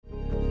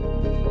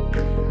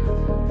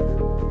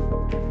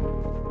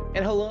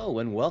And hello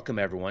and welcome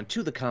everyone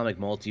to the comic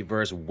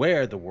multiverse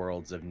where the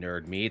worlds of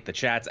nerd meet. The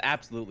chat's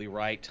absolutely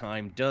right.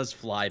 Time does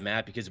fly,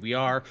 Matt, because we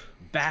are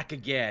back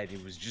again.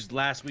 It was just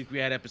last week we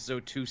had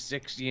episode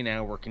 260 and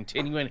now we're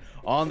continuing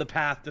on the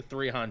path to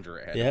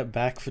 300. Yeah,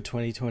 back for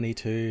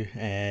 2022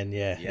 and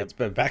it's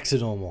back to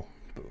normal.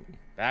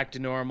 Back to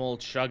normal,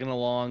 chugging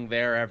along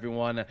there,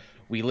 everyone.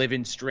 We live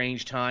in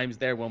strange times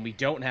there when we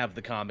don't have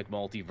the comic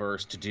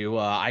multiverse to do.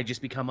 I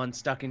just become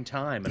unstuck in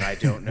time, and I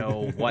don't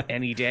know what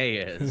any day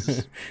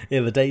is. Yeah,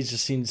 the days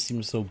just seem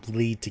to sort of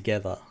bleed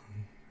together.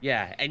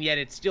 Yeah, and yet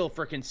it still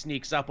frickin'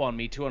 sneaks up on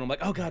me, too, and I'm like,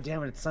 oh, god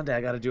damn it, it's Sunday, I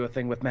gotta do a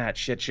thing with Matt.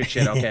 Shit,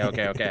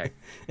 okay.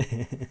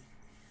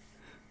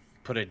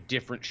 Put a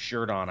different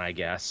shirt on, I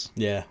guess.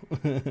 Yeah.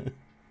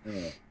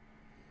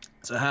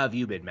 So how have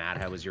you been, Matt?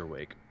 How was your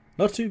week?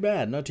 Not too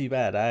bad.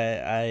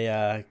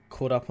 I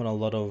caught up on a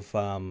lot of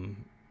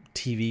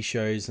TV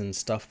shows and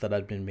stuff that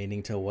I'd been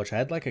meaning to watch. I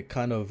had like a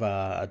kind of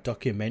a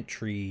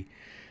documentary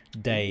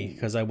day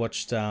because I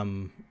watched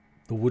the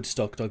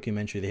Woodstock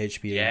documentary, the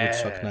HBO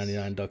Woodstock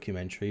 99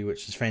 documentary,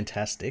 which is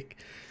fantastic.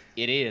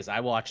 It is.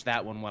 I watched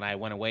that one when I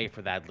went away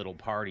for that little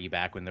party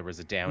back when there was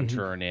a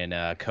downturn in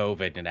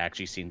COVID and it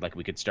actually seemed like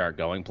we could start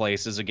going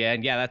places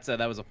again. Yeah,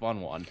 that was a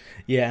fun one.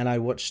 Yeah, and I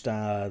watched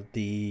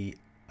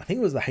I think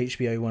it was the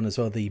HBO one as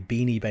well, the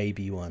Beanie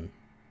Baby one.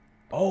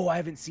 Oh, I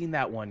haven't seen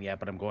that one yet,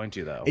 but I'm going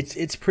to though.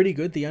 It's pretty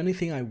good. The only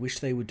thing I wish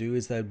they would do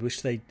is they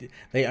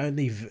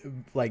only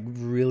like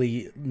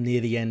really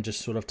near the end just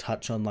sort of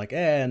touch on like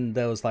and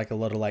there was like a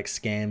lot of like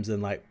scams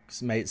and like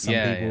some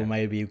people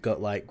maybe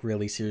got like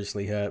really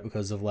seriously hurt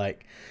because of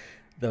like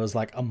there was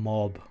like a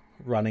mob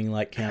running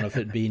like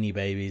counterfeit Beanie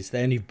Babies.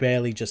 They only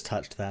barely just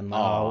touched that. And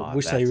I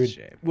wish they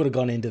would have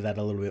gone into that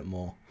a little bit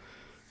more.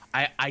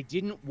 I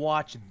didn't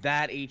watch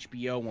that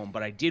HBO one,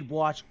 but I did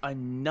watch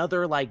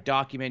another like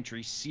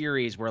documentary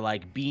series where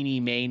like Beanie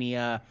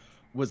Mania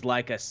was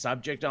like a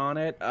subject on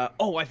it.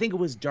 I think it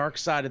was Dark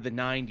Side of the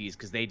 90s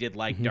because they did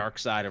like Dark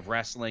Side of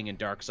Wrestling and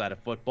Dark Side of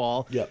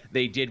Football. Yep.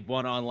 They did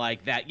one on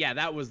like that. Yeah,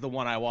 that was the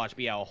one I watched.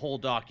 But yeah, a whole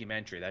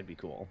documentary. That'd be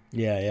cool.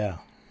 Yeah.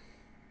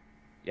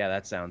 Yeah,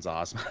 that sounds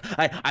awesome.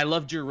 I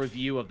loved your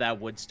review of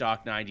that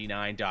Woodstock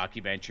 99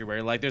 documentary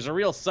where, like, there's a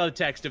real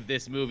subtext of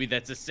this movie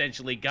that's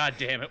essentially, God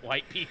damn it,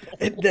 white people.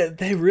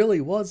 There really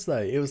was,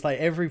 though. It was like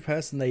every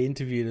person they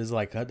interviewed is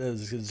like, it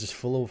was just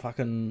full of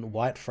fucking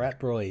white frat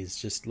boys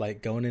just,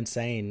 like, going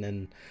insane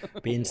and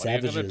being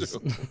savages.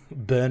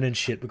 Burning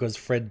shit because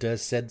Fred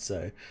Durst said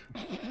so.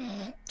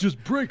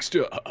 Just break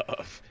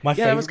stuff. My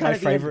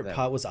favorite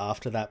part was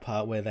after that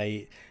part where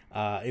they...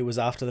 it was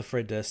after the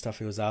Fred Durst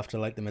stuff. It was after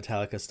like the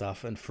Metallica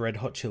stuff, and Red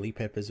Hot Chili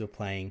Peppers were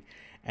playing,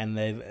 and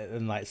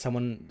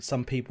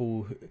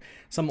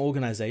some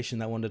organization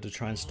that wanted to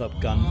try and stop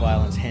gun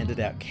violence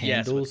handed out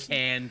candles. Yes,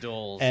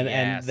 candles.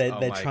 And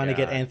they're trying to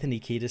get Anthony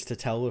Kiedis to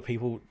tell the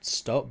people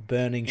stop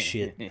burning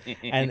shit,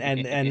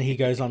 and he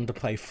goes on to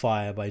play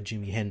Fire by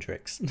Jimi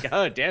Hendrix.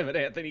 God damn it,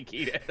 Anthony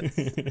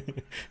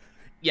Kiedis.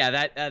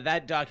 Yeah,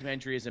 that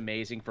documentary is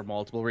amazing for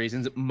multiple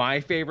reasons.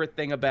 My favorite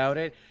thing about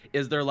it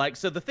is they're like,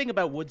 so the thing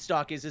about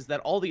Woodstock is that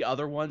all the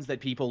other ones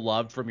that people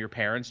loved from your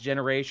parents'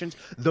 generations,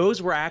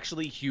 those were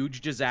actually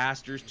huge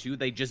disasters too.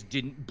 They just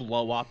didn't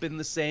blow up in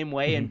the same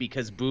way. And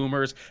because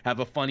boomers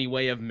have a funny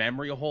way of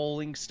memory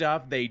holding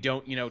stuff, they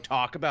don't,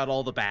 talk about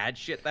all the bad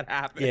shit that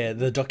happened. Yeah,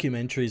 the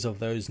documentaries of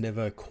those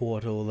never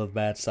caught all the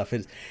bad stuff.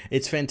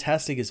 It's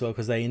fantastic as well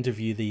because they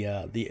interview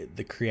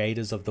the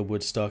creators of the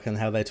Woodstock and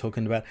how they're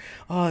talking about,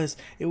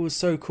 it was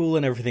so cool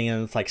and everything,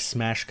 and it's like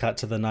smash cut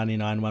to the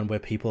 99 one where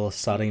people are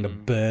starting to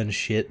burn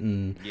shit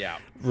and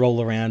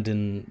roll around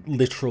in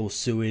literal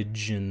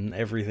sewage and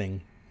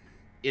everything.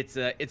 It's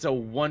a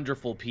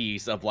wonderful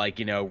piece of like,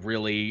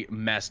 really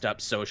messed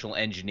up social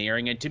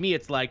engineering. And to me,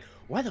 it's like,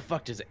 why the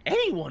fuck does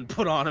anyone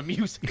put on a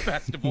music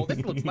festival? This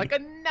looks like a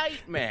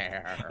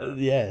nightmare.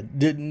 Yeah,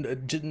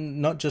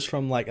 not just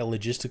from like a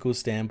logistical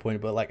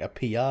standpoint, but like a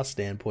PR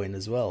standpoint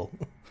as well.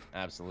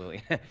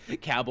 Absolutely.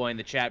 Cowboy in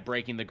the chat,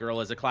 Breaking the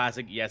Girl is a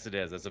classic. Yes, it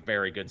is. That's a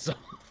very good song.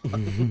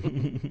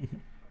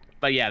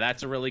 But yeah,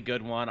 that's a really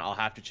good one. I'll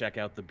have to check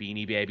out the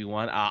Beanie Baby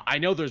one. I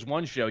know there's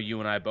one show you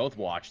and I both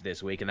watched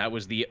this week, and that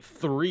was the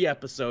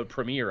 3-episode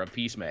premiere of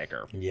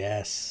Peacemaker.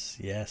 Yes.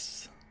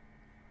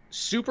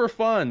 Super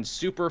fun,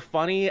 super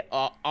funny.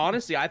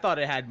 Honestly, I thought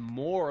it had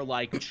more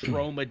like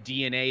trauma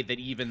DNA than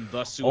even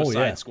the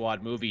Suicide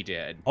Squad movie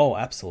did. Oh,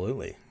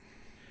 absolutely.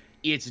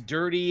 It's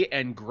dirty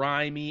and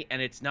grimy,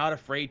 and it's not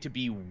afraid to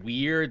be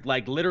weird.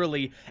 Like,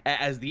 literally,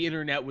 as the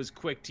internet was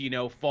quick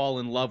to, fall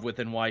in love with,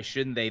 and why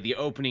shouldn't they, the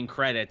opening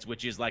credits,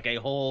 which is like a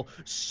whole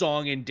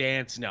song and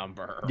dance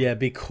number. Yeah,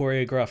 big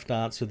choreographed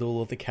dance with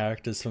all of the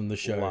characters from the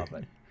show. Love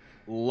it.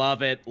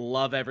 Love it.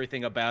 Love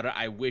everything about it.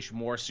 I wish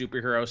more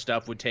superhero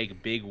stuff would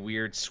take big,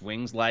 weird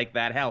swings like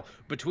that. Hell,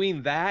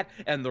 between that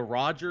and the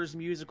Rogers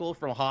musical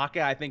from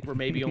Hawkeye, I think we're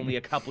maybe only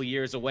a couple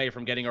years away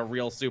from getting a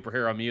real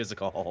superhero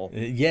musical.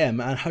 Yeah,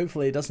 man.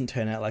 Hopefully it doesn't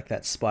turn out like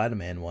that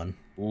Spider-Man one.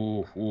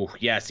 Ooh.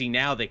 Yeah, see,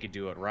 now they could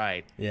do it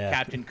right. Yeah.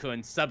 Captain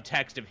Kun's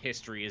subtext of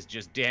history is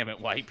just, damn it,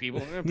 white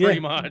people. Pretty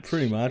much.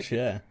 Pretty much,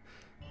 yeah.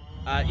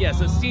 Yeah,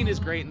 so Scene is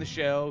great in the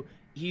show.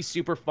 He's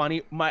super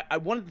funny.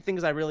 One of the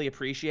things I really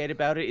appreciate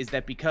about it is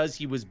that because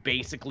he was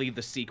basically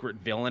the secret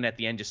villain at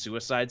the end of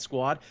Suicide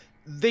Squad,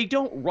 they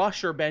don't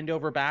rush or bend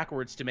over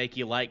backwards to make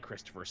you like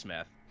Christopher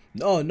Smith.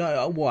 Oh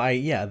no, well,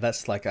 yeah,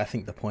 that's like I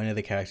think the point of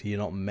the character. You're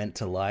not meant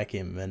to like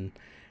him, and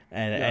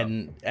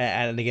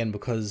again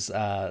because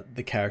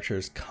the character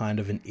is kind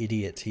of an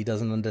idiot. He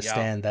doesn't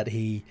understand that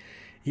he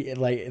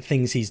like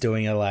things he's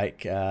doing are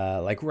like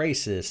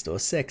racist or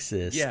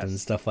sexist and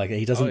stuff like that.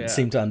 He doesn't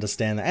seem to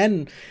understand that,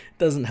 and it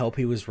doesn't help.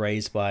 He was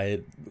raised by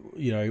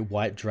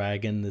White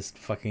Dragon, this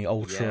fucking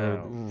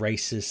ultra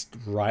racist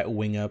right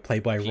winger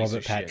played by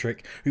Robert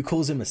Patrick, who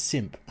calls him a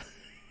simp.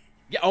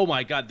 Yeah. Oh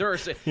my God.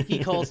 He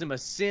calls him a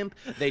simp.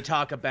 They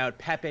talk about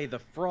Pepe the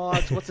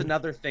Frogs. What's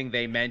another thing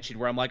they mentioned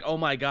where I'm like, oh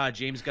my God,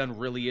 James Gunn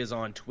really is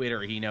on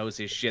Twitter. He knows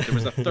his shit. There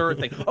was a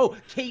third thing. Oh,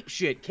 cape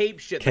shit.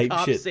 The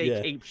cops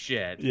say cape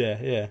shit.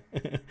 Yeah.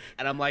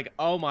 And I'm like,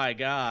 oh my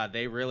God,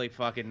 they really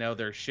fucking know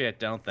their shit,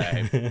 don't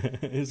they?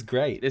 It's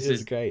great. This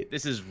is great.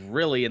 This is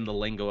really in the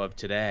lingo of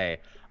today.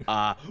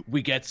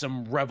 We get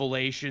some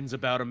revelations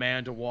about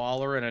Amanda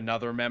Waller and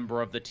another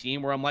member of the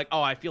team where I'm like,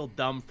 oh, I feel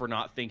dumb for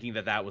not thinking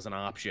that was an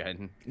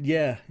option.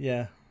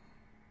 Yeah.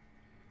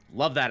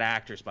 Love that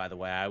actress, by the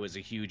way. I was a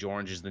huge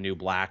Orange is the New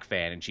Black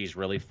fan, and she's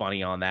really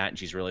funny on that, and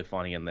she's really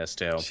funny in this,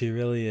 too. She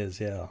really is,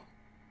 yeah.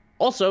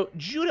 Also,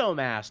 Judo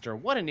Master.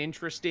 What an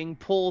interesting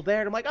pull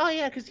there. And I'm like, oh,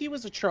 yeah, because he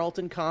was a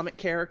Charlton comic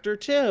character,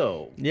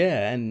 too.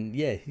 Yeah, and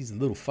yeah, he's a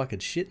little fucking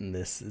shit in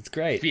this. It's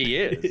great. He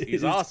is.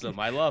 He's awesome.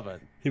 I love it.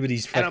 But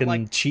he's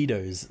fucking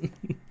Cheetos.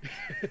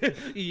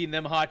 Eating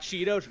them hot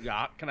Cheetos?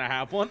 Yeah, can I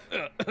have one?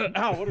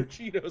 Ow, what are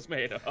Cheetos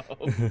made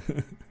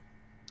of?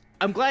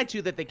 I'm glad,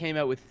 too, that they came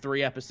out with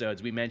 3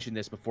 episodes. We mentioned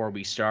this before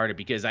we started,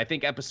 because I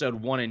think episode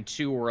 1 and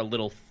 2 were a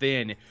little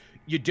thin.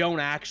 You don't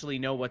actually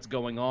know what's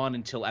going on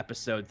until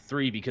episode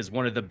 3, because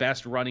one of the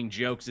best running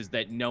jokes is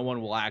that no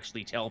one will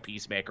actually tell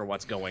Peacemaker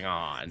what's going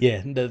on.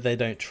 Yeah, they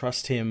don't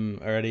trust him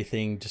or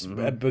anything, just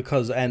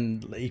because,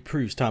 and he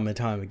proves time and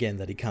time again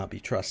that he can't be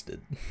trusted.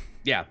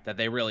 Yeah, that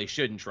they really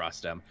shouldn't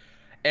trust him.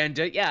 And,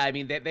 yeah, I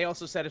mean, they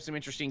also set up some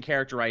interesting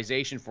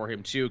characterization for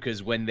him, too,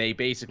 because when they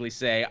basically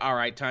say, all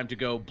right, time to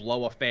go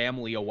blow a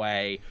family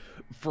away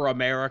for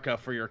America,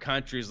 for your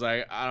country, he's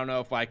like, I don't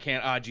know if I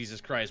can. Ah, Jesus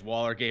Christ,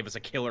 Waller gave us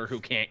a killer who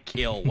can't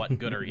kill. What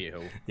good are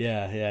you?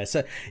 Yeah.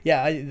 So,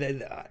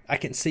 yeah, I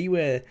can see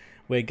where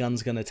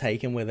Gunn's going to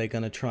take him, where they're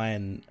going to try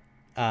and,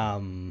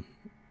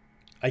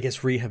 I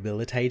guess,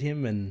 rehabilitate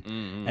him,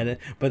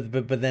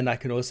 but then I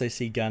can also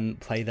see Gunn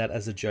play that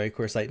as a joke,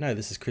 where it's like, no,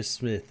 this is Chris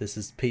Smith, this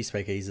is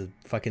Peacemaker, he's a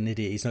fucking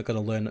idiot, he's not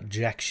going to learn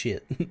jack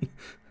shit.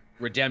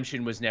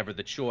 Redemption was never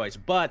the choice,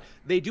 but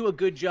they do a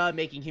good job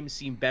making him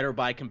seem better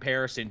by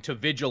comparison to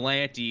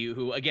Vigilante,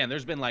 who, again,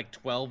 there's been like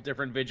 12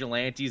 different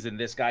Vigilantes, and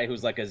this guy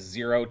who's like a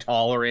zero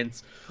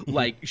tolerance,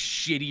 like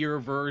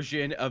shittier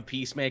version of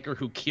Peacemaker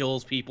who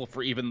kills people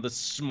for even the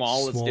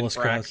smallest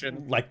infraction.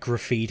 Crimes, like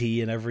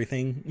graffiti and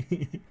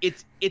everything.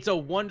 It's a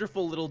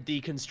wonderful little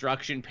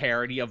deconstruction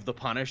parody of the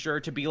Punisher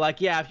to be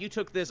like, yeah, if you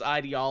took this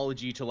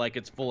ideology to like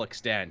its full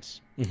extent.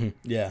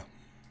 Yeah.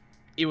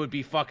 It would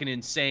be fucking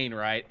insane,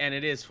 right? And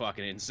it is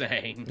fucking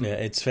insane. Yeah,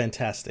 it's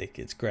fantastic.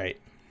 It's great.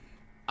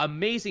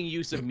 Amazing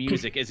use of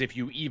music, as if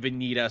you even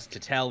need us to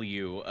tell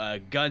you.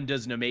 Gunn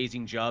does an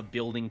amazing job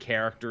building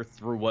character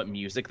through what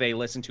music they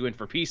listen to, and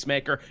for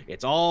Peacemaker,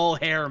 it's all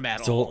hair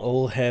metal. It's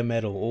all hair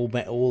metal,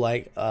 all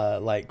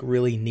like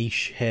really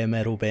niche hair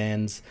metal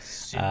bands.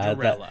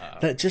 Cinderella.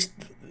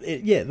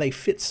 They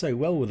fit so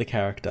well with the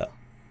character.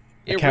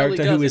 A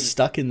character who is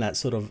stuck in that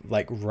sort of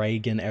like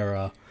Reagan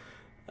era.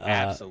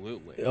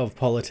 Absolutely. Of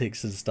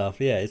politics and stuff.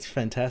 Yeah, it's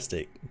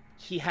fantastic.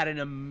 He had an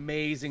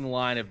amazing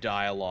line of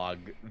dialogue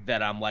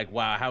that I'm like,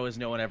 wow, how has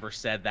no one ever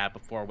said that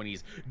before, when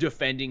he's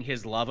defending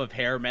his love of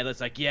hair metal?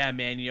 It's like, yeah,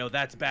 man,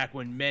 that's back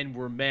when men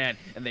were men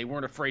and they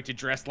weren't afraid to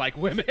dress like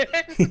women.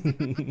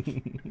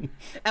 And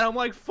I'm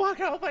like, fuck,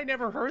 how have I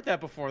never heard that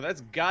before? That's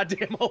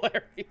goddamn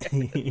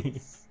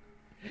hilarious.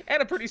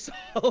 And a pretty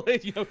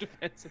solid,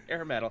 defense of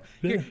hair metal.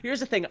 Here's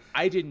the thing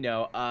I didn't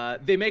know.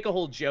 They make a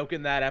whole joke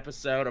in that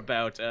episode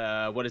about,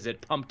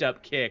 Pumped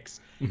Up Kicks.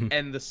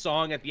 And the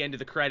song at the end of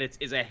the credits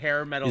is a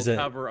hair metal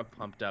cover of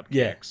Pumped Up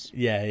Kicks.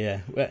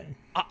 Yeah.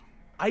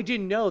 I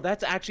didn't know.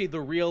 That's actually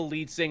the real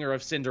lead singer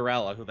of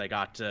Cinderella who they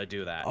got to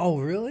do that. Oh,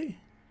 really?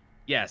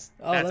 Yes.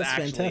 That's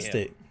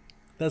fantastic. Him.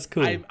 That's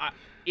cool.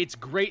 It's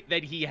great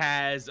that he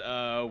has,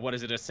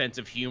 a sense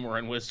of humor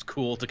and was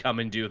cool to come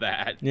and do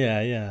that.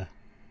 Yeah.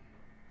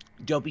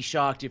 Don't be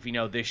shocked if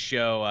this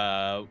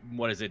show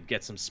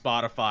get some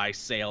Spotify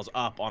sales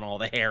up on all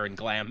the hair and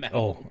glam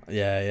metal. Oh,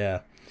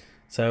 yeah.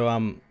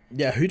 So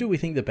who do we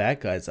think the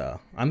bad guys are?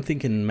 I'm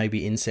thinking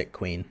maybe Insect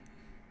Queen.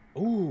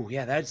 Ooh,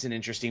 yeah, that's an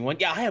interesting one.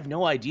 Yeah, I have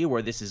no idea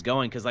where this is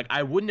going, because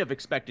I wouldn't have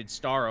expected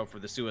Starro for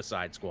the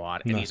Suicide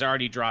Squad, and he's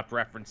already dropped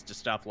reference to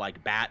stuff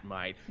like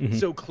Batmite.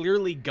 So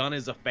clearly Gunn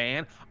is a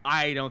fan.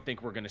 I don't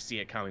think we're going to see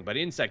it coming, but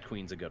Insect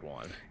Queen's a good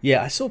one.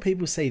 Yeah, I saw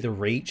people say The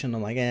Reach, and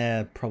I'm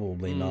like,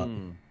 probably not.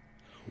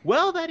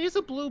 Well, that is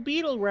a Blue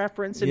Beetle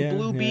reference, and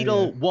Blue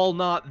Beetle, while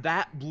not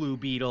that Blue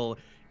Beetle,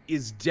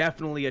 is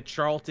definitely a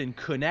Charlton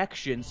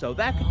connection, so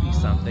that could be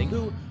something.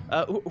 Who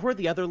are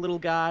the other little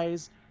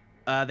guys?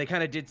 They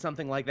kind of did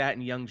something like that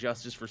in Young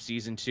Justice for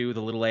season 2.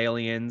 The little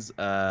aliens,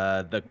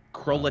 the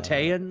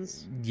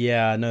Krolataeans.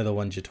 Yeah, I know the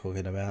ones you're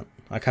talking about.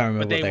 I can't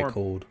remember what they're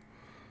called.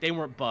 They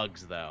weren't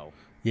bugs though.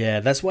 Yeah,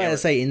 that's why I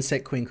say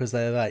Insect Queen, because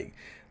they're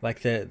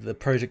like the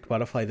Project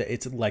Butterfly. That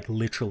it's like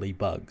literally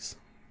bugs.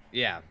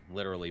 Yeah,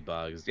 literally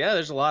bugs. Yeah,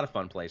 there's a lot of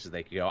fun places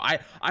they could go.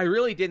 I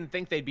really didn't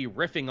think they'd be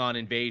riffing on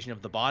Invasion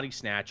of the Body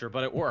Snatcher,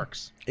 but it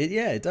works.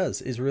 It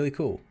does. It's really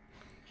cool.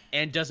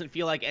 And doesn't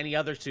feel like any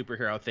other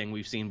superhero thing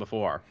we've seen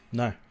before.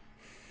 No.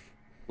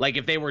 Like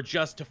if they were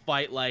just to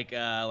fight like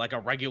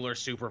a regular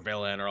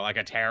supervillain or like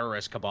a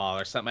terrorist cabal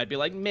or something, I'd be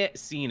like, meh,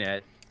 seen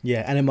it.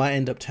 Yeah, and it might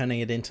end up turning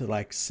it into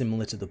like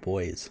similar to The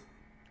Boys.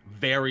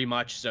 Very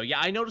much so.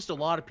 Yeah, I noticed a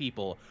lot of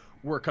people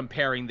were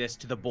comparing this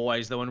to The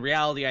Boys, though in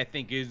reality I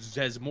think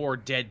has more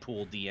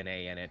Deadpool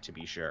DNA in it, to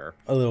be sure.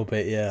 A little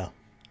bit, yeah.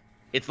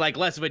 It's like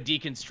less of a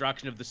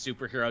deconstruction of the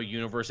superhero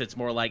universe. It's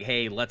more like,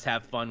 hey, let's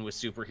have fun with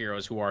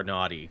superheroes who are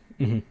naughty.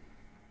 Mm-hmm.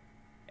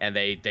 And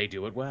they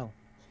do it well.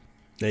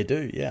 They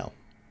do, yeah.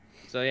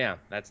 So yeah,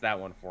 that's that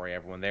one for you,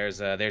 everyone.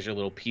 There's your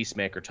little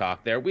Peacemaker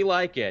talk there. We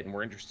like it, and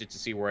we're interested to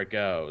see where it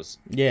goes.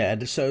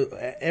 Yeah, so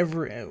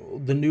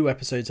the new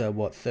episodes are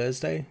what,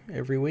 Thursday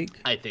every week?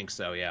 I think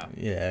so, yeah.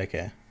 Yeah,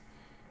 okay.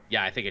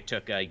 Yeah, I think it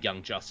took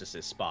Young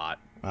Justice's spot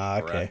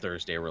for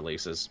Thursday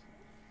releases.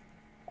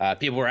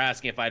 People were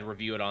asking if I'd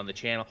review it on the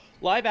channel.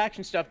 Live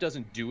action stuff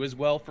doesn't do as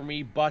well for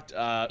me, but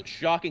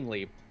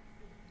shockingly,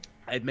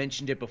 I'd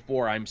mentioned it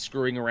before, I'm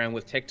screwing around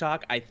with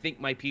TikTok. I think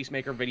my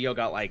Peacemaker video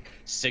got like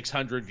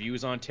 600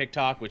 views on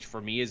TikTok, which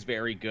for me is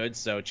very good.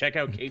 So check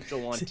out Kate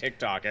Joel on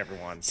TikTok,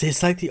 everyone. See,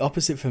 it's like the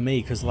opposite for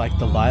me, because like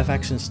the live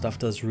action stuff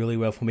does really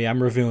well for me.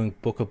 I'm reviewing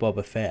Book of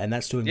Boba Fett, and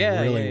that's doing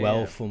really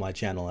well for my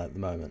channel at the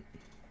moment.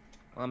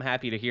 I'm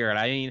happy to hear it.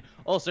 I mean,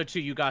 also,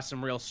 too, you got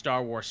some real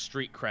Star Wars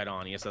street cred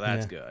on you, so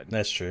that's good.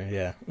 That's true,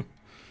 yeah.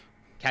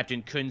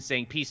 Captain Kun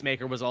saying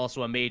Peacemaker was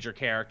also a major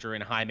character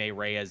in Jaime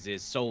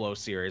Reyes' solo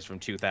series from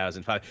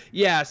 2005.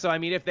 Yeah, so, I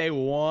mean, if they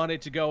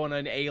wanted to go in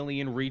an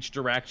Alien Reach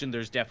direction,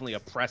 there's definitely a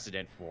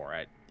precedent for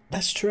it.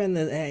 That's true, and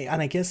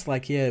I guess,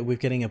 like, yeah, we're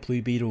getting a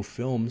Blue Beetle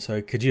film,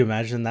 so could you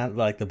imagine that,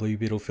 like, the Blue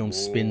Beetle film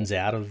spins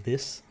out of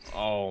this?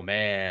 Oh,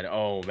 man,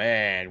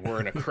 we're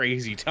in a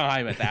crazy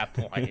time at that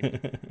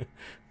point.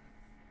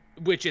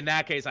 Which, in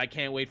that case, I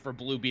can't wait for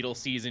Blue Beetle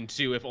Season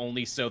 2, if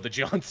only so the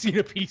John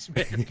Cena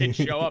Peacemaker can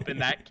show up in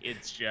that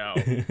kid's show.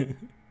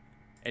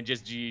 And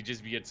just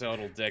be a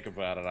total dick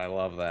about it. I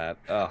love that.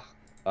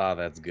 Oh,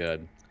 that's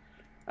good.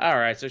 All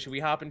right, so should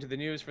we hop into the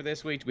news for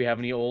this week? Do we have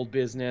any old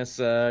business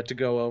to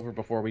go over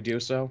before we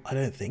do so? I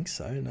don't think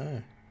so,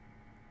 no.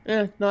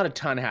 Not a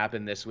ton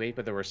happened this week,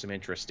 but there were some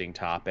interesting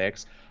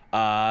topics.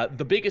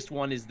 The biggest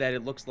one is that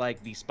it looks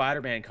like the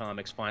Spider-Man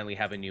comics finally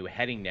have a new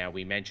heading now.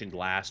 We mentioned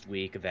last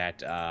week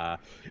that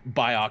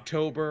by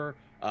October,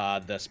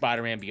 the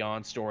Spider-Man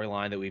Beyond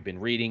storyline that we've been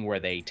reading,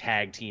 where they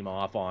tag team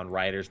off on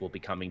writers, will be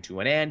coming to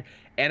an end.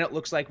 And it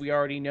looks like we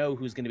already know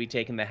who's going to be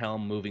taking the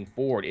helm moving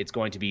forward. It's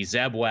going to be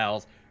Zeb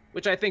Wells,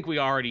 which I think we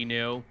already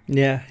knew.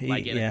 Yeah,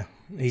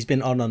 he's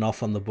been on and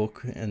off on the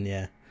book, and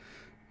yeah.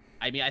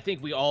 I mean, I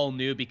think we all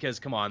knew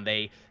because, come on,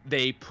 they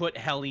put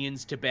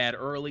Hellions to bed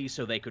early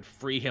so they could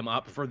free him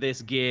up for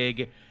this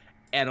gig,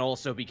 and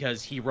also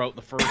because he wrote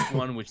the first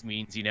one, which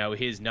means,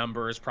 his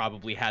numbers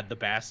probably had the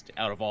best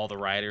out of all the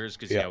writers,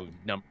 because,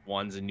 number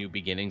ones and New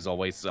Beginnings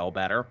always sell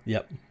better.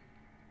 Yep.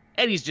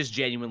 And he's just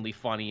genuinely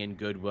funny and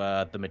good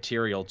with the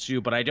material,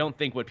 too. But I don't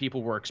think what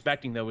people were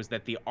expecting, though, is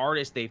that the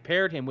artist they've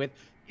paired him with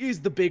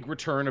is the big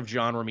return of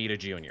John Romita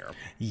Jr.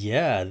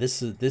 Yeah,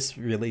 this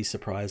really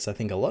surprised, I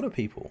think, a lot of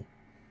people.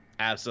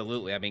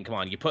 Absolutely. I mean, come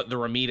on. You put the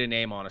Romita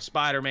name on a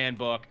Spider-Man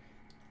book,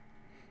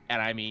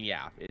 and I mean,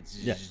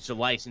 it's a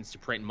license to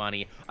print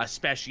money,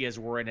 especially as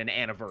we're in an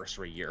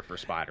anniversary year for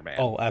Spider-Man.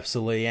 Oh,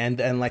 absolutely.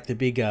 And like the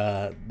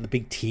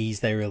big tease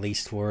they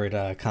released for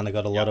it kind of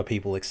got a lot of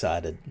people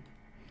excited.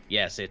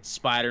 Yes, it's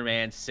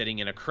Spider-Man sitting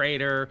in a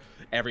crater.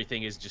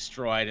 Everything is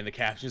destroyed, and the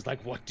caption is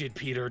like, "What did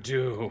Peter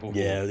do?"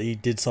 Yeah, he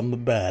did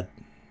something bad.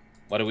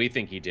 What do we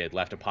think he did?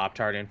 Left a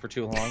Pop-Tart in for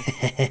too long?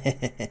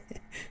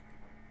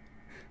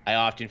 I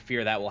often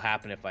fear that will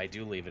happen if I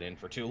do leave it in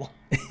for too long.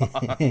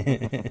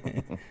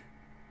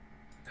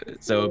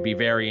 So it would be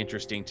very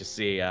interesting to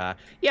see. I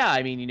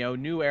mean,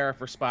 new era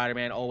for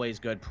Spider-Man, always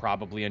good.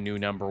 Probably a new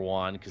number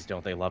one, because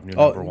don't they love new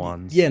number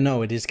ones? Yeah,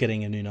 no, it is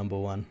getting a new number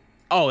one.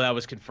 Oh, that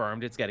was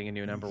confirmed. It's getting a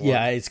new number one.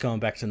 Yeah, it's going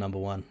back to number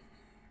one.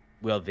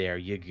 Well, there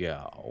you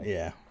go.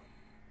 Yeah.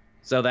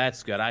 So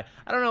that's good. I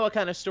don't know what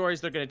kind of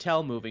stories they're going to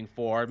tell moving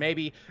forward.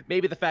 Maybe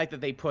the fact that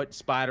they put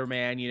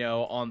Spider-Man,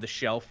 on the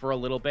shelf for a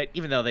little bit,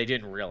 even though they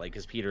didn't really,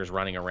 because Peter's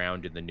running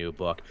around in the new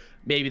book.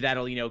 Maybe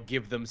that'll,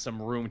 give them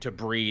some room to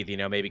breathe,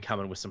 maybe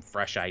coming with some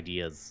fresh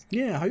ideas.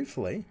 Yeah,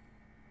 hopefully.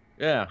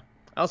 Yeah.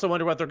 I also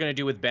wonder what they're going to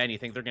do with Ben. You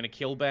think they're going to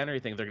kill Ben, or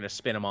you think they're going to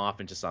spin him off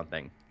into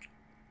something?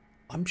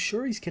 I'm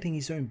sure he's getting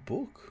his own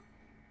book.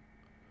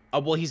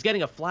 Well, he's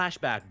getting a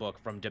flashback book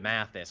from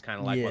DeMatteis, kind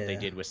of like what they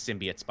did with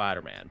Symbiote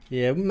Spider-Man.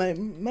 Yeah,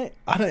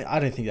 I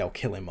don't think they'll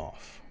kill him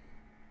off.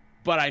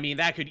 But I mean,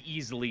 that could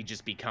easily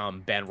just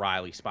become Ben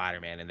Reilly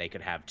Spider-Man, and they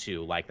could have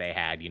two, like they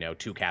had,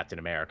 2 Captain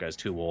Americas,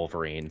 2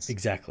 Wolverines.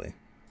 Exactly.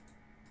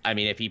 I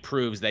mean, if he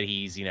proves that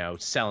he's,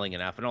 selling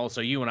enough. And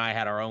also, you and I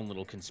had our own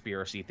little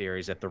conspiracy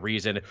theories that the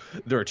reason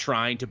they're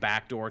trying to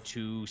backdoor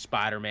 2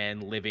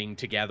 Spider-Man living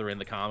together in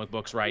the comic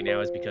books right now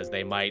is because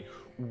they might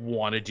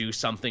want to do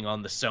something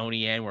on the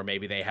Sony end where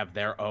maybe they have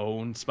their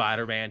own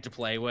Spider-Man to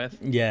play with.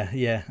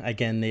 Yeah.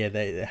 Again,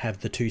 they have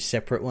the 2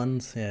 separate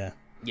ones. Yeah.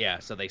 Yeah,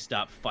 so they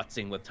stop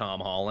futzing with Tom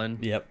Holland.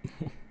 Yep.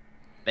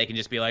 They can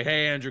just be like,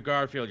 hey, Andrew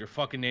Garfield, your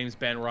fucking name's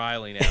Ben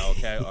Reilly now,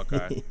 okay?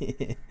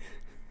 Okay.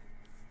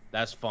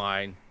 That's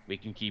fine. We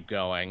can keep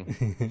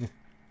going.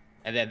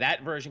 And then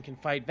that version can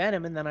fight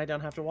Venom, and then I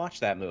don't have to watch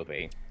that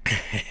movie.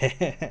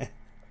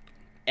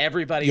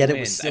 Everybody wins. Yet it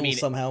would still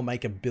somehow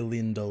make $1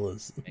 billion. Make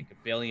 $1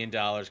 billion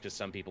because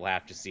some people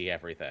have to see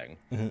everything.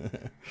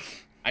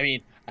 I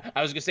mean,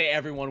 I was going to say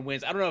everyone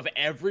wins. I don't know if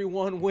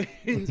everyone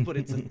wins, but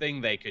it's a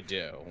thing they could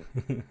do.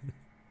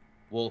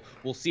 We'll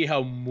see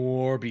how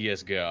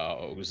Morbius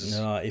goes.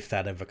 No, if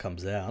that ever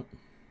comes out.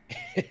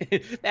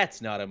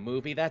 That's not a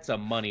movie. That's a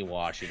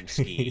money-washing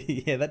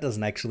scheme. Yeah, that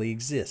doesn't actually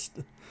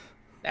exist.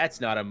 That's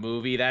not a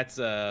movie. That's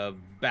a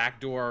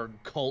backdoor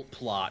cult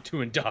plot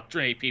to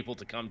indoctrinate people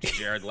to come to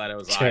Jared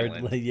Leto's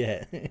island.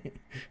 Yeah.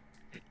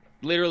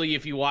 Literally,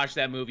 if you watch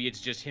that movie,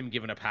 it's just him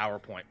giving a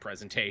PowerPoint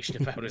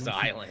presentation about his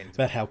island.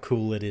 About how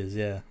cool it is,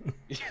 yeah.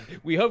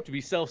 We hope to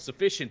be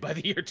self-sufficient by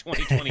the year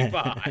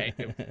 2025.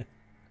 And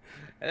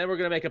then we're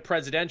going to make a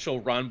presidential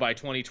run by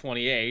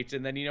 2028,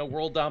 and then,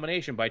 world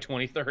domination by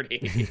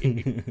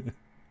 2030.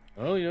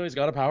 Oh, he's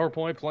got a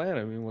PowerPoint plan.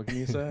 I mean, what can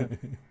you say?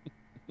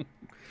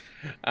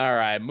 All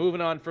right,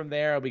 moving on from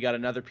there, we got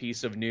another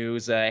piece of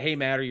news. Hey,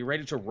 Matt, are you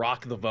ready to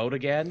rock the vote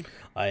again?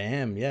 I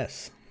am,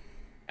 yes.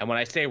 And when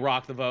I say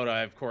rock the vote,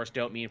 I, of course,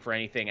 don't mean for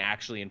anything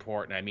actually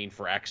important. I mean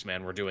for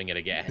X-Men. We're doing it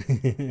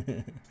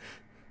again.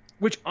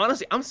 Which,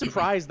 honestly, I'm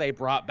surprised they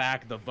brought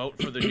back the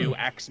vote for the new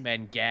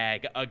X-Men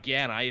gag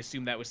again. I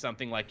assume that was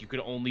something like you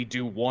could only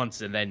do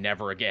once and then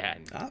never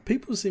again.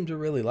 People seem to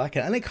really like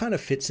it. And it kind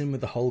of fits in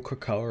with the whole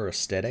Krakoa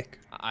aesthetic.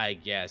 I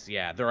guess,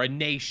 yeah. They're a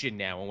nation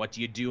now, and what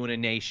do you do in a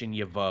nation?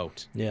 You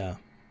vote. Yeah.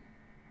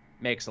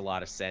 Makes a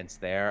lot of sense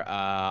there.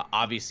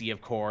 Obviously,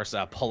 of course,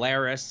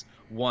 Polaris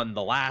won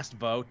the last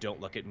vote. Don't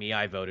look at me.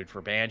 I voted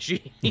for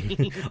Banshee.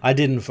 I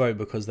didn't vote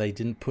because they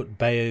didn't put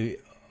Bay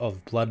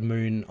of Blood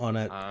Moon on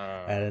it,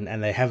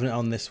 and they haven't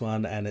on this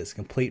one, and it's a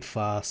complete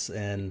farce,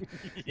 and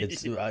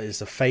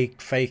it's a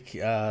fake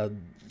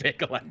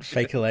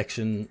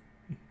election.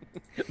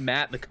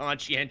 Matt, the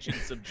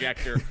conscientious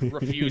objector,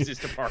 refuses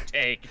to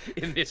partake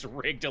in this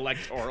rigged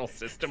electoral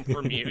system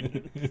for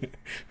mutants.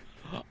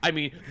 I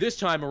mean, this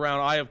time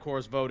around, I, of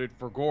course, voted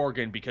for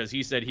Gorgon because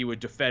he said he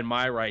would defend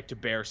my right to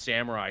bear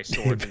samurai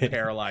swords and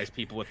paralyze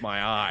people with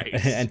my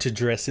eyes. And to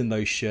dress in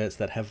those shirts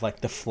that have,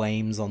 like, the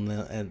flames on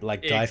the, and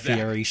like, Guy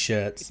Fieri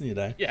shirts,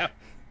 Yeah.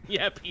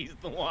 Yep, he's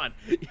the one.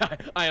 Yeah,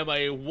 I am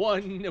a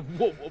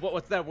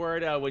what's that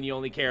word when you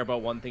only care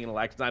about one thing in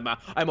elections?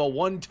 I'm a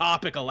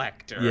one-topic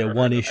elector. Yeah,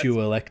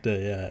 one-issue elector,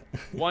 yeah.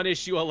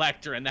 One-issue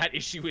elector, and that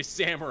issue is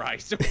samurai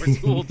swords.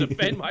 Who will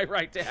defend my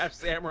right to have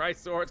samurai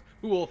swords?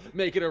 Who will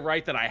make it a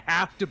right that I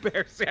have to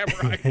bear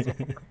samurai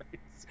swords?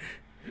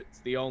 It's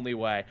the only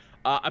way.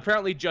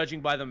 Apparently, judging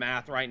by the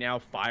math right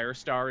now,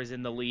 Firestar is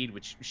in the lead,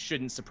 which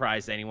shouldn't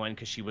surprise anyone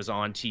because she was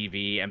on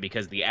TV and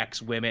because the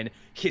X-Women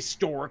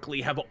historically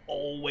have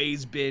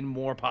always been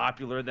more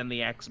popular than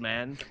the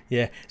X-Men.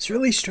 Yeah, it's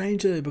really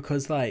strange though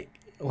because, like,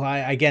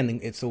 again,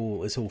 it's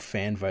all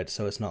fan votes,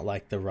 so it's not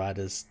like the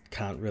writers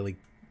can't really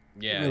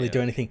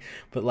do anything.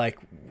 But, like,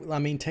 I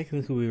mean,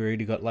 technically we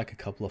already got, like, a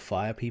couple of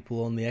fire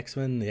people on the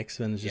X-Men. The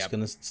X-Men is just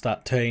going to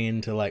start turning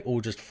into, like, all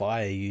just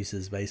fire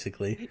users,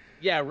 basically.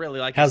 Yeah, really.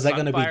 Like, how's that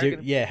going to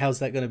be? How's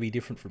that going to be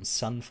different from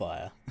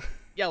Sunfire?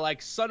 Yeah, like,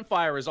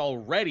 Sunfire is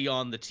already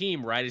on the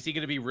team, right? Is he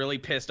going to be really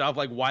pissed off?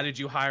 Like, why did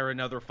you hire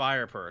another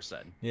fire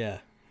person? Yeah.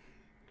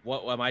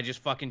 What, am I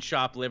just fucking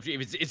shoplifting?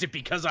 Is it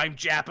because I'm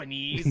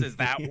Japanese? Is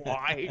that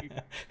why?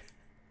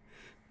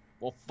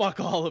 Well, fuck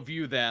all of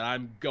you then.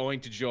 I'm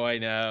going to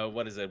join,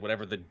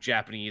 whatever the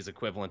Japanese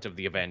equivalent of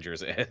the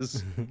Avengers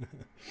is.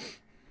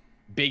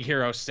 Big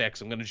Hero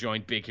 6. I'm going to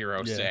join Big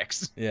Hero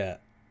 6. Yeah.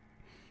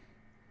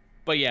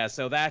 But yeah,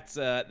 so that's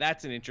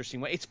an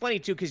interesting one. It's funny,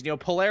 too, because,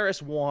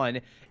 Polaris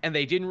won, and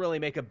they didn't really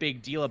make a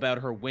big deal about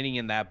her winning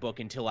in that book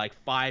until, like,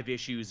 5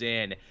 issues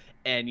in.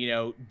 And,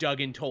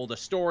 Duggan told a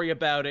story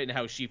about it and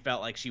how she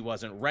felt like she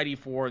wasn't ready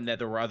for it and that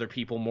there were other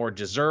people more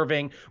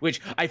deserving,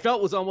 which I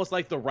felt was almost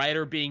like the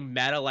writer being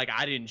meta. Like,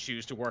 I didn't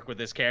choose to work with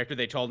this character.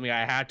 They told me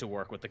I had to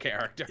work with the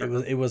character.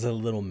 It was a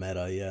little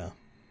meta, yeah.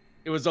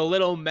 It was a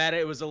little meta.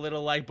 It was a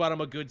little like, but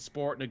I'm a good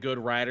sport and a good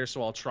writer,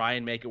 so I'll try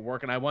and make it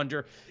work. And I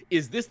wonder,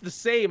 is this the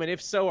same? And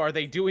if so, are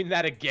they doing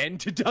that again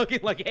to Duggan?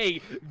 Like, hey,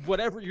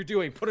 whatever you're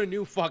doing, put a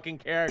new fucking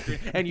character,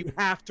 and you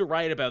have to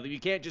write about them. You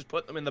can't just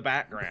put them in the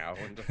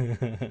background.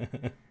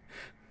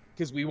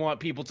 because we want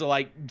people to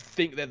like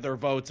think that their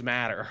votes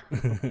matter.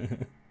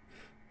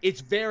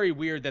 It's very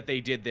weird that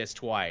they did this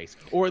twice,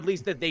 or at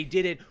least that they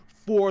did it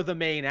for the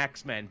main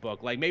X-Men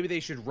book. Like, maybe they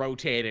should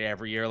rotate it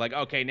every year. Like,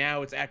 okay,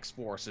 now it's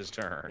X-Force's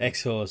turn.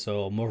 X-Force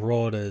or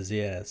Marauders,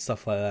 yeah,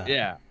 stuff like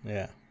that.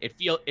 Yeah.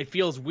 It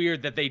feels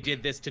weird that they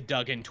did this to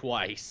Duggan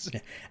twice. Yeah.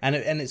 And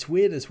it's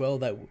weird as well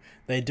that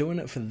they're doing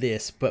it for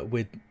this, but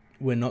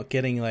we're not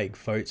getting like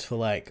votes for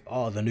like,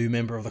 oh, the new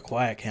member of the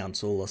Quiet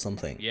Council or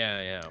something.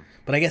 Yeah.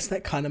 But I guess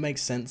that kind of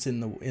makes sense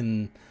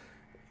in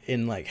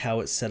like how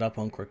it's set up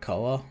on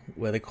Krakoa,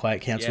 where the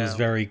Quiet Council is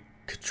very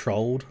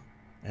controlled,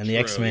 and the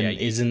X-Men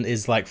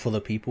is like for the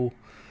people.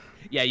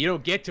 Yeah, you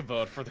don't get to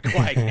vote for the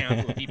Quiet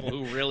Council, the people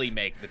who really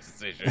make the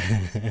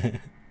decisions.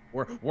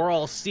 We're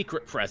all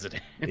secret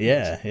president.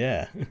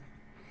 Yeah.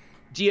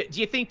 Do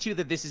you think too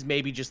that this is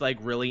maybe just like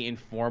really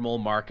informal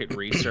market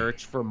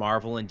research for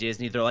Marvel and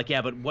Disney? They're like,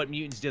 yeah, but what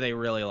mutants do they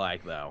really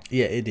like though?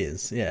 Yeah, it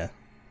is. Yeah.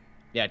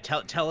 Yeah,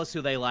 tell us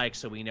who they like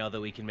so we know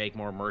that we can make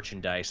more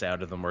merchandise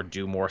out of them or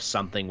do more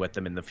something with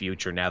them in the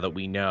future now that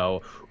we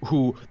know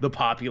who the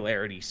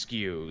popularity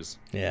skews.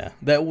 Yeah.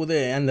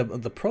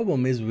 The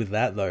problem is with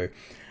that though,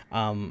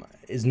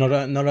 is not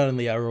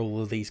only are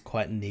all of these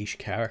quite niche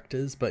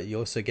characters, but you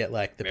also get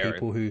like the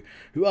people who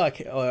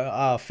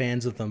are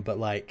fans of them but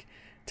like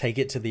take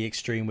it to the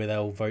extreme where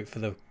they'll vote for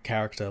the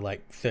character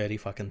like 30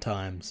 fucking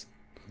times.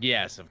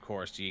 Yes, of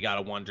course. You got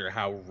to wonder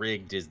how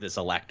rigged is this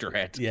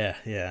electorate.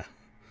 Yeah.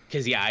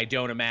 Because, I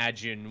don't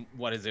imagine,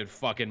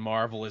 fucking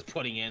Marvel is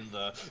putting in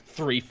the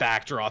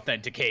 3-factor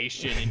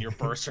authentication in your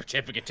birth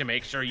certificate to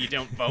make sure you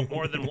don't vote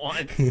more than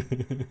once. Could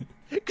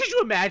you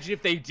imagine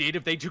if they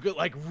took it,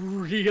 like,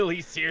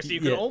 really seriously?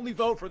 You could only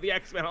vote for the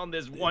X-Men on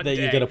this one day.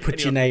 You got to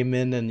put your name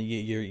in, and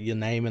your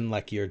name and,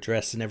 like, your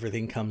address and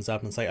everything comes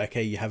up, and it's like,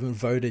 okay, you haven't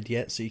voted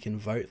yet, so you can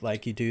vote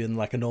like you do in,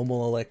 like, a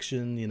normal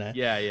election, you know?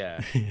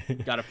 Yeah.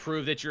 Got to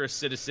prove that you're a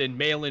citizen.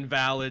 Mail-in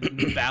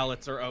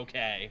ballots are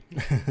okay.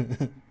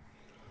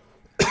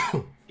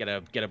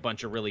 Get a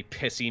bunch of really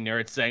pissy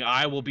nerds saying,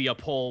 I will be a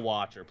poll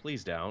watcher.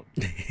 Please don't.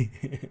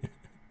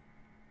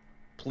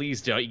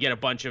 Please don't. You get a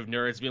bunch of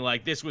nerds being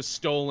like, this was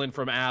stolen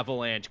from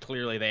Avalanche.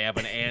 Clearly they have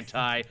an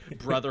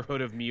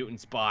anti-Brotherhood of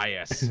Mutants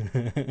bias.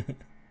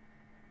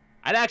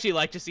 I'd actually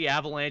like to see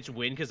Avalanche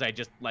win because I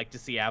just like to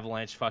see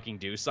Avalanche fucking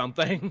do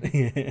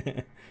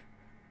something.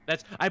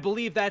 I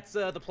believe that's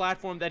the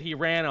platform that he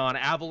ran on,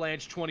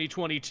 Avalanche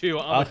 2022.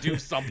 I'll do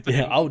something.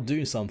 Yeah, I'll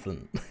do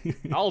something.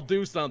 I'll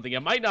do something. It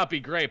might not be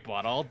great,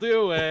 but I'll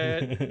do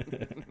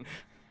it.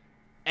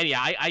 And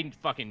yeah, I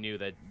fucking knew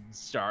that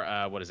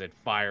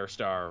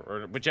Firestar,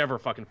 or whichever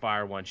fucking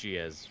fire one she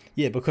is.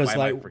 Yeah,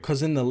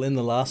 because in the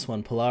last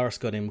one, Polaris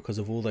got in because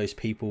of all those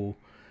people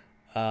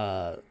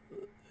who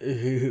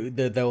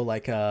they were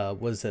like,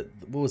 what was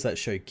that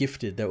show?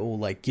 Gifted. They're all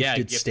like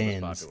Gifted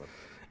stands.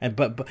 And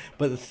but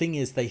the thing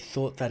is, they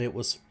thought that it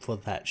was for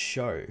that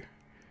show.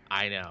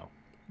 I know.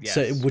 Yes.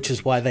 So, which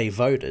is why they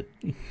voted.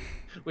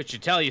 Which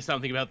should tell you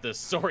something about the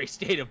sorry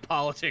state of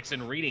politics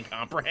and reading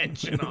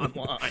comprehension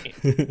online.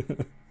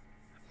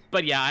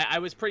 But yeah, I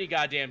was pretty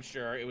goddamn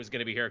sure it was going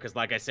to be her because,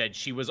 like I said,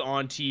 she was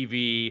on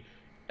TV,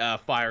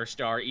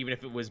 Firestar, even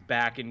if it was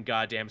back in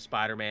goddamn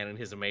Spider-Man and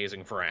His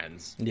Amazing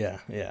Friends. Yeah.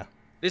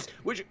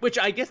 Which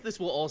I guess this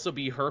will also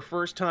be her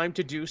first time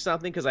to do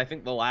something, because I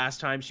think the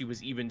last time she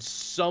was even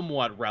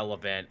somewhat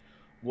relevant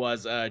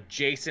was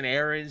Jason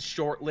Aaron's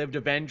short-lived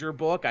Avenger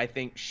book. I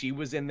think she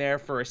was in there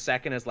for a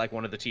second as like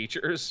one of the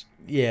teachers.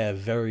 Yeah,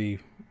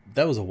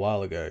 that was a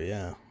while ago,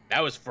 yeah.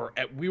 That was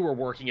we were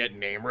working at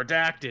Name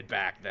Redacted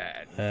back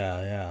then.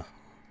 Yeah.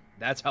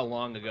 That's how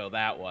long ago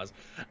that was.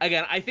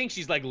 Again, I think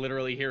she's like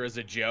literally here as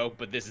a joke,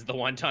 but this is the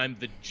one time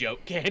the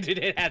joke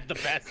candidate had the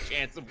best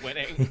chance of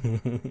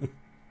winning.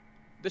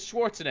 The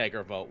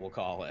Schwarzenegger vote, we'll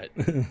call it.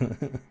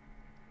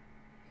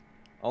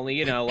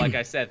 Only, like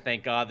I said,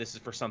 thank God this is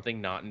for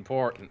something not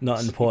important.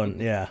 Not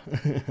important, yeah.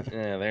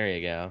 Yeah, there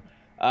you go.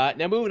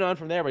 Now, moving on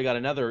from there, we got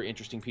another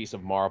interesting piece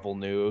of Marvel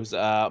news.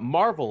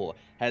 Marvel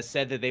has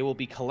said that they will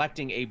be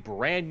collecting a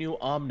brand new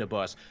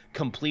omnibus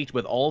complete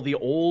with all the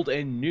old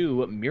and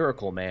new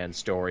Miracle Man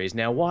stories.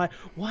 Now, why,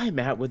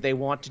 Matt, would they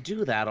want to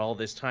do that all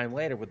this time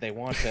later? Would they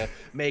want to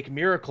make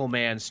Miracle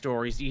Man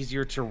stories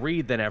easier to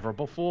read than ever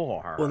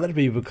before? Well, that'd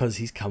be because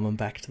he's coming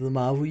back to the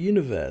Marvel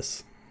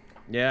Universe.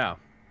 Yeah.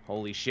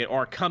 Holy shit.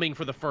 Or coming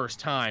for the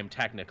first time,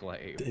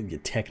 technically.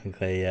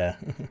 Technically, yeah.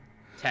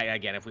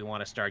 Again, if we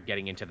want to start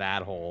getting into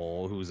that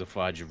whole who's a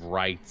fudge of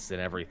rights and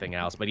everything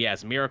else. But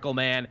yes, Miracle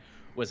Man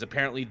was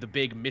apparently the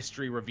big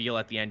mystery reveal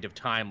at the end of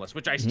Timeless,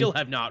 which I still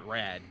have not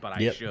read, but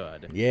I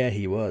should. Yeah,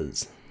 he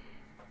was.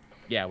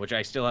 Yeah, which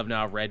I still have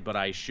not read, but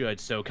I should.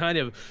 So kind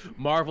of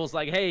Marvel's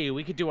like, hey,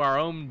 we could do our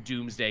own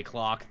Doomsday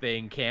Clock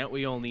thing, can't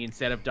we? Only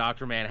instead of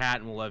Dr.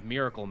 Manhattan, we'll have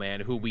Miracle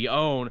Man, who we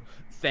own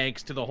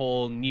thanks to the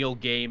whole Neil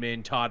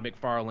Gaiman, Todd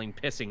McFarlane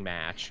pissing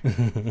match.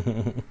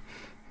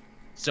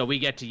 So we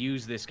get to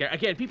use this guy.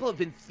 Again, people have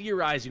been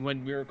theorizing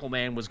when Miracle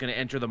Man was going to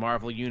enter the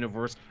Marvel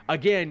Universe,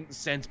 again,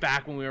 since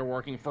back when we were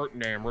working for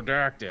Name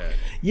Redacted.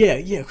 Yeah,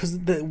 because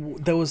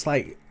there was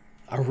like,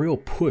 a real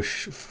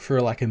push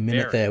for like a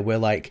minute there, where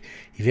like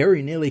he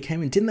very nearly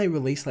came in. Didn't they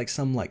release like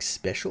some like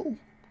special?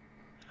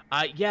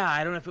 Yeah,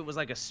 I don't know if it was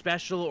like a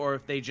special or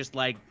if they just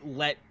like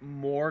let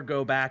Moore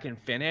go back and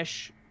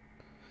finish,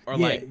 or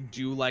like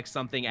do like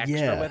something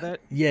extra with it.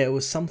 Yeah, it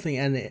was something,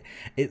 and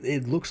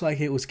it looks like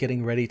it was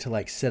getting ready to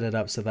like set it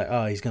up so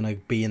that he's gonna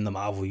be in the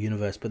Marvel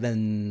universe, but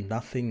then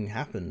nothing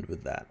happened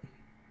with that.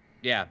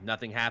 Yeah,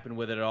 nothing happened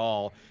with it at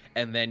all,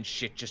 and then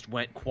shit just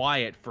went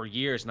quiet for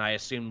years, and I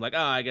assumed like,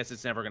 I guess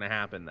it's never gonna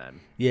happen then.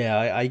 Yeah,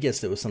 I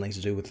guess it was something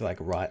to do with like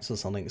rights or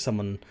something.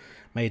 Someone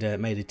made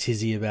a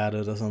tizzy about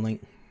it or something.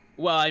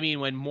 Well, I mean,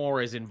 when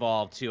Moore is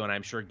involved too, and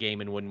I'm sure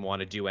Gaiman wouldn't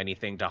want to do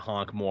anything to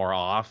honk Moore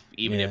off,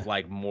 even if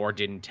like Moore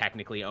didn't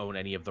technically own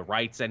any of the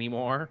rights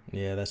anymore.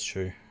 Yeah, that's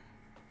true.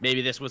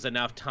 Maybe this was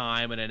enough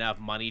time and enough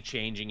money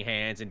changing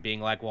hands and being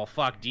like, well,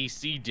 fuck,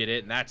 DC did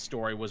it, and that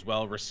story was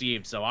well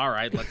received, so all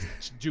right,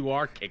 let's do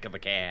our kick of the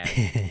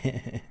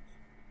can.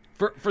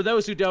 For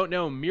those who don't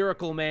know,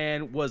 Miracle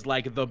Man was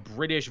like the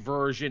British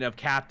version of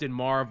Captain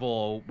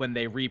Marvel when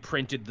they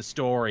reprinted the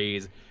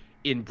stories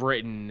in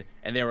Britain,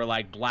 and they were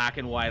like black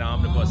and white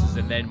omnibuses,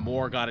 and then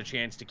Moore got a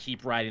chance to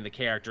keep writing the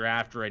character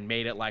after and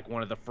made it like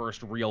one of the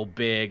first real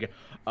big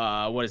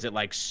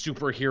like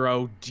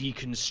superhero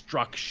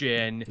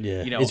deconstruction,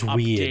 it's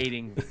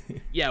updating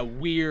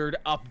weird. Weird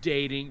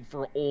updating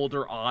for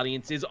older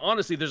audiences.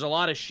 Honestly, there's a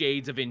lot of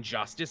shades of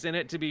Injustice in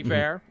it, to be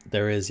fair.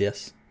 There is,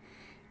 yes.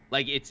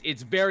 Like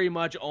it's very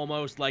much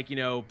almost like,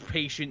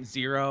 Patient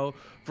Zero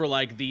for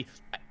like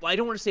I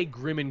don't want to say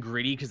grim and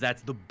gritty because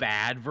that's the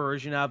bad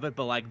version of it,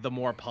 but like the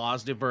more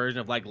positive version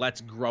of like,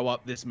 let's grow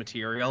up this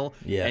material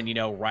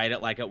and, write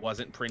it like it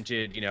wasn't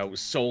printed,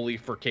 solely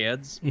for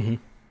kids. Mm-hmm.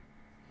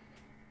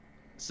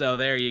 So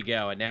there you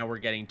go. And now we're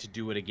getting to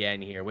do it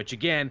again here, which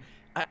again,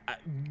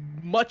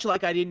 much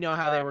like I didn't know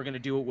how they were going to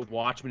do it with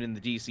Watchmen in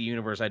the DC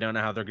universe, I don't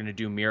know how they're going to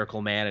do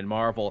Miracle Man and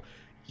Marvel.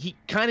 He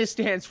kind of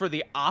stands for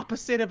the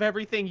opposite of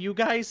everything you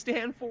guys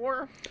stand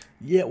for.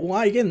 Yeah,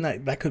 well, again,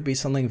 that could be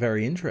something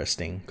very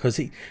interesting because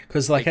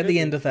at the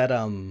end of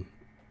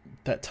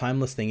that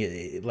Timeless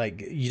thing,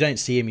 like you don't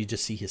see him, you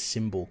just see his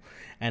symbol,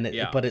 and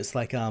but it's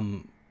like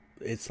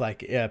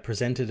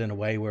presented in a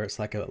way where it's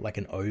like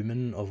an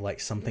omen of like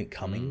something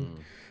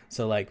coming.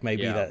 So like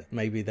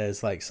maybe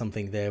there's like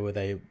something there where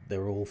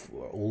they're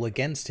all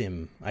against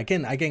him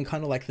again,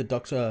 kind of like the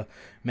Dr.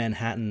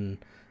 Manhattan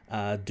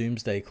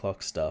Doomsday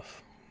Clock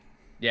stuff.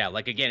 Yeah,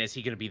 like, again, is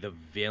he going to be the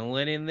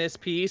villain in this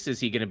piece? Is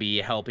he going to be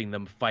helping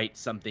them fight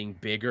something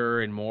bigger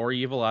and more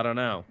evil? I don't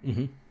know.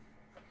 Mm-hmm.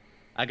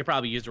 I could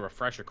probably use a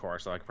refresher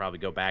course, so I could probably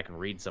go back and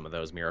read some of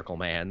those Miracle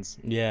Mans.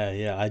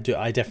 Yeah, I do.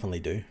 I definitely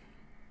do.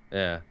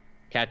 Yeah.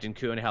 Captain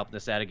Kuhn helping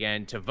us out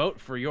again. To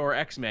vote for your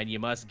X-Men, you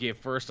must give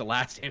first a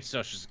last name,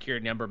 social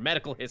security number,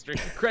 medical history,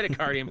 credit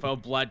card info,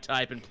 blood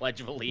type, and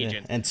Pledge of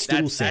Allegiance. And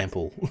stool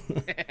sample.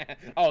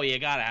 Oh, you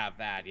gotta have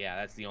that. Yeah,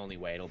 that's the only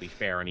way. It'll be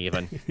fair and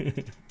even.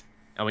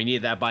 And we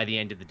need that by the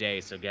end of the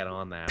day, so get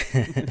on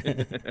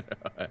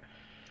that.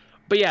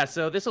 But yeah,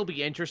 so this will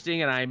be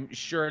interesting, and I'm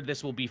sure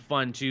this will be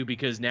fun too,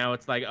 because now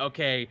it's like,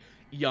 okay,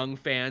 young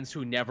fans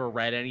who never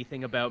read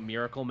anything about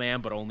Miracle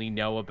Man but only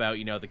know about,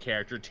 the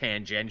character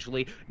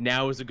tangentially,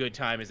 now is a good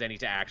time as any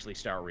to actually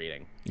start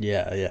reading.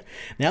 Yeah.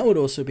 Now would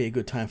also be a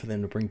good time for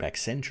them to bring back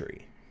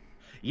Sentry.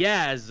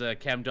 Yeah, as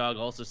ChemDog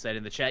also said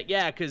in the chat.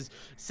 Yeah, because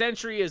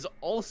Sentry is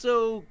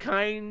also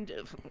kind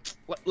of,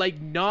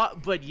 like,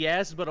 not but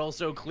yes, but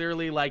also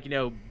clearly, like,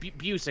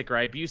 Busiek,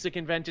 right? Busiek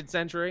invented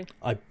Sentry?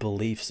 I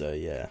believe so,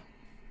 yeah.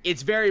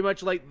 It's very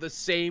much like the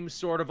same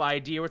sort of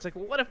idea where it's like,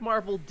 well, what if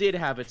Marvel did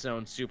have its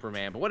own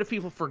Superman? But what if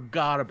people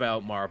forgot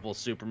about Marvel's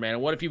Superman?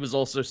 And what if he was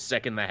also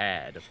sick in the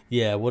head?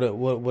 Yeah,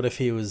 what if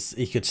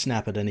he could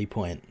snap at any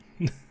point?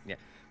 Yeah.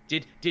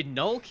 Did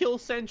Null kill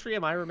Sentry?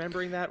 Am I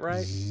remembering that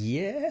right?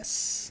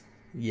 Yes.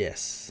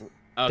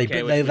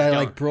 Okay, they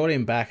like brought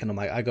him back, and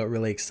I got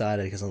really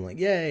excited because I'm like,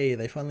 yay!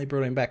 They finally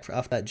brought him back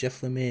after that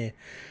Jeff Lemire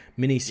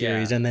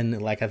miniseries, and then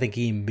like I think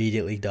he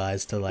immediately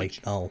dies to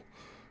like Null.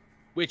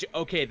 Which,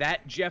 okay,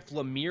 that Jeff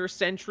Lemire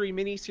Sentry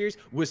miniseries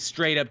was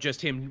straight up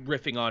just him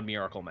riffing on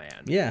Miracle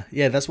Man. Yeah,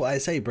 that's why I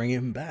say bring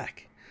him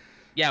back.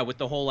 Yeah, with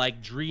the whole,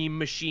 like, dream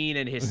machine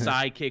and his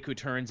sidekick who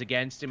turns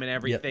against him and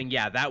everything. Yep.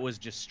 Yeah, that was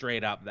just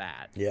straight up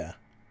that. Yeah.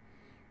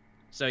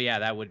 So, yeah,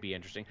 that would be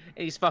interesting.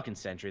 And he's fucking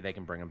Sentry. They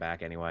can bring him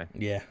back anyway.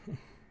 Yeah.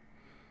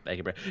 They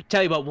can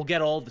tell you what, we'll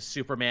get all the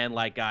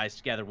Superman-like guys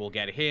together. We'll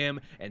get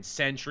him and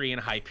Sentry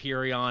and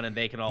Hyperion, and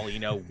they can all,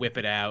 whip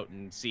it out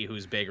and see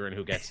who's bigger and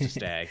who gets to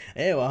stay.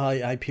 Yeah, well,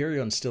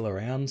 Hyperion's still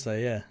around, so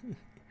yeah.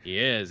 He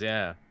is,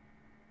 yeah.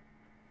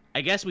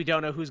 I guess we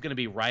don't know who's going to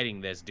be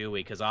writing this, do we?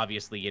 Because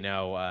obviously,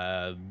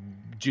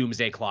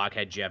 Doomsday Clock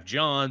had Jeff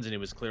Johns, and it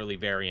was clearly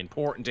very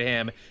important to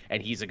him.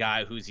 And he's a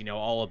guy who's,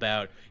 all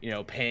about,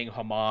 paying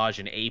homage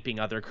and aping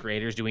other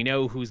creators. Do we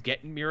know who's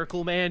getting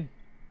Miracle Man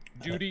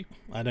duty?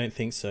 I don't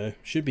think so.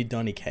 Should be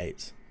Donny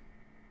Cates.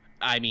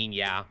 I mean,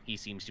 yeah, he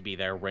seems to be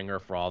their ringer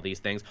for all these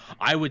things.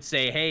 I would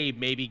say, hey,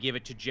 maybe give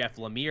it to Jeff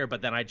Lemire,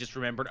 but then I just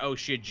remembered, oh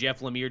shit,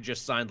 Jeff Lemire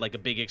just signed like a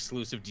big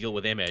exclusive deal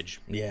with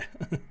Image. Yeah.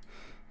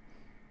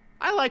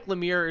 I like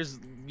Lemire's,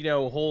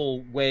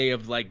 whole way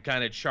of like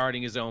kind of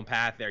charting his own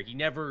path there. He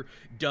never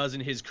does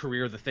in his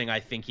career the thing I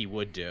think he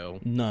would do.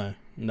 No.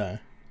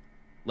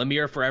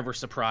 Lemire forever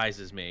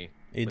surprises me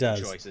with the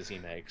choices he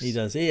makes. He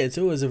does. Yeah, it's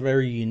always a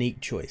very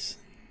unique choice.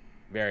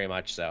 Very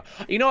much so.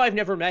 I've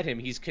never met him.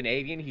 He's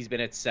Canadian. He's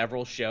been at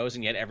several shows,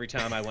 and yet every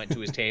time I went to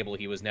his table,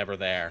 he was never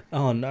there.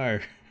 Oh, no.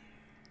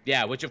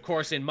 Yeah, which, of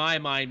course, in my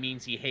mind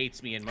means he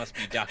hates me and must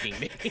be ducking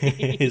me.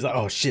 He's like,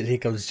 oh, shit, here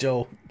comes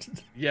Joel.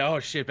 Yeah, oh,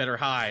 shit, better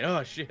hide.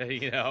 Oh,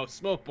 shit,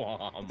 smoke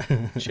bomb.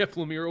 Jeff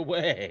Lemire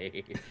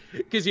away.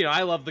 Because,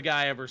 I love the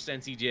guy ever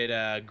since he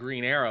did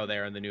Green Arrow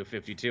there in the New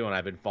 52, and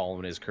I've been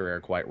following his career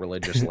quite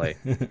religiously.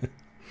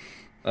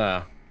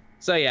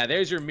 So yeah,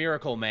 there's your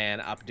Miracle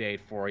Man update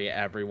for you,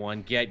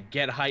 everyone.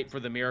 Get hype for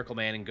the Miracle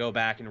Man and go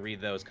back and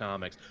read those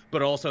comics.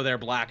 But also they're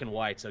black and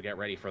white, so get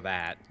ready for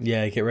that.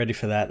 Yeah, get ready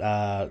for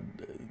that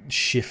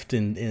shift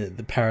in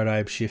the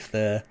paradigm shift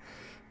there.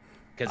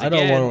 I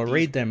don't want to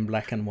read them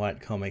black and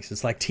white comics.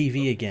 It's like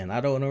TV again.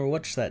 I don't want to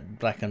watch that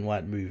black and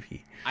white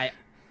movie.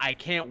 I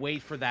can't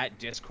wait for that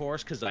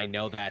discourse because I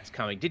know that's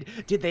coming. Did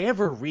they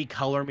ever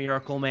recolor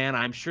Miracle Man?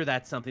 I'm sure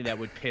that's something that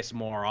would piss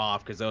more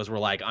off because those were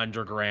like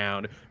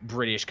underground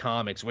British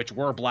comics, which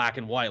were black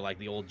and white, like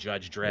the old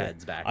Judge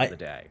Dredd's back in the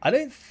day. I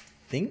don't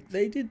think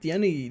they did. The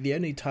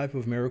only type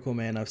of Miracle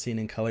Man I've seen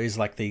in color is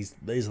like these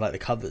like the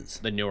covers,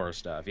 the newer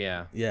stuff.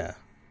 Yeah.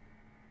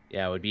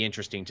 Yeah, it would be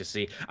interesting to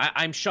see.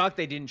 I'm shocked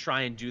they didn't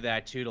try and do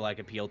that, too, to, like,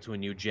 appeal to a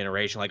new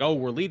generation. Like, oh,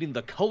 we're leading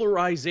the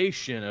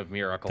colorization of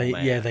Miracle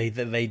Man. Yeah, they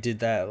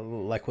did that,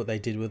 like what they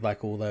did with,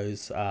 like, all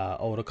those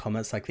older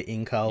comics, like the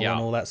Incal and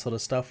all that sort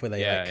of stuff, where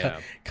they,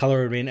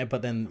 color it in,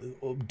 but then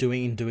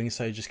doing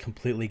so, just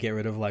completely get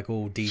rid of, like,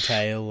 all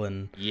detail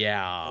and,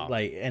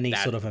 like, any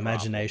sort of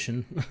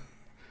imagination.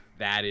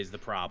 That is the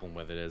problem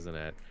with it, isn't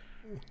it?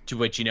 To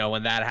which,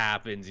 when that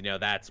happens,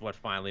 that's what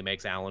finally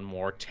makes Alan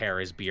Moore tear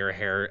his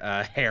hair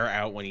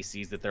out when he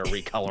sees that they're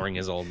recoloring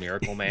his old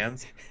Miracle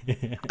Mans.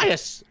 I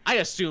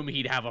assume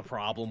he'd have a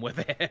problem with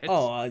it.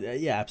 Oh,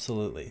 yeah,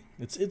 absolutely.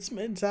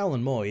 It's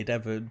Alan Moore. He'd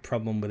have a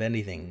problem with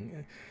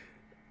anything.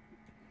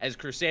 As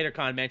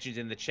CrusaderCon mentions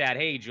in the chat,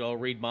 hey, Joel,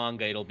 read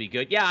manga, it'll be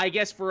good. Yeah, I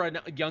guess for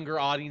a younger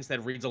audience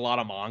that reads a lot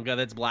of manga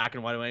that's black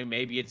and white,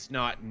 maybe it's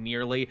not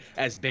nearly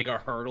as big a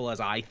hurdle as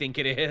I think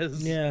it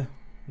is.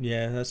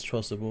 Yeah, that's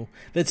trustable.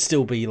 There'd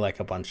still be, like,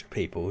 a bunch of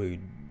people who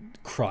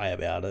cry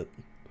about it.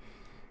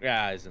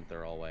 Yeah, isn't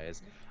there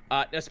always?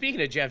 Now, speaking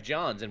of Jeff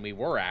Johns, and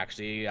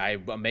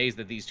I'm amazed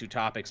that these two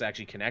topics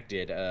actually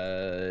connected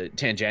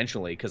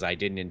tangentially, because I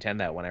didn't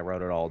intend that when I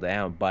wrote it all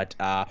down. But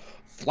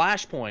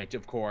Flashpoint,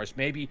 of course,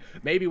 maybe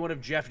one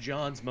of Jeff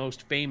Johns'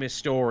 most famous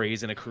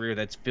stories in a career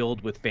that's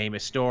filled with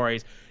famous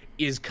stories,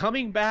 is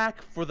coming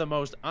back for the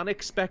most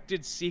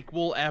unexpected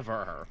sequel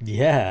ever.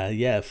 Yeah,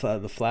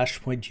 the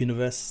Flashpoint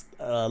universe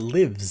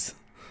lives.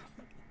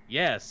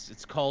 Yes,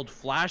 it's called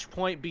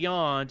Flashpoint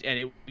Beyond, and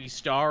it will be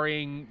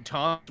starring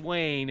Thomas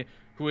Wayne,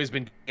 who has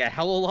been getting a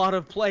hell of a lot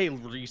of play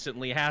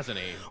recently, hasn't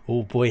he?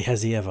 Oh boy,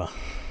 has he ever.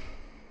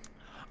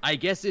 I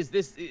guess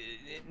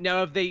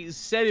now have they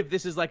said if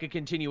this is like a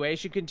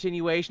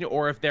continuation,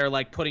 or if they're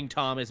like putting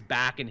Thomas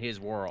back in his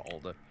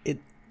world?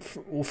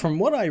 From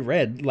what I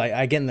read, like,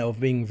 again, they were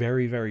being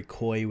very, very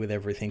coy with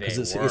everything because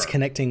it's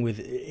connecting with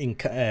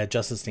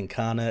Justice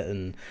Incarnate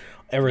and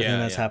everything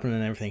that's happening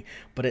and everything.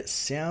 But it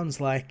sounds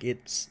like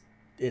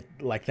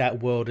like that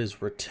world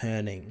is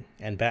returning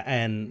and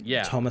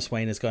Thomas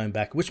Wayne is going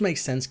back, which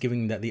makes sense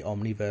given that the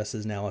Omniverse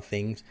is now a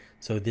thing.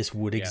 So this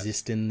would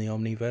exist in the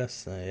Omniverse.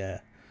 So yeah.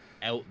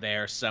 Out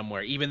there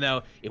somewhere, even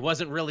though it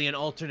wasn't really an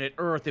alternate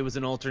Earth, it was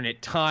an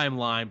alternate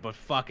timeline. But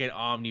fuck it,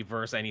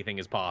 Omniverse, anything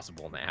is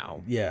possible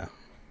now. Yeah.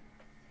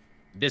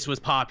 This was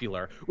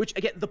popular, which,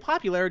 again, the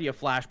popularity of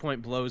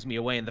Flashpoint blows me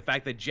away, and the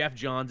fact that Jeff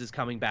Johns is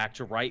coming back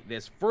to write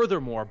this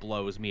furthermore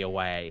blows me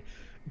away.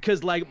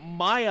 Because, like,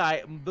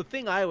 the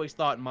thing I always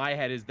thought in my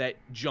head is that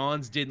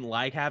Johns didn't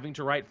like having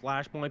to write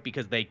Flashpoint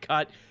because they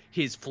cut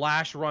his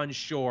Flash run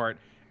short,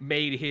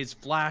 made his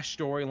Flash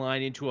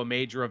storyline into a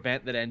major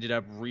event that ended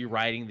up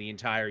rewriting the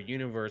entire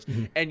universe,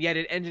 and yet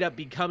it ended up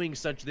becoming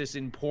such this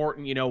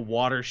important,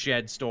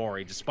 watershed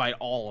story, despite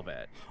all of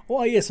it.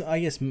 Well, I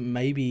guess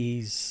maybe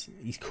he's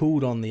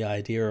cooled on the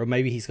idea, or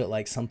maybe he's got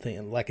like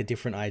something like a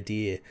different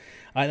idea.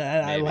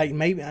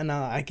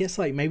 I guess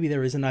maybe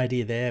there is an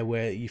idea there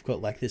where you've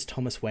got like this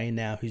Thomas Wayne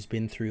now who's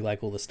been through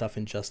like all the stuff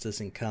in Justice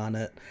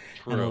Incarnate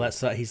and all that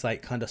stuff. He's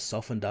like kind of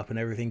softened up and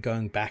everything,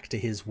 going back to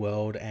his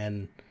world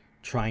and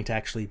trying to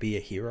actually be a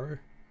hero.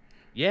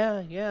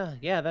 Yeah.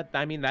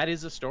 That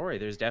is a story.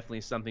 There's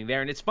definitely something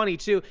there. And it's funny,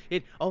 too.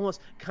 It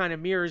almost kind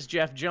of mirrors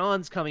Jeff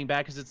Johns coming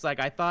back, because it's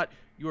like, I thought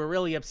you were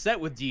really upset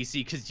with DC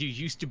because you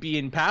used to be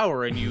in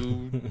power and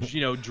you,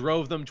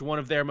 drove them to one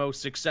of their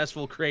most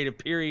successful creative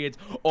periods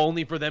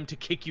only for them to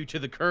kick you to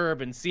the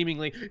curb and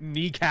seemingly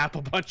kneecap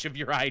a bunch of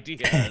your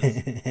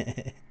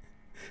ideas.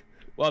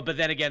 Well, but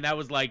then again, that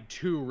was like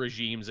 2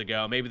 regimes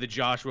ago. Maybe the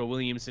Joshua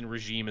Williamson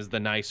regime is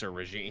the nicer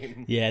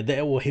regime. Yeah,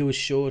 he was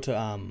sure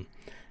to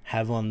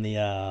have on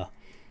the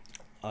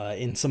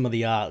in some of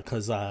the art,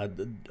 because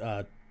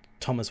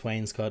Thomas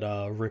Wayne's got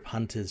Rip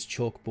Hunter's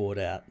chalkboard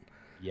out.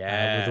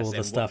 Yes, with all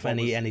the stuff, and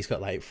he's got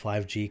like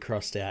 5G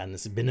crossed out, and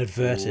it's been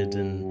averted,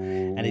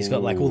 and he's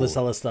got like all this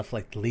other stuff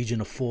like the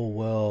Legion of Four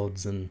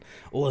Worlds and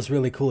all this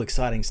really cool,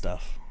 exciting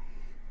stuff.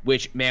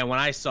 Which, man, when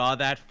I saw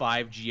that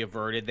 5G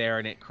averted there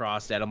and it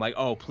crossed out, I'm like,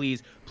 oh,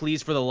 please,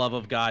 for the love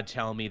of God,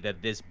 tell me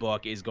that this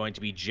book is going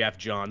to be Jeff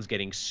Johns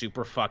getting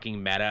super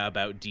fucking meta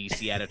about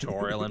DC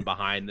editorial and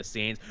behind the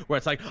scenes, where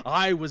it's like,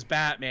 I was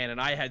Batman and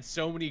I had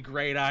so many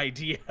great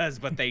ideas,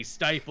 but they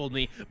stifled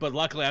me. But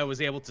luckily I was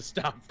able to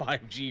stop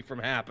 5G from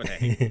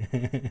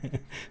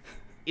happening.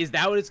 Is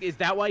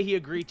that why he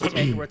agreed to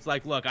take it, where it's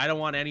like, look, I don't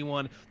want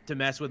anyone to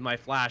mess with my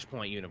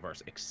Flashpoint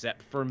universe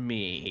except for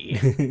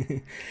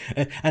me.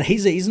 And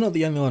he's not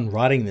the only one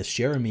writing this.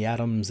 Jeremy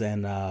Adams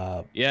and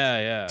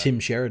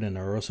Tim Sheridan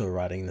are also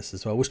writing this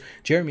as well, which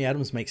Jeremy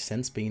Adams makes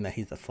sense being that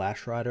he's the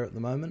Flash writer at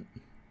the moment.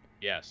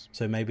 Yes.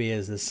 So maybe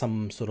there's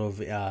some sort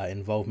of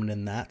involvement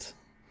in that.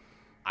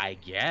 I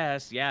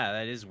guess, yeah,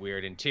 that is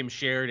weird. And Tim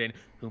Sheridan,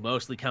 who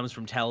mostly comes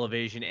from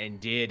television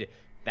and did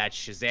that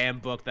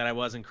Shazam book that I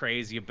wasn't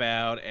crazy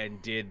about,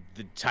 and did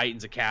the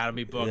Titans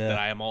Academy book that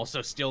I am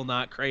also still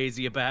not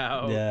crazy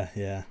about.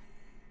 Yeah.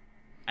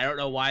 I don't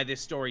know why this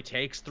story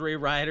takes 3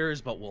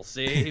 writers, but we'll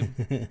see.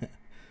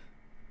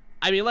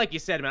 I mean, like you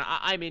said, man,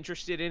 I'm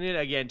interested in it.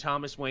 Again,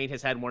 Thomas Wayne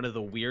has had one of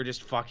the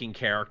weirdest fucking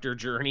character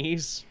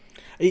journeys.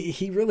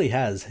 He really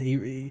has.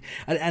 And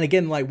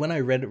again, like when I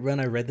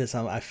read this,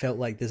 I felt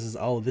like this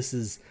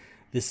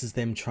is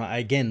them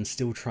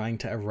still trying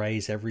to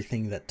erase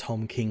everything that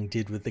Tom King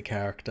did with the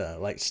character,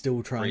 like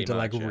still trying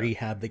to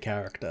rehab the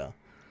character.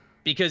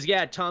 Because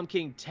Tom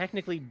King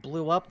technically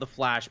blew up the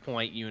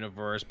Flashpoint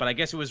universe, but I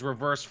guess it was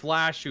Reverse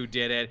Flash who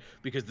did it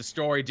because the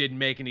story didn't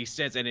make any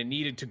sense and it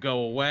needed to go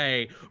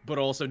away, but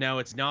also now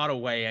it's not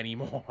away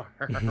anymore.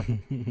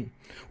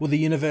 Well, the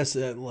universe,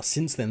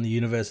 since then, the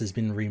universe has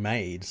been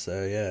remade,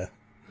 so yeah.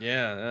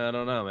 Yeah, I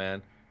don't know,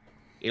 man.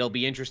 It'll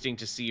be interesting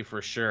to see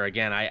for sure.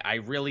 Again, I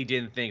really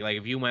didn't think, like,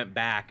 if you went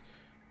back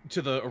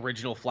to the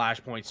original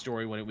Flashpoint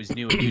story when it was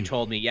new and you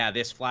told me,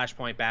 this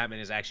Flashpoint Batman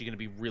is actually going to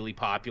be really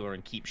popular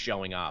and keep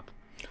showing up.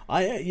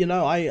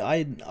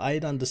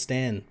 I'd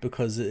understand,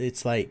 because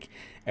it's like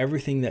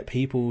everything that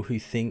people who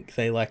think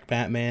they like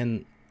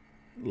Batman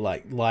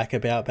like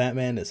about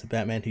Batman. It's a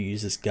Batman who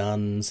uses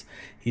guns.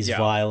 He's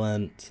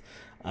violent.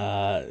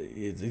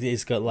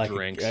 He's got like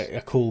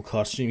a cool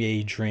costume.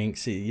 He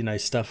drinks.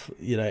 Stuff.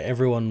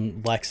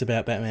 Everyone likes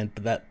about Batman,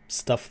 but that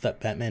stuff that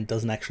Batman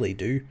doesn't actually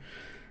do.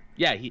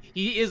 Yeah,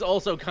 he is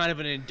also kind of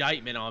an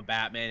indictment on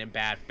Batman and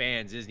Bat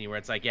fans, isn't he? Where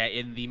it's like,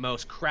 in the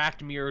most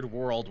cracked, mirrored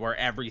world where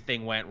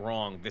everything went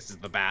wrong, this is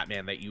the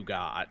Batman that you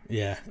got.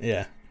 Yeah.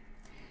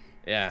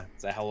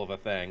 It's a hell of a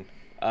thing.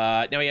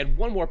 Now, we had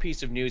one more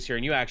piece of news here,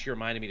 and you actually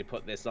reminded me to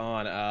put this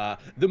on.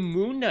 The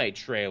Moon Knight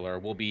trailer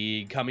will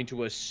be coming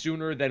to us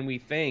sooner than we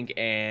think,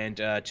 and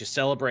to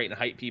celebrate and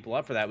hype people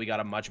up for that, we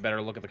got a much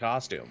better look at the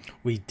costume.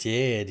 We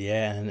did,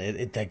 yeah,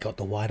 and they got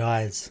the white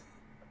eyes.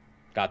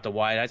 Got the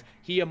white eyes.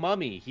 He a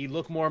mummy. He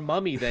looked more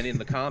mummy than in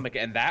the comic,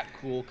 and that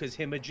cool because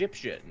him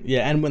Egyptian.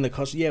 Yeah, and when the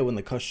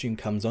costume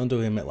comes onto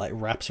him, it like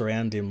wraps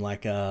around him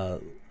like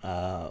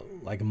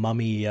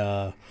mummy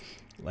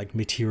like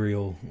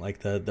material,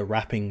 like the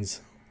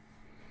wrappings.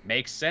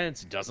 Makes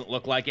sense. It doesn't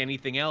look like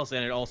anything else,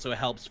 and it also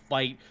helps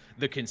fight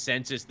the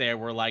consensus there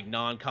where like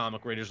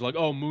non-comic readers are like,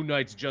 oh, Moon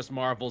Knight's just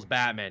Marvel's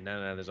Batman.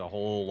 No, there's a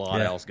whole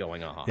lot else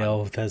going on.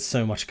 Yeah, there's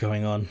so much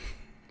going on.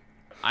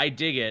 I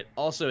dig it.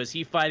 Also, is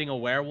he fighting a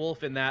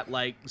werewolf in that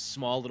like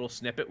small little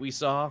snippet we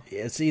saw?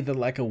 Yeah, it's either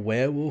like a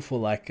werewolf or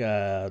like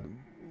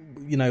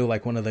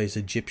like one of those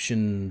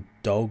Egyptian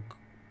dog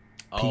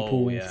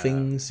people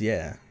things.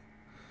 Yeah.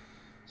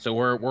 So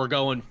we're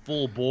going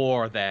full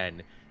bore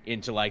then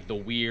into like the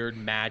weird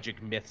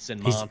magic myths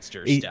and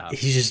monster stuff.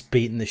 He's just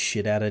beating the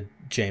shit out of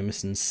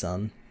Jameson's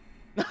son.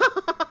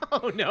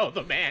 Oh no,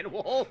 the man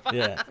wolf.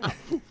 Yeah.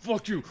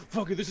 Fuck you,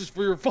 this is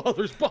for your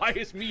father's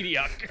biased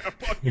media.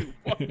 Fuck you.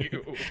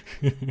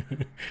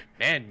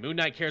 Man, Moon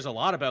Knight cares a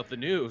lot about the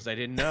news. I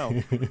didn't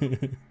know.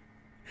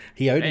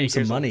 He owed him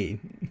some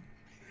money.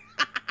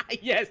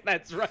 Yes,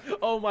 that's right.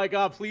 Oh my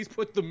god, please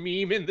put the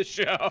meme in the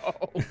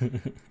show.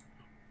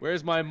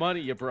 Where's my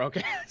money, you broke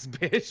ass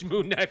bitch?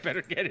 Moon Knight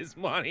better get his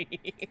money.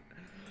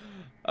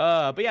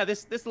 But yeah,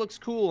 this looks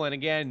cool, and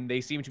again,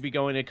 they seem to be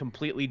going a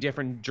completely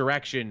different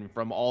direction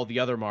from all the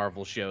other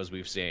Marvel shows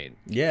we've seen.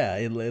 Yeah,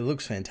 it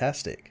looks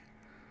fantastic.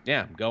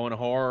 Yeah, going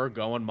horror,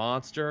 going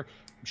monster,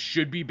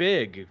 should be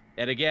big.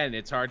 And again,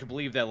 it's hard to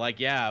believe that, like,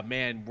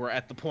 we're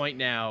at the point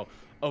now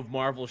of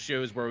Marvel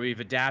shows where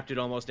we've adapted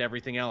almost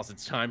everything else.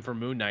 It's time for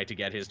Moon Knight to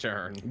get his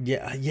turn.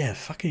 Yeah,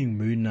 fucking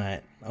Moon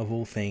Knight, of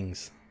all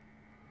things.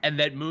 And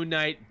that Moon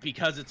Knight,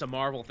 because it's a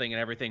Marvel thing and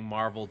everything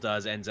Marvel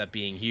does ends up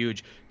being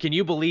huge. Can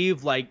you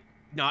believe, like,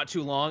 not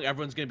too long,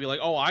 everyone's going to be like,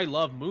 oh, I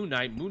love Moon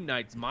Knight. Moon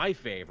Knight's my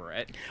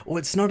favorite. Well,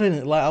 it's not in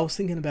it. Like, I was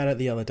thinking about it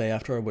the other day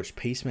after I watched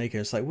Peacemaker.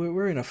 It's like,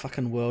 we're in a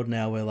fucking world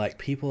now where, like,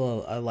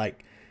 people are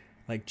like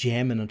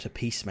jamming onto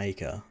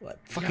Peacemaker.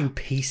 Like, fucking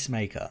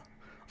Peacemaker.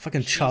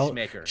 Fucking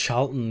Peacemaker.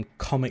 Charlton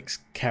comics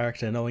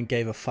character no one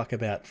gave a fuck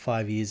about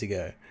 5 years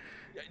ago.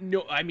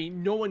 No, I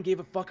mean, no one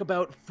gave a fuck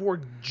about for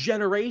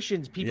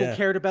generations. People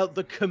cared about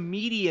the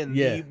comedian,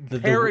 the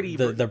parody.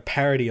 The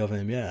parody of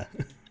him, yeah.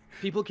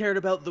 People cared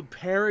about the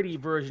parody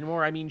version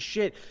more. I mean,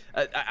 shit.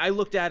 I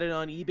looked at it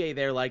on eBay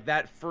there, like,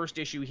 that first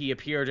issue he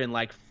appeared in,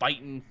 like,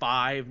 Fightin'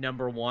 5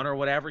 #1 or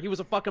whatever. He was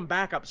a fucking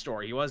backup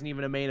story. He wasn't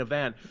even a main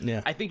event.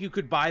 Yeah. I think you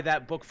could buy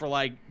that book for,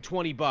 like,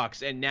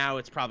 $20, and now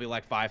it's probably,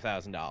 like,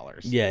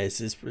 $5,000. Yeah, it's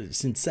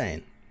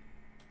insane.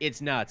 It's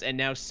nuts. And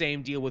now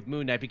same deal with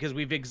Moon Knight, because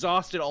we've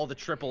exhausted all the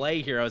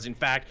AAA heroes. In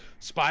fact,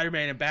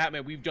 Spider-Man and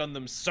Batman, we've done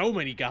them so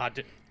many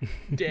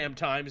goddamn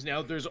times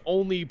now. There's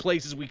only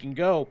places we can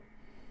go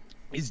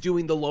is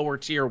doing the lower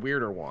tier,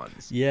 weirder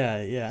ones. Yeah,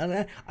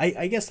 and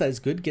I guess that's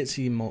good. Gets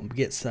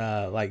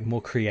like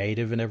more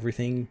creative and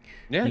everything.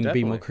 Yeah, you can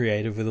definitely be more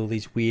creative with all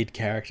these weird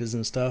characters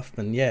and stuff.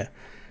 And yeah,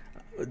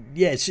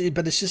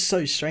 but it's just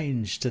so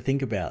strange to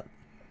think about.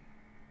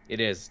 It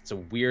is. It's a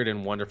weird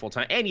and wonderful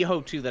time. And you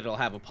hope, too, that it'll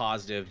have a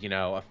positive,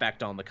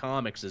 effect on the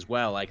comics as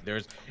well. Like,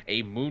 there's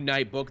a Moon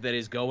Knight book that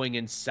is going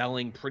and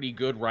selling pretty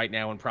good right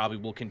now and probably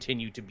will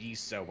continue to be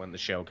so when the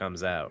show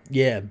comes out.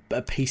 Yeah,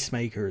 a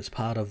Peacemaker is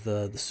part of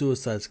the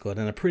Suicide Squad,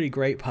 and a pretty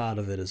great part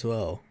of it as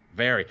well.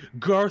 Very.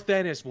 Garth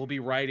Ennis will be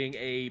writing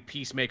a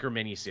Peacemaker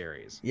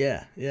miniseries.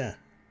 Yeah.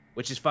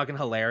 Which is fucking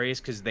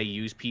hilarious, because they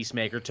use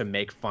Peacemaker to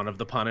make fun of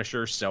the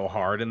Punisher so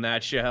hard in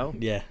that show.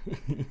 Yeah.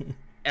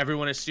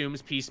 Everyone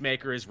assumes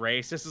Peacemaker is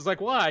racist. It's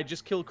like, well, I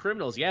just kill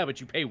criminals. Yeah, but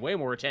you pay way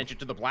more attention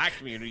to the black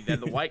community than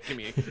the white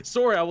community.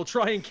 Sorry, I will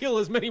try and kill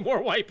as many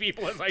more white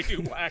people as I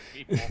do black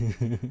people.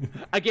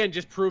 Again,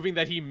 just proving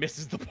that he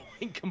misses the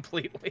point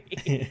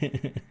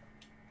completely.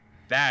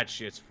 That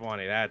shit's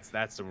funny. That's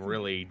some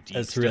really deep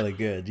That's stuff. really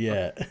good,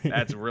 yeah.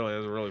 That's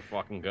really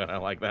fucking good. I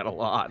like that a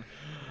lot.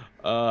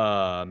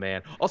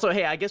 Man. Also,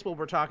 hey, I guess while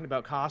we're talking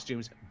about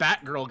costumes,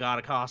 Batgirl got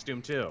a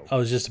costume too. I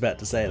was just about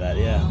to say that,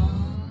 yeah.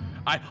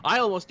 I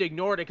almost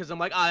ignored it because I'm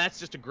like, that's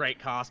just a great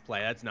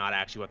cosplay. That's not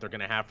actually what they're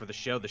going to have for the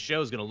show. The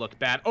show's going to look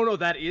bad. Oh, no,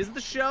 that is the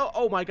show?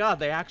 Oh, my God.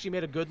 They actually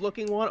made a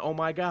good-looking one? Oh,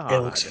 my God. It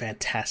looks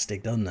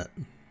fantastic, doesn't it?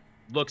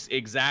 Looks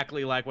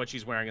exactly like what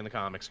she's wearing in the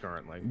comics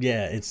currently.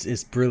 Yeah,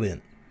 it's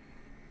brilliant.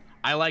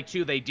 I like,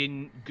 too, they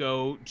didn't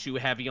go too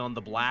heavy on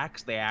the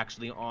blacks. They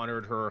actually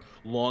honored her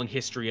long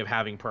history of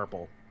having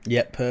purple.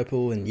 Yep,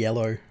 purple and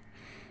yellow.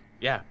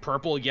 Yeah,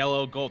 purple,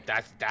 yellow, gold.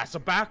 That's a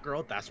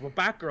Batgirl. That's what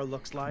Batgirl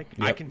looks like.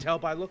 Yep. I can tell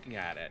by looking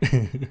at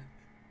it.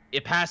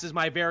 It passes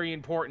my very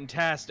important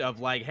test of,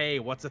 like, hey,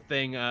 what's a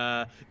thing?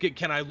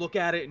 Can I look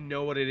at it and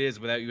know what it is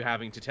without you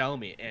having to tell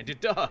me? And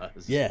it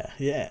does. Yeah.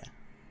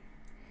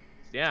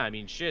 Yeah, I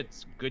mean, shit,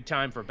 it's a good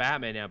time for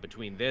Batman now.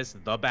 Between this,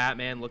 the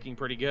Batman looking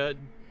pretty good.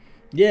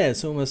 Yeah,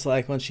 it's almost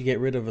like once you get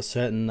rid of a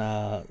certain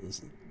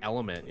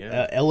element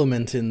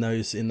in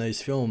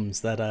those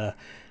films, that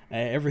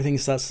everything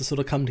starts to sort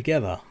of come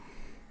together.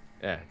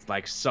 Yeah, it's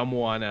like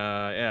someone,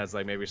 it's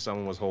like maybe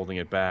someone was holding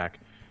it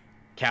back.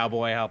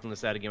 Cowboy helping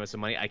us out to give us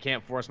some money. I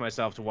can't force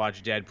myself to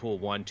watch Deadpool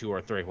 1, 2,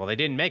 or 3. Well, they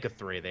didn't make a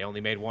 3. They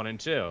only made 1 and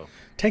 2.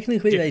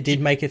 Technically, they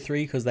did make a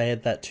 3 because they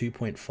had that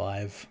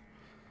 2.5.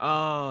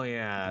 Oh,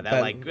 yeah.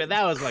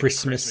 That was like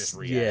Christmas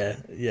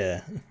reaction.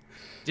 Yeah.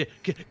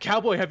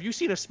 Cowboy, have you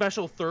seen a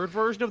special third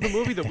version of the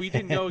movie that we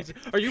didn't know?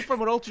 Are you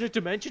from an alternate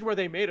dimension where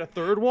they made a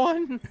third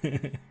one?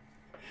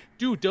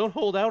 Dude, don't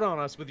hold out on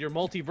us with your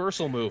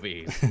multiversal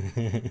movies.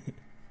 Do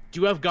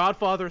you have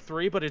Godfather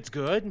 3, but it's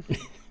good?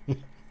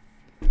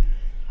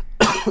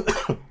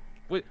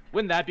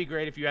 Wouldn't that be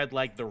great if you had,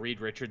 like, the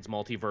Reed Richards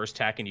multiverse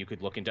tech and you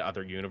could look into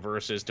other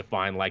universes to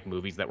find, like,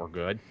 movies that were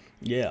good?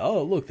 Yeah,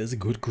 oh, look, there's a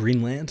good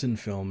Green Lantern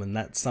film, and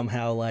that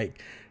somehow,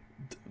 like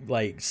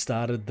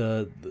started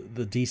the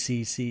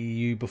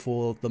DCCU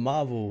before the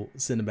Marvel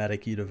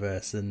Cinematic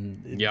Universe,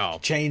 and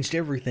it changed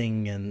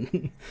everything,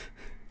 and...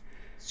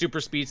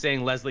 Super Speed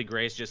saying Leslie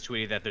Grace just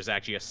tweeted that there's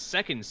actually a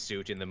second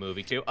suit in the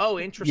movie too. Oh,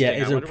 interesting. Yeah,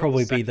 it'll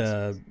probably be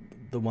the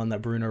one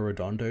that Bruno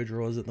Redondo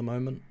draws at the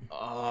moment.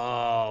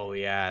 Oh,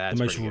 yeah, that's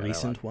the most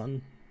recent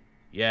one.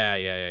 Yeah.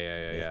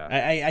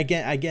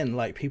 Again,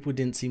 like, people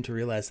didn't seem to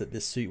realize that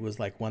this suit was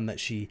like one that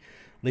she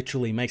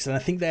literally makes, and I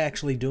think they're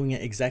actually doing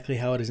it exactly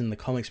how it is in the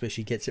comics, where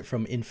she gets it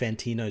from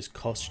Infantino's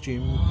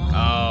costume.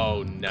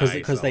 Oh, nice.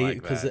 Because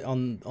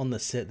on the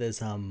set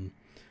there's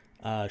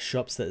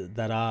shops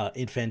that are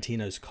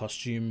Infantino's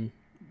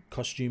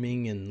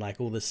costuming and like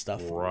all this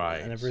stuff, right,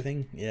 and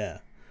everything. Yeah.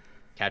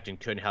 Captain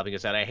Kun helping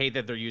us out. I hate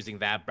that they're using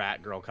that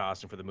Batgirl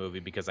costume for the movie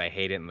because I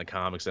hate it in the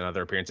comics and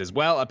other appearances.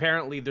 Well,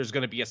 apparently there's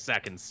going to be a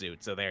second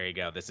suit, so there you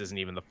go. This isn't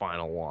even the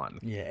final one.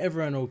 Yeah,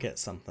 everyone will get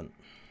something.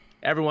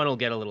 Everyone will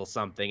get a little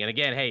something. And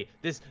again, hey,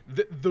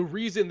 the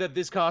reason that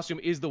this costume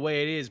is the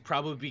way it is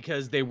probably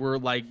because they were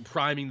like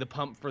priming the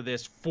pump for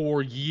this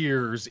for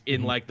years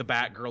in like the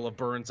Batgirl of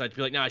Burnside to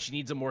be like, nah, she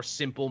needs a more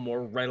simple,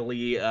 more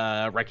readily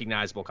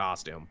recognizable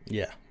costume.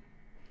 Yeah.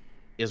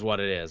 Is what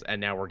it is. And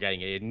now we're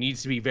getting it. It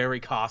needs to be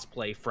very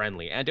cosplay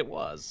friendly. And it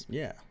was.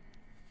 Yeah.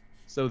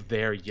 So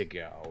there you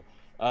go.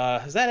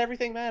 Is that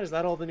everything, Matt? Is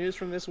that all the news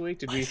from this week?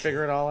 Did we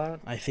figure it all out?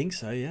 I think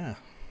so, yeah.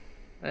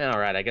 All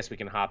right, I guess we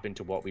can hop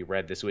into what we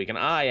read this week. And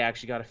I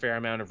actually got a fair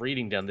amount of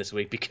reading done this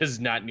week because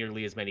not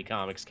nearly as many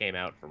comics came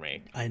out for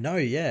me. I know,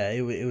 yeah.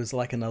 It was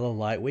like another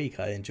light week.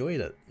 I enjoyed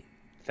it.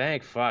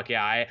 Thank fuck,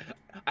 yeah.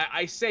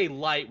 I say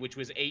light, which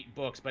was 8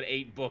 books, but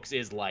 8 books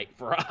is light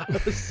for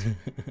us.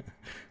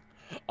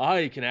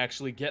 I can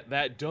actually get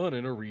that done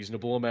in a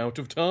reasonable amount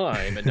of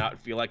time and not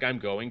feel like I'm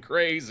going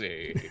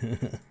crazy.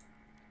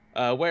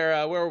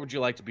 Where would you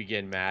like to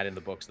begin, Matt, in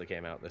the books that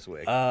came out this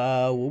week?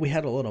 Well, we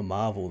had a lot of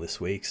Marvel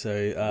this week, so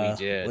we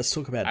did. Let's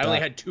talk about. I only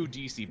had 2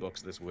 DC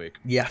books this week.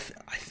 Yeah,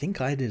 I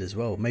think I did as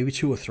well. Maybe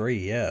 2 or 3.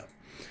 Yeah.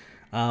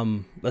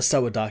 Let's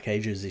start with Dark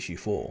Ages issue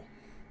 4.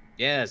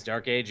 Yes,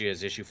 Dark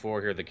Ages issue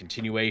 4 here, the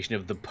continuation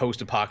of the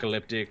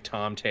post-apocalyptic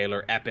Tom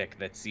Taylor epic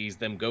that sees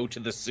them go to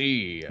the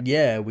sea.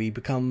 Yeah, we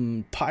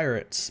become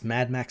pirates,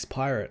 Mad Max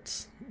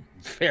pirates.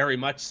 Very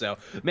much so.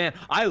 Man,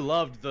 I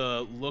loved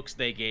the looks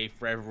they gave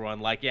for everyone.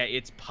 Like, yeah,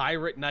 it's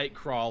Pirate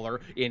Nightcrawler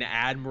in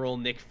Admiral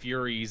Nick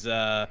Fury's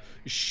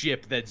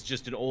ship that's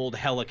just an old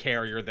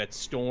helicarrier that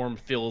Storm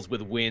fills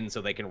with wind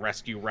so they can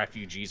rescue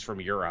refugees from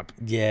Europe.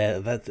 Yeah,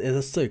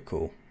 that's so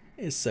cool.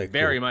 It's so cool.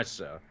 Very much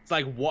so. It's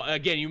like,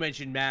 again, you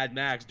mentioned Mad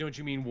Max. Don't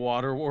you mean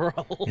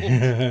Waterworld?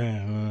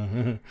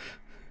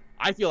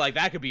 I feel like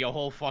that could be a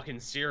whole fucking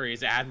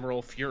series,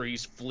 Admiral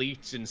Fury's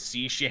fleets and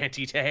sea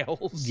shanty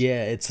tales.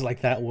 Yeah, it's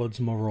like that was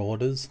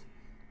Marauders.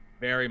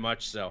 Very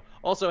much so.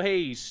 Also,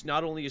 hey,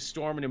 not only is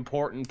Storm an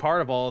important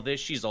part of all of this,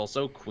 she's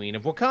also Queen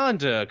of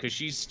Wakanda, because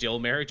she's still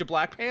married to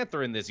Black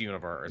Panther in this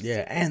universe.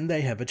 Yeah, and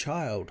they have a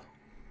child.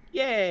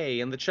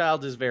 Yay, and the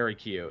child is very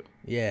cute.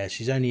 Yeah,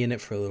 she's only in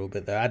it for a little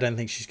bit, though. I don't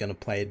think she's going to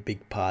play a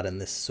big part in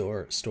this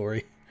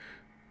story.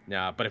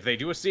 Nah, but if they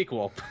do a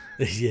sequel...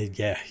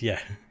 yeah.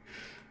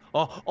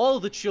 All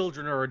the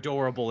children are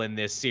adorable in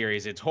this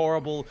series. It's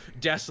horrible,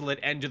 desolate,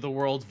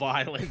 end-of-the-world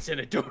violence and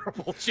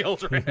adorable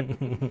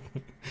children.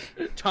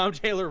 Tom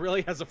Taylor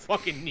really has a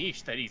fucking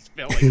niche that he's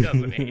filling,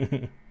 doesn't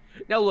he?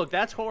 Now, look,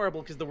 that's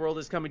horrible because the world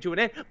is coming to an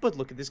end, but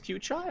look at this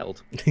cute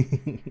child.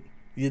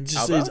 It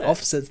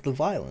offsets the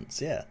violence,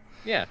 yeah.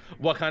 Yeah.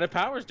 What kind of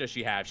powers does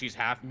she have? She's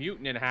half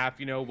mutant and half,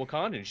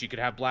 Wakandan. She could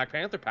have Black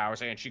Panther powers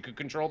and she could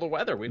control the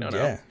weather. We don't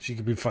know. Yeah, she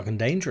could be fucking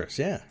dangerous,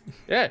 yeah.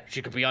 Yeah,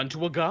 she could be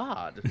unto a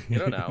god. You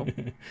don't know.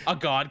 A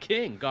god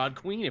king, god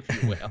queen,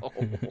 if you will.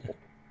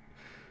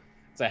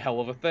 It's a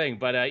hell of a thing.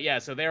 But, yeah,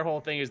 so their whole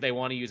thing is they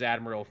want to use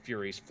Admiral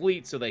Fury's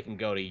fleet so they can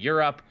go to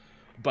Europe.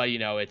 But,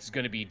 it's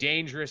going to be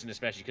dangerous, and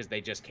especially because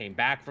they just came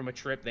back from a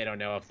trip, they don't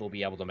know if they'll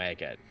be able to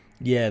make it.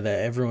 Yeah,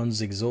 everyone's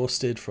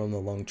exhausted from the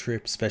long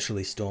trip,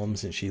 especially Storm,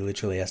 since she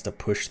literally has to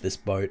push this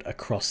boat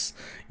across,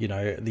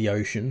 the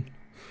ocean.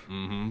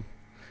 Mm-hmm.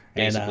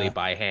 Basically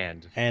by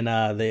hand. And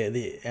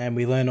and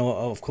we learn,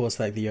 of course,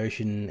 like the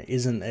ocean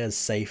isn't as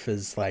safe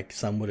as like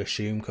some would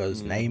assume,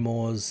 because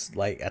Namor's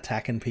like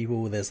attacking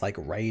people. There's like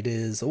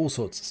raiders, all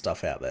sorts of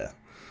stuff out there.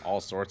 All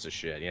sorts of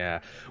shit, yeah.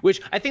 Which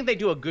I think they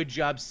do a good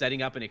job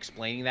setting up and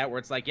explaining that, where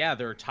it's like, yeah,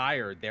 they're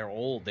tired, they're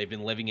old, they've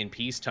been living in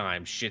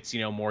peacetime. Shit's,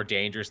 more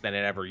dangerous than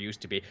it ever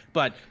used to be.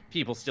 But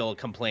people still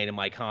complain in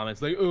my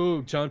comments, like,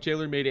 oh, Tom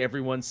Taylor made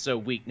everyone so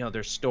weak. No,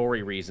 there's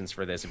story reasons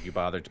for this if you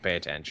bother to pay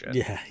attention.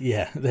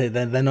 Yeah.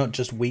 They're not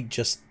just weak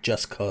just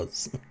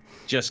cause.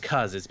 Just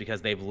cause. It's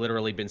because they've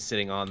literally been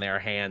sitting on their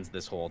hands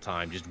this whole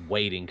time, just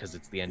waiting because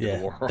it's the end of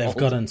the world. They've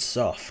gotten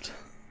soft.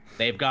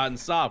 They've gotten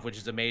soft, which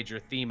is a major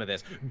theme of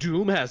this.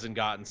 Doom hasn't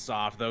gotten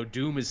soft, though.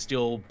 Doom is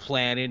still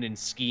planning and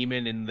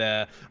scheming, and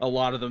a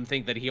lot of them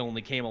think that he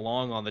only came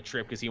along on the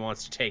trip because he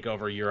wants to take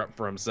over Europe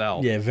for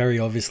himself. Yeah, very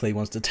obviously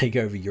wants to take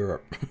over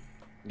Europe.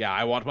 Yeah,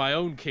 I want my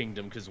own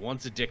kingdom, because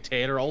once a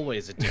dictator,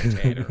 always a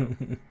dictator.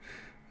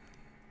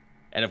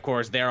 And, of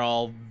course, they're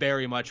all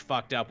very much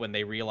fucked up when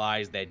they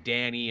realize that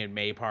Danny and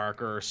May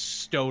Parker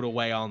stowed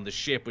away on the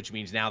ship, which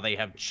means now they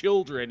have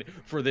children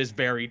for this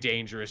very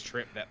dangerous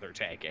trip that they're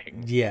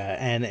taking. Yeah,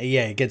 and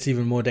it gets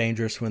even more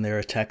dangerous when they're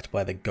attacked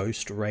by the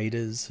Ghost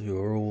Raiders, who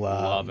are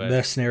all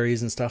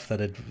mercenaries and stuff that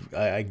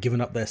had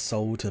given up their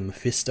soul to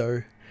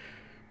Mephisto.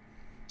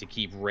 To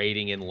keep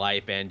raiding in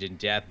life and in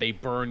death. They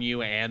burn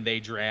you and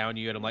they drown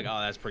you, and I'm like, oh,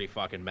 that's pretty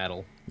fucking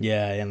metal.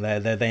 Yeah, and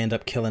they end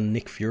up killing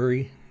Nick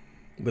Fury.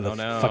 With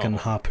fucking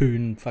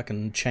harpoon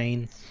fucking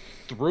chain.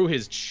 Through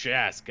his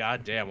chest.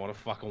 God damn, what a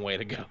fucking way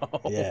to go.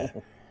 Yeah.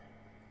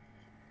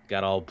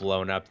 Got all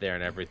blown up there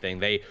and everything.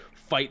 They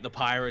fight the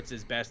pirates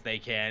as best they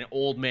can.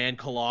 Old Man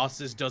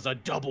Colossus does a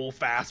double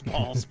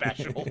fastball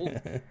special.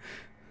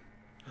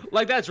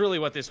 Like, that's really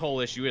what this whole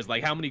issue is.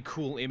 Like, how many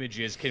cool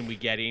images can we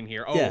get in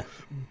here? Oh, yeah.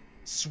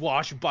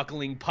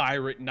 Swashbuckling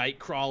pirate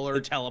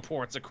Nightcrawler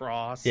teleports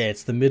across. Yeah,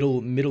 it's the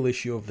middle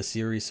issue of the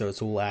series, so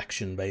it's all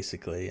action,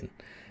 basically. And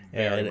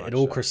it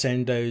all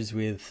crescendos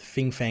with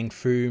Fin Fang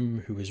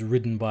Foom, who is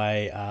ridden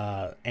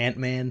by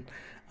Ant-Man,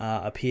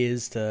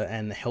 appears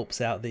and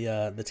helps out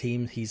the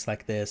team. He's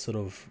like their sort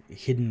of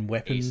hidden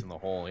weapon. Ace in the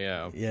hole,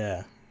 yeah.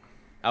 Yeah.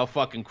 How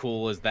fucking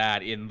cool is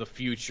that? In the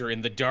future,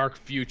 in the dark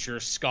future,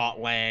 Scott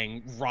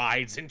Lang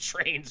rides and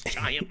trains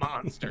giant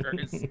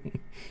monsters.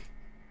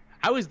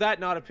 How is that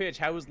not a pitch?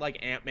 How is, like,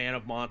 Ant-Man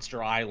of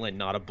Monster Island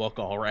not a book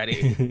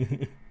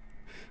already?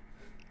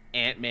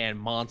 Ant-Man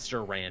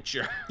Monster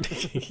Rancher.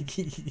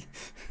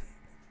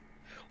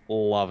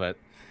 Love it.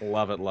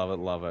 Love it, love it,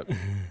 love it.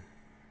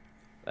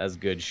 That's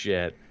good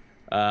shit.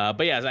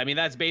 But yeah, I mean,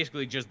 that's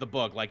basically just the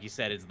book. Like you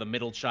said, it's the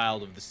middle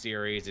child of the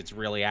series. It's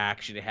really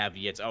action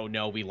heavy. It's, oh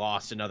no, we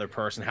lost another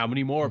person. How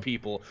many more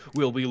people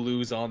will we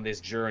lose on this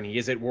journey?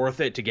 Is it worth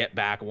it to get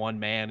back one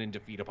man and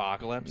defeat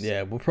Apocalypse?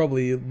 Yeah, we'll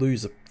probably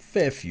lose a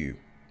fair few.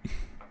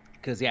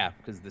 Because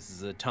this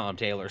is a Tom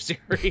Taylor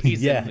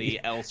series in the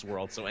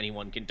Elseworld, so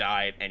anyone can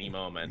die at any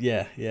moment.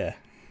 Yeah, yeah.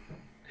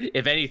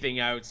 If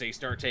anything, I would say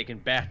start taking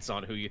bets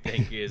on who you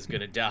think is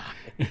going to die.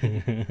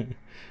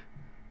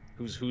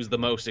 Who's the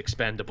most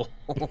expendable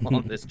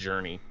on this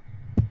journey.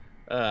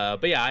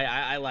 But yeah,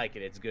 I like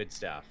it. It's good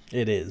stuff.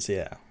 It is,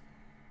 yeah.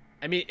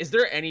 I mean, is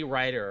there any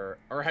writer,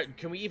 or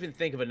can we even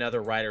think of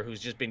another writer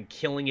who's just been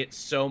killing it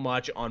so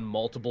much on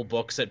multiple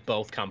books at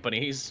both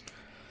companies?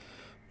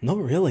 Not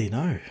really,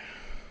 no.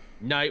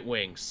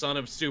 Nightwing, Son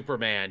of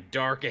Superman,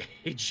 Dark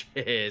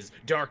Ages,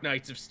 Dark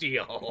Knights of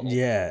Steel.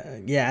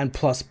 Yeah, and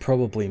plus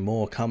probably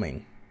more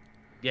coming.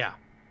 Yeah.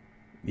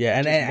 Yeah,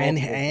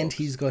 and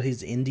he's got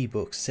his indie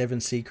books,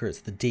 Seven Secrets,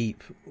 The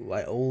Deep,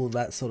 like all of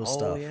that sort of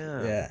stuff.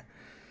 Yeah.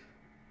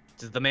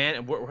 Does the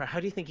man?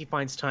 How do you think he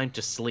finds time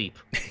to sleep?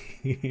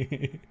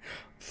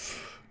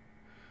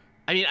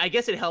 I mean, I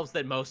guess it helps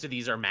that most of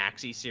these are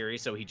maxi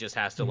series, so he just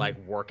has to like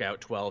work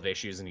out 12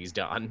 issues and he's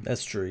done.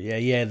 That's true.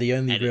 Yeah. The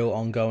only real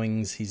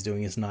ongoings he's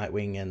doing is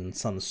Nightwing and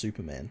Son of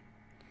Superman.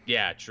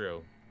 Yeah,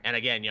 true. And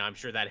again, I'm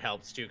sure that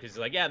helps too, because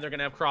like, they're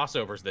gonna have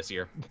crossovers this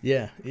year.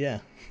 Yeah.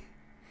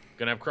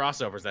 Gonna have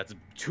crossovers. That's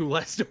 2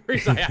 less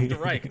stories I have to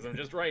write because I'm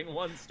just writing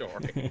one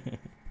story.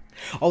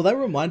 Oh, that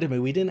reminded me.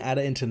 We didn't add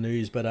it into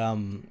news, but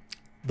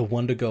the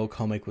Wonder Girl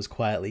comic was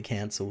quietly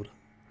cancelled.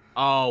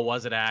 Oh,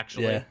 was it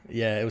actually?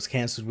 Yeah. It was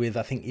cancelled with,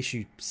 I think,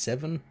 issue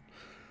 7.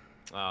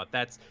 Oh,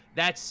 that's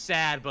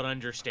sad but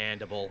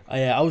understandable. Oh,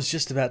 yeah, I was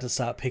just about to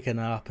start picking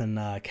up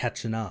and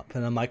catching up,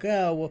 and I'm like,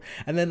 oh well.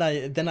 And then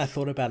I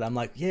thought about it. I'm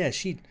like, yeah,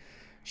 she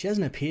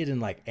hasn't appeared in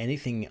like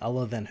anything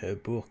other than her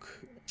book.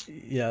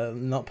 Yeah,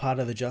 not part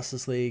of the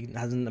Justice League,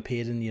 hasn't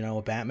appeared in,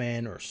 a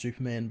Batman or a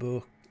Superman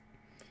book.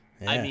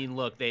 Yeah. I mean,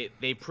 look,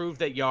 they proved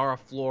that Yara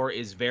Flor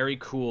is very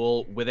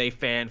cool with a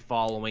fan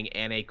following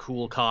and a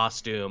cool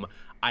costume.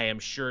 I am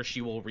sure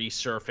she will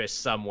resurface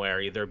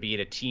somewhere, either be it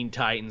a Teen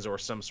Titans or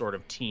some sort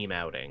of team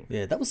outing.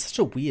 Yeah, that was such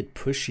a weird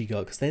push she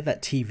got, because they had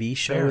that TV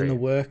show in the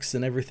works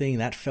and everything,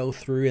 that fell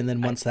through, and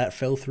then once that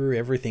fell through,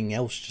 everything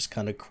else just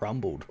kind of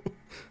crumbled.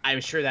 I'm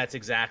sure that's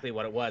exactly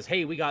what it was.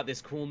 Hey, we got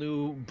this cool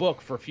new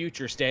book for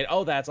Future State.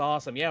 Oh, that's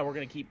awesome. Yeah, we're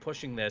going to keep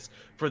pushing this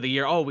for the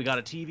year. Oh, we got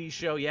a TV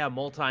show. Yeah,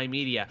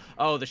 multimedia.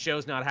 Oh, the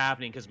show's not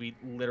happening because we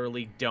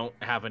literally don't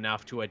have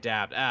enough to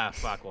adapt.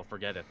 Fuck, well,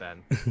 forget it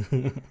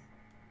then.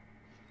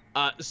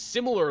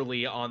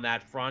 Similarly, on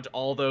that front,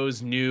 all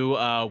those new,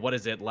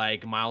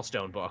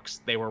 Milestone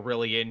books they were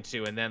really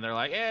into, and then they're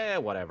like,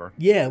 whatever.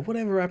 Yeah,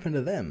 whatever happened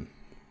to them?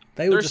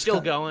 They're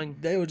still going.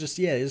 They were just,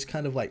 just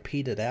kind of like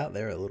petered out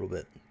there a little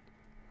bit.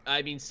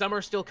 I mean, some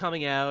are still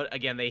coming out.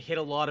 Again, they hit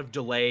a lot of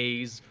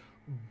delays,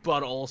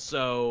 but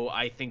also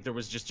I think there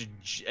was just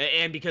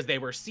and because they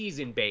were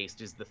season-based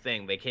is the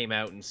thing. They came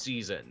out in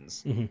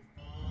seasons. Mm-hmm.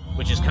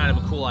 Which is kind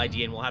of a cool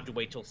idea, and we'll have to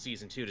wait till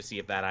season 2 to see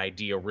if that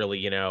idea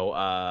really,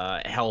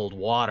 held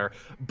water.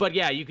 But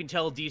yeah, you can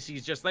tell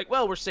DC's just like,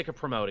 well, we're sick of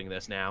promoting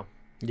this now.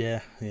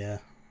 Yeah.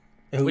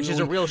 Which is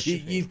a real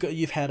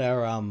you've had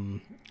our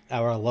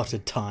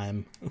allotted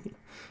time.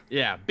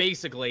 Yeah,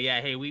 basically,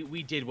 yeah. Hey,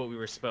 we did what we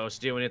were supposed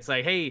to do, and it's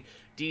like, hey,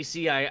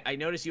 DC, I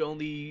notice you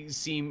only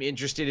seem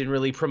interested in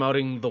really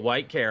promoting the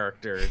white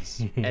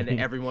characters, and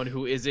everyone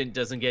who isn't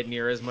doesn't get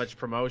near as much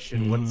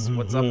promotion.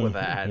 What's up with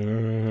that?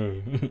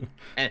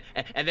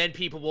 And then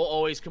people will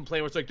always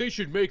complain. It's like they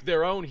should make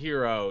their own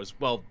heroes.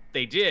 Well,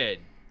 they did,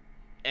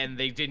 and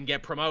they didn't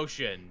get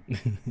promotion.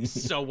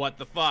 So what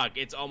the fuck?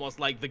 It's almost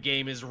like the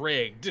game is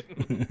rigged.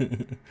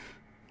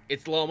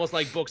 It's almost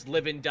like books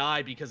live and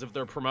die because of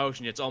their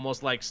promotion. It's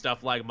almost like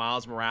stuff like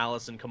Miles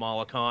Morales and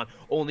Kamala Khan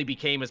only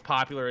became as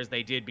popular as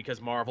they did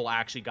because Marvel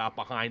actually got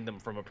behind them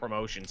from a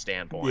promotion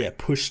standpoint. Yeah,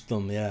 pushed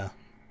them, yeah.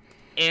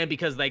 And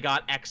because they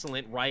got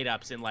excellent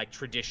write-ups in,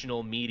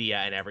 traditional media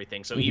and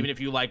everything. So even if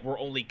you, were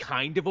only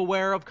kind of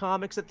aware of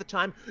comics at the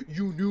time,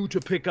 you knew to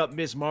pick up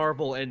Ms.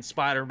 Marvel and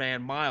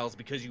Spider-Man Miles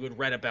because you had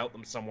read about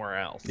them somewhere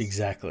else.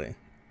 Exactly.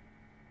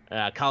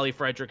 Kali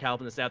Frederick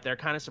helping us out there.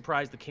 Kind of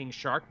surprised the King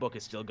Shark book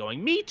is still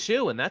going. Me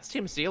too, and that's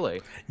Tim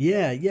Seeley.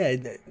 Yeah.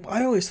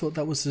 I always thought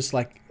that was just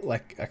like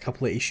a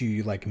couple of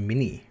issue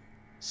mini.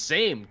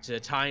 Same,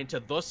 to tie into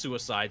the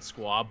Suicide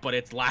Squad, but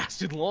it's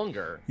lasted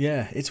longer.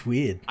 Yeah, it's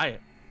weird.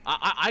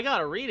 I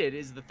gotta read it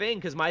is the thing,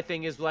 because my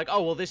thing is like,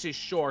 oh well, this is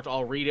short.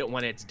 I'll read it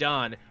when it's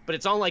done. But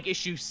it's on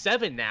issue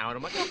 7 now, and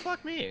I'm like, oh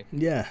fuck me.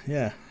 Yeah.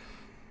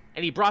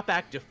 And he brought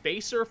back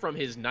Defacer from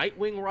his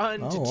Nightwing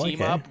run to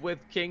team up with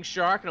King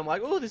Shark. And I'm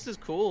like, oh, this is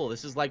cool.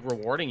 This is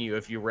rewarding you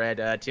if you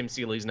read Tim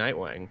Seeley's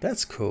Nightwing.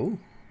 That's cool.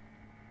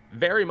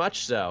 Very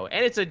much so.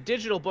 And it's a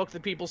digital book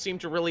that people seem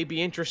to really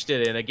be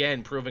interested in.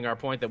 Again, proving our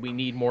point that we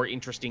need more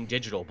interesting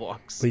digital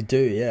books. We do,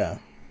 yeah.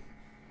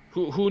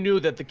 Who knew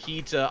that the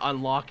key to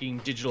unlocking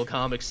digital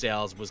comic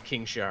sales was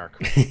King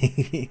Shark?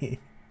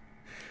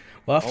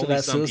 Well, after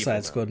that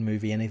Suicide Squad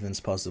movie, anything's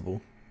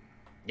possible.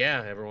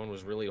 Yeah, everyone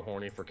was really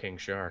horny for King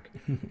Shark.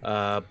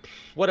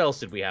 What else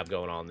did we have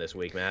going on this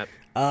week, Matt?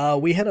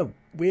 We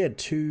had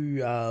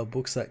two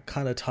books that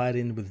kind of tied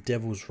in with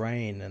Devil's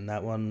Reign, and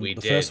that one,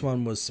 first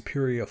one was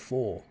Superior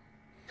 4.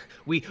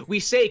 We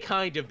say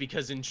kind of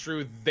because in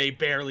truth they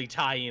barely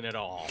tie in at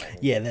all.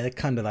 Yeah, they're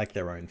kind of like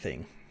their own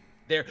thing.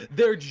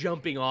 They're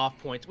jumping off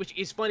points, which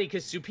is funny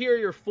because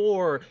Superior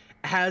 4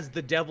 has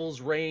the Devil's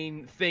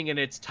Reign thing in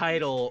its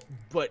title,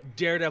 but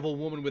Daredevil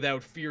Woman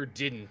Without Fear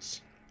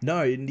didn't.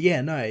 No,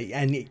 yeah, no,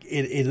 and it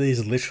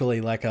is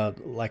literally like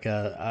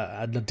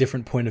a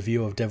different point of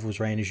view of Devil's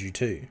Reign issue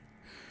 2.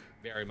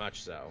 Very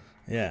much so.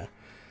 Yeah.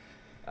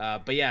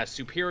 But yeah,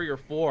 Superior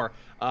 4.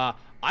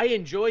 I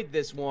enjoyed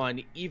this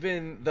one,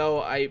 even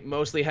though I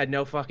mostly had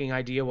no fucking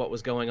idea what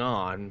was going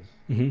on.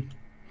 Mm-hmm.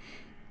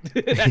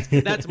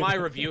 That's my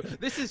review.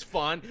 This is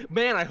fun,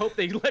 man. I hope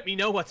they let me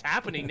know what's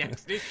happening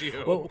next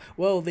issue.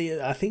 Well,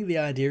 I think the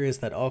idea is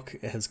that Ock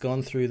has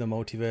gone through the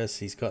multiverse.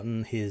 He's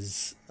gotten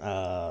his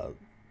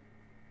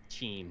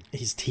team,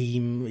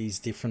 his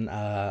different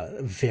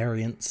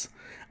variants.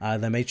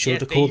 They made sure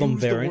to call them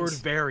variants. The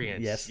word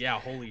variants. Yes. Yeah.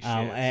 Holy shit.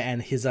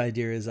 And his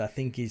idea is, I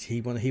think,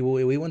 he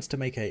wants to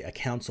make a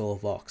council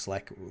of Ox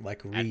like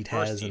Reed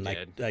has and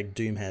like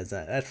Doom has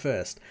at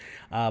first,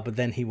 but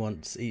then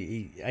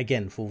he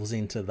again falls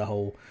into the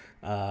whole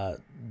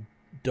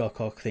Doc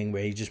Ock thing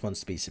where he just wants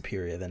to be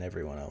superior than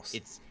everyone else.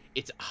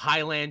 It's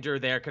Highlander,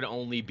 there can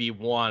only be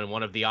one.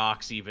 One of the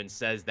Ox even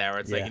says there.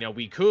 It's like,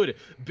 we could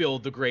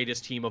build the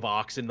greatest team of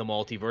Ox in the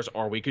multiverse,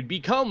 or we could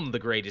become the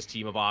greatest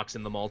team of Ox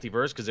in the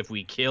multiverse, because if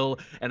we kill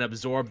and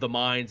absorb the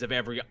minds of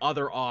every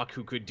other Ock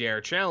who could dare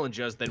challenge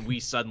us, then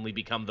we suddenly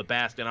become the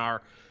best, and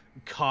our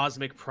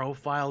cosmic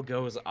profile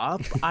goes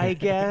up, I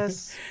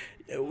guess.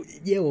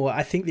 Yeah, well,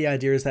 I think the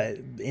idea is that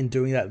in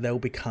doing that, they'll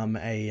become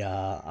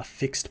a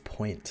fixed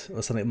point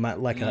or something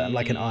like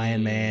an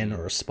Iron Man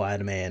or a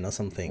Spider-Man or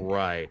something,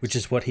 right? Which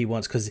is what he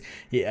wants, because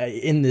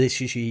in this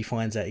issue he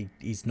finds out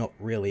he's not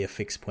really a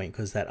fixed point,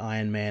 because that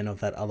Iron Man of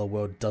that other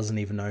world doesn't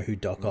even know who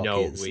Doc Ock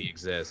is. No, we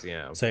exist,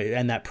 yeah. So,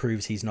 and that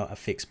proves he's not a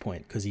fixed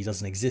point because he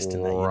doesn't exist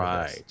in that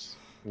universe.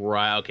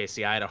 Right. Okay.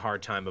 See, I had a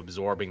hard time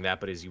absorbing that,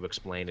 but as you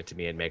explain it to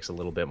me, it makes a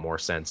little bit more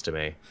sense to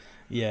me.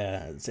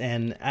 Yeah,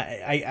 and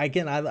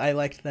I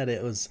liked that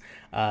it was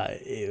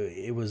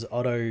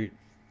Otto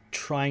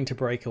trying to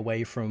break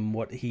away from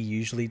what he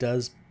usually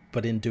does,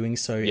 but in doing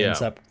so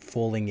ends up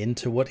falling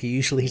into what he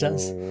usually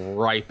does.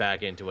 Right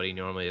back into what he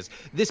normally is.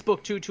 This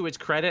book, too, to its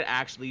credit,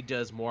 actually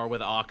does more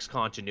with Ock's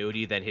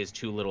continuity than his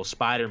two little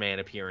Spider-Man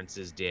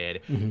appearances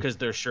did, because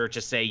they're sure to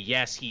say,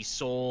 yes, he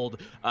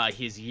sold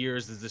his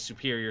years as the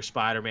superior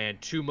Spider-Man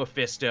to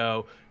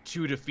Mephisto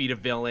to defeat a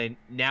villain.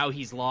 Now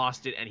he's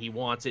lost it, and he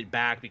wants it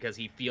back because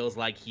he feels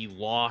like he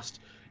lost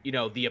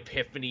the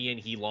epiphany, and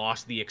he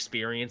lost the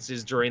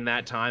experiences during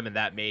that time, and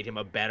that made him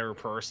a better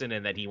person,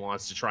 and that he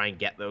wants to try and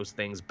get those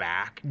things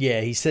back.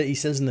 Yeah, he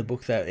says in the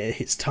book that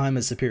his time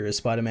as Superior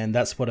Spider-Man,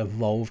 that's what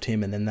evolved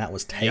him, and then that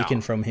was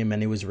taken from him,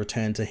 and he was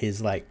returned to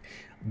his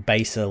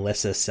baser,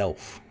 lesser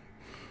self.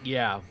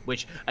 Yeah,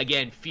 which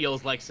again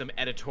feels like some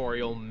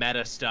editorial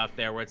meta stuff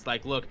there, where it's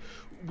like, look,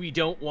 we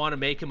don't want to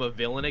make him a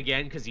villain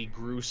again because he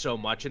grew so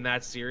much in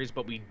that series,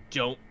 but we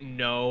don't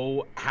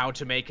know how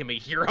to make him a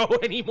hero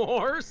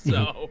anymore,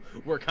 so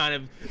we're kind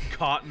of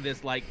caught in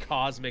this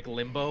cosmic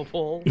limbo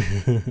pull.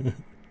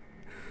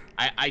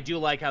 I do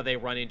like how they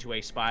run into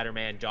a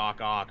Spider-Man Doc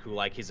Ock who,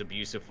 his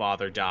abusive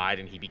father died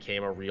and he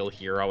became a real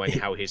hero, and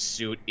how his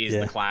suit is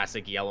the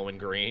classic yellow and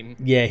green.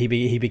 Yeah, he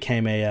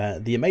became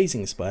the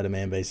Amazing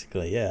Spider-Man,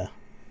 basically, yeah.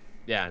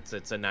 Yeah,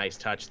 it's a nice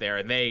touch there,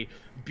 and they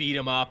beat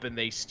him up and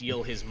they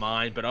steal his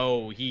mind. But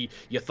you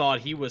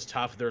thought he was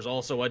tough. There's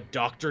also a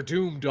Doctor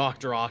Doom,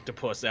 Doctor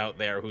Octopus out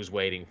there who's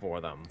waiting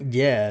for them.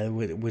 Yeah,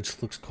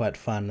 which looks quite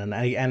fun, and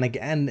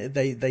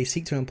they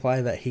seek to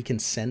imply that he can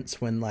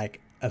sense when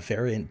a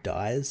variant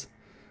dies,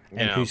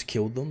 and who's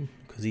killed them,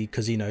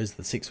 because he knows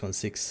the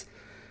 616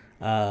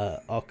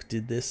 Ock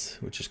did this,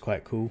 which is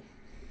quite cool.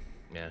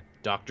 Yeah,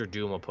 Dr.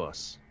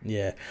 Doomopus.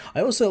 Yeah.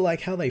 I also like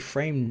how they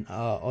frame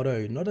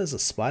Otto not as a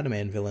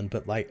Spider-Man villain,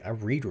 but a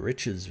Reed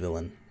Richards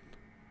villain.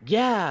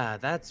 Yeah,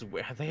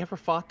 have they ever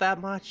fought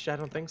that much? I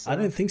don't think so. I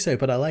don't think so,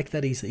 but I like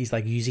that he's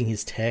using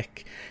his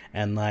tech,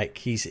 and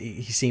he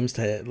seems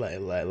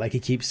to he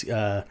keeps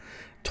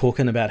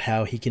talking about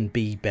how he can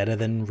be better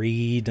than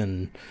Reed,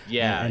 and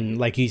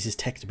use his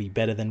tech to be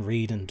better than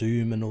Reed and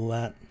Doom and all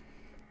that.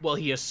 Well,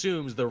 he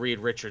assumes the Reed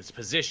Richards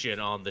position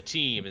on the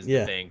team is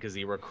the thing, because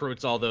he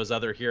recruits all those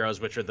other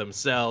heroes, which are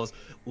themselves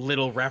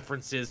little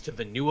references to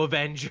the new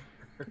Avengers.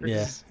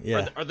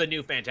 Yeah. Or the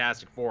new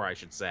Fantastic Four, I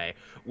should say,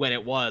 when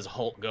it was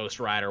Hulk, Ghost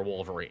Rider,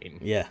 Wolverine.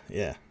 Yeah.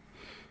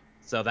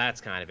 So that's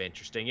kind of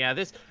interesting. Yeah,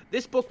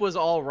 this book was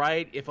all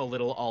right, if a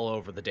little all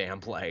over the damn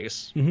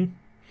place. Mm-hmm.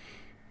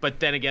 But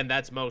then again,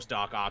 that's most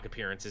Doc Ock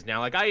appearances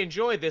now. I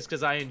enjoy this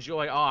because I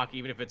enjoy Ock,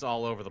 even if it's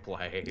all over the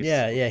place.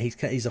 Yeah,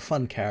 he's a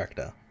fun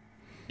character.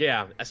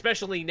 Yeah,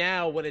 especially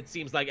now when it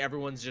seems like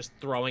everyone's just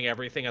throwing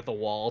everything at the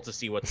wall to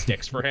see what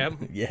sticks for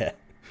him. Yeah.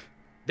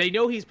 They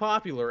know he's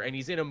popular and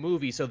he's in a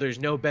movie, so there's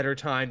no better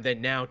time than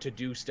now to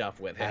do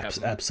stuff with him.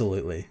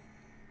 Absolutely.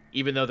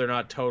 Even though they're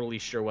not totally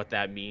sure what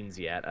that means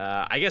yet.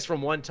 I guess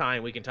from one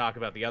time we can talk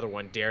about the other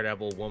one,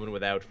 Daredevil, Woman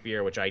Without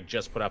Fear, which I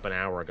just put up an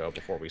hour ago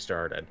before we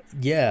started.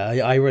 Yeah,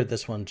 I read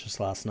this one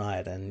just last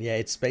night, and yeah,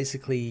 it's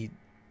basically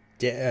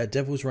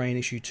Devil's Reign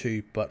issue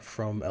 2, but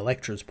from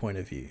Elektra's point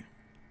of view.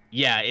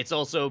 Yeah, it's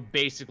also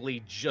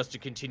basically just a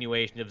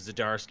continuation of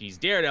Zdarsky's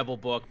Daredevil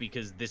book,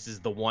 because this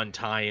is the one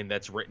tie-in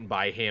that's written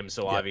by him,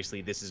 so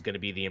obviously this is going to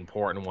be the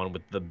important one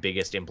with the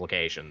biggest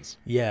implications.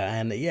 Yeah,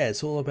 and yeah,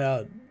 it's all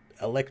about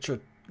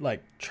Elektra,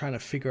 like, trying to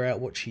figure out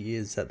what she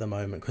is at the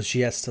moment, because she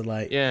has to,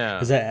 like... Yeah.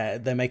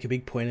 Because they make a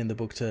big point in the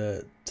book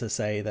to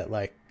say that,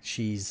 like,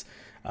 she's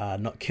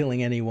not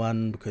killing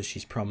anyone because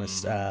she's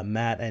promised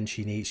Matt, and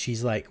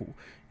she's like...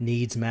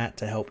 needs Matt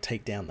to help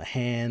take down the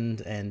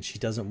Hand, and she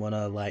doesn't want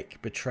to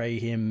like betray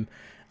him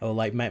or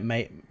like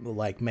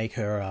make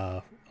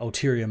her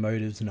ulterior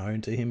motives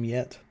known to him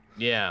yet.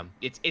 Yeah,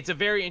 it's a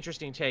very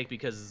interesting take,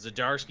 because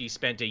Zdarsky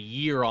spent a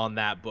year on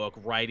that book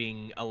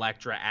writing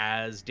Elektra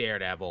as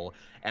Daredevil,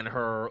 and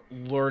her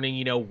learning,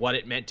 you know, what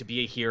it meant to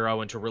be a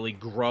hero and to really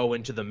grow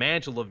into the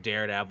mantle of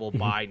Daredevil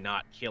by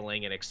not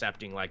killing and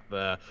accepting like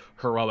the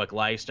heroic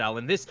lifestyle.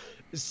 And this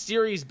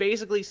series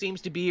basically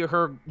seems to be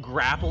her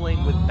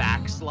grappling with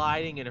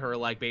backsliding and her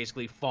like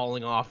basically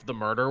falling off the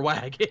murder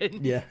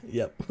wagon. Yeah,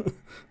 yep.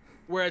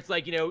 Where it's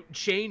like, you know,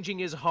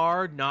 changing is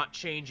hard, not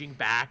changing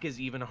back is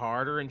even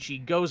harder. And she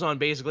goes on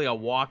basically a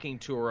walking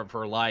tour of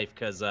her life,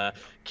 because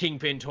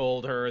Kingpin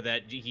told her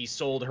that he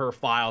sold her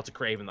file to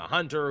Kraven the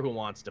Hunter, who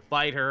wants to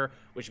fight her,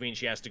 which means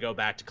she has to go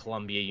back to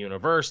Columbia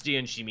University,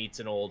 and she meets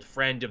an old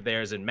friend of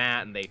theirs in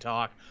Matt, and they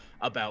talk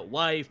about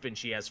life, and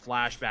she has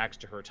flashbacks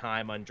to her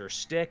time under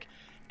Stick.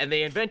 And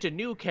they invent a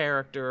new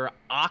character,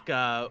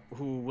 Akka,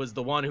 who was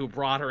the one who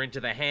brought her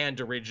into the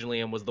Hand originally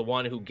and was the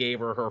one who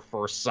gave her her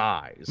first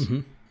size.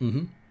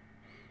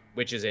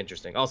 Which is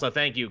interesting. Also,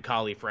 thank you,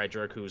 Kali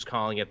Frederick, who's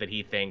calling it that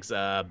he thinks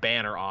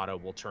Banner Auto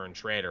will turn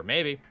traitor.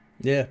 Maybe.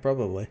 Yeah,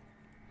 probably.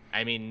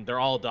 I mean, they're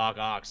all Doc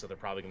Ock, so they're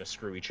probably going to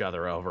screw each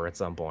other over at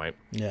some point.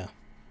 Yeah.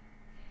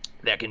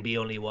 There can be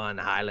only one,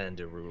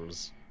 Highlander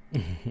rules.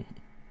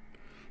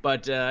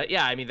 But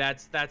yeah, I mean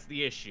that's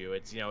the issue.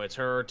 It's, you know, it's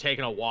her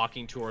taking a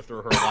walking tour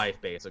through her life,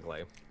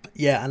 basically.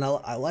 Yeah, and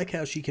I like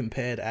how she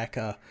compared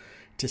Akka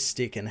to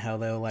Stick, and how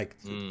they were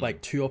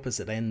like two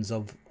opposite ends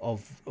of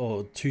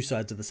or two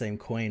sides of the same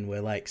coin, where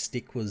like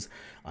Stick was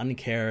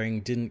uncaring,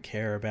 didn't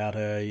care about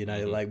her, you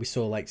know, like we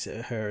saw like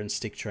her and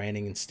Stick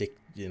training, and Stick,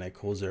 you know,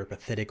 calls her a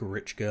pathetic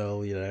rich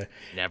girl, you know.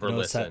 Never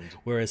listened.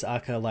 Whereas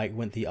Akka like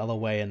went the other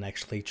way and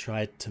actually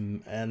tried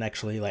to, and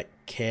actually like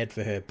cared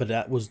for her, but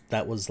that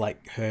was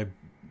like her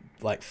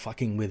like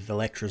fucking with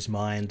Elektra's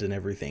mind and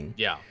everything.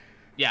 Yeah,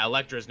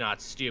 Elektra's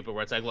not stupid,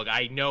 where it's like, look,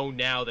 I know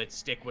now that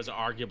Stick was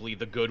arguably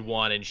the good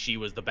one and she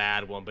was the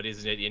bad one, but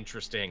isn't it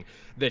interesting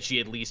that she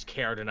at least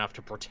cared enough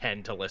to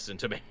pretend to listen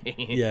to me?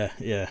 Yeah.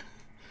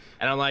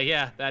 And I'm like,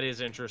 yeah, that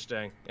is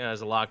interesting. Yeah, there's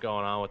a lot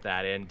going on with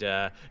that.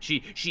 And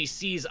she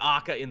sees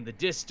Akka in the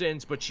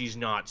distance, but she's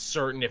not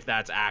certain if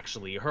that's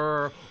actually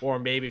her, or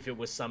maybe if it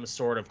was some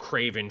sort of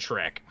Kraven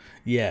trick.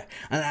 Yeah,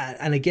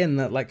 and again,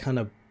 that like kind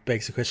of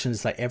begs the question,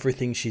 is like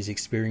everything she's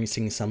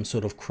experiencing some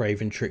sort of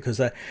Kraven trick, because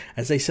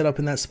as they set up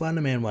in that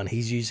Spider-Man one,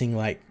 he's using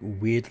like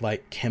weird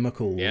like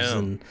chemicals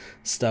and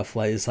stuff,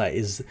 like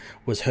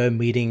was her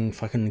meeting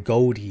fucking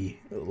Goldie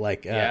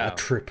like a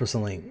trip or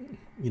something,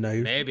 you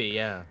know? Maybe.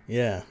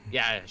 Yeah,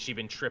 she'd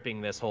been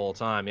tripping this whole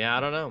time. I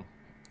don't know.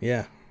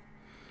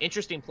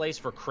 Interesting place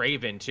for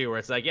Kraven too, where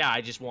it's like,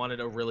 I just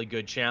wanted a really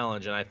good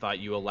challenge, and I thought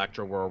you,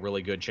 Elektra, were a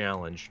really good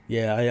challenge.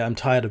 I'm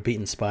tired of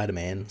beating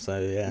Spider-Man, so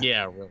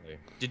yeah, really.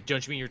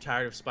 Don't you mean you're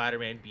tired of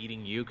Spider-Man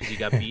beating you because he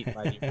got beaten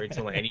by the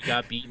original and he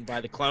got beaten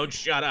by the clone?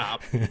 Shut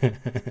up.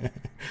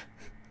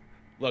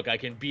 Look, I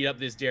can beat up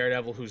this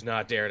Daredevil who's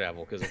not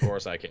Daredevil, because of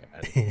course I can.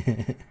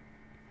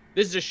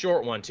 This is a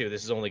short one too.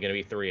 This is only going to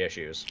be 3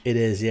 issues. It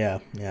is, yeah.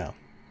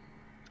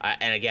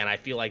 And again, I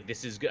feel like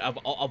this is, of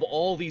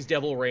all these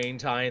Devil Reign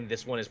tie-in,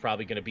 this one is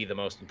probably going to be the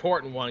most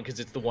important one, because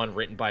it's the one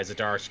written by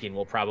Zdarsky and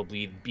will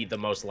probably be the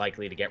most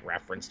likely to get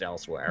referenced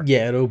elsewhere.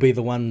 Yeah, it'll be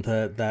the one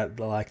that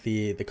like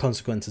the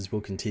consequences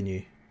will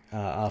continue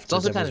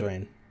after Devil's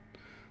Reign.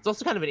 It's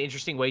also kind of an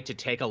interesting way to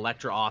take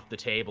Elektra off the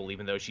table,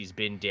 even though she's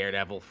been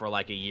Daredevil for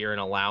like a year,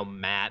 and allow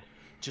Matt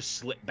to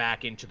slip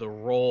back into the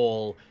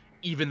role.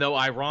 Even though,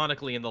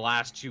 ironically, in the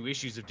last 2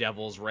 issues of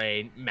Devil's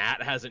Reign,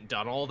 Matt hasn't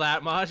done all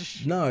that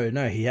much. No,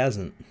 he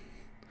hasn't.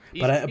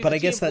 But I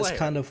guess that's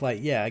kind of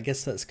like, I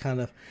guess that's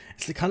kind of,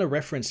 it's the kind of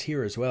reference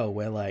here as well,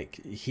 where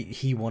like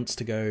he wants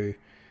to go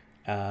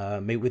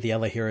meet with the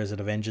other heroes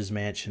at Avengers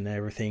Mansion and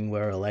everything,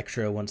 where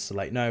Elektra wants to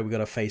like, no, we got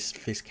to face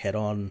Fisk head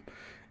on.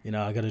 You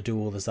know, I got to do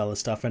all this other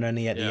stuff, and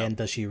only at the end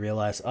does she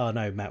realize, oh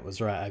no, Matt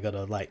was right. I got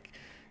to like,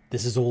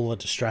 this is all a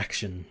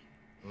distraction.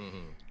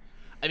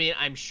 I mean,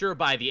 I'm sure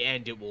by the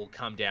end it will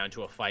come down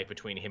to a fight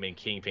between him and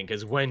Kingpin,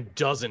 because when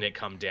doesn't it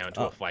come down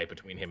to a fight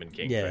between him and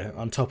Kingpin? Yeah,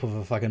 on top of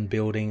a fucking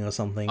building or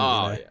something,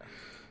 Oh, yeah.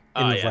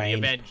 Oh, In the yeah,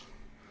 rain.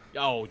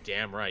 Oh,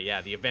 damn right,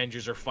 yeah. The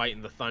Avengers are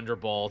fighting the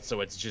Thunderbolts,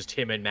 so it's just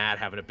him and Matt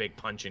having a big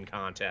punching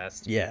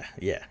contest. Yeah.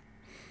 How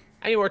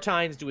many more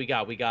times do we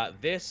got? We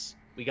got this,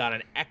 we got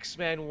an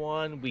X-Men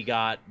one, we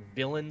got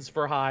Villains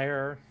for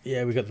Hire.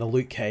 Yeah, we got the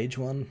Luke Cage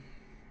one.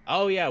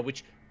 Oh, yeah,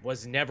 which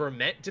was never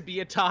meant to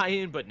be a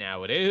tie-in, but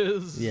now it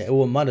is. Yeah,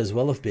 well, it might as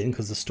well have been,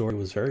 because the story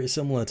was very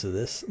similar to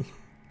this.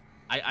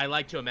 I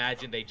like to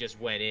imagine they just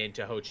went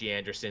into Ho Chi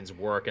Anderson's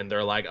work and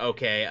they're like,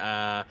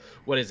 okay,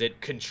 what is it?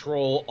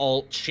 Control,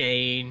 Alt,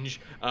 Change,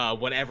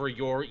 whatever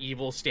your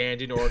evil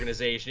stand-in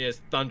organization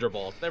is,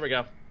 Thunderbolts. There we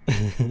go.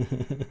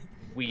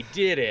 We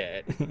did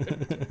it.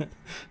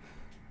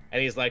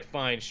 And he's like,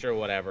 fine, sure,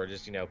 whatever.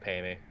 Just,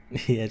 pay me.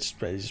 Yeah, just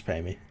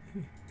pay me.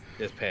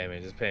 Just pay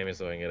me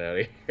so I can get out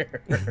of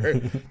here.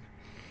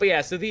 But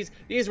yeah, so these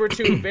were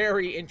two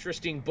very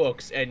interesting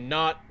books, and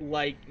not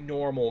like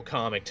normal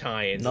comic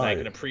tie-ins. No. And I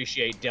can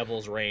appreciate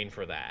Devil's Reign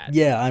for that.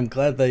 Yeah, I'm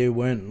glad they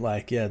weren't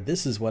like, yeah,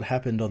 this is what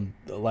happened on,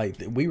 like,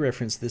 we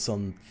referenced this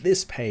on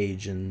this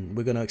page, and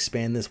we're going to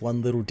expand this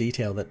one little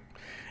detail that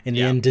in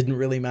the end didn't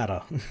really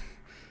matter.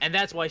 And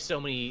that's why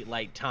so many,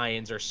 like,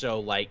 tie-ins are so,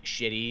 like,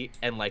 shitty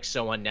and, like,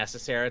 so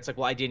unnecessary. It's like,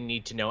 well, I didn't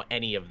need to know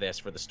any of this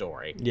for the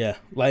story. Yeah,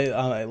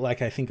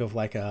 like I think of,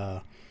 like,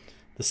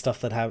 the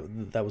stuff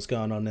that was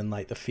going on in,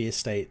 like, the Fear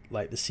State,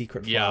 like the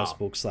Secret Files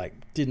books, like,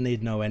 didn't need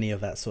to know any of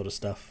that sort of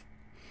stuff.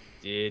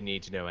 Didn't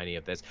need to know any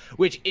of this.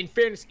 Which, in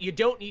fairness, you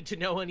don't need to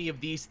know any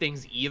of these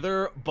things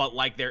either, but,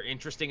 like, they're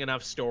interesting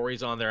enough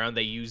stories on their own.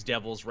 They use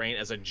Devil's Reign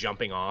as a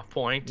jumping off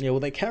point. Yeah,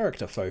 well, they're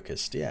character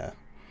focused, yeah.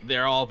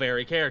 They're all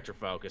very character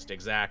focused,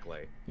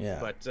 exactly. Yeah.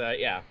 But,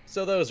 yeah,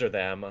 so those are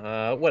them.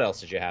 What else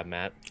did you have,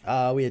 Matt?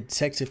 We had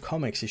Detective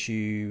Comics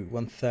issue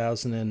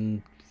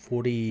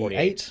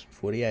 1048.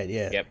 48,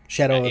 yeah. Yep.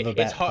 Shadow of the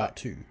Bat Part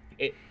 2.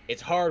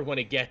 It's hard when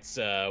it gets,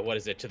 to the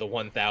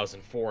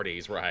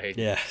 1040s, right?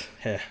 Yeah.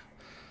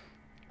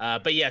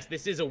 But yes,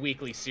 this is a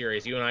weekly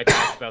series. You and I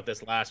talked about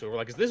this last week. We're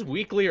like, is this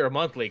weekly or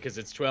monthly? Because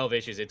it's 12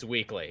 issues. It's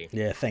weekly.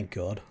 Yeah, thank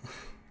God.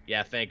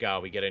 Yeah, thank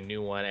God we get a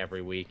new one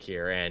every week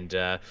here.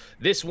 And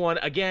this one,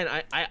 again,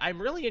 I'm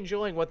really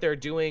enjoying what they're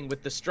doing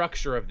with the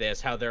structure of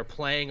this, how they're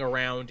playing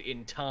around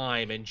in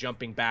time and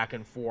jumping back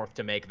and forth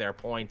to make their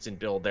points and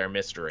build their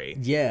mystery.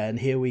 Yeah, and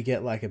here we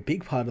get, like, a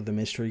big part of the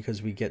mystery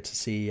because we get to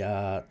see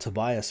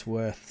Tobias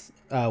Weir's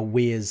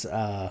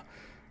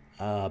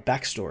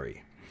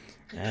backstory.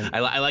 And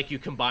I like you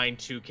combine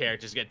two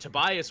characters. You get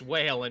Tobias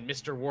Whale and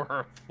Mr.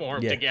 Whir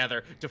formed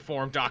together to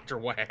form Dr.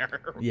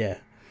 Ware. Yeah.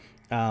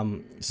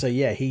 So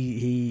yeah,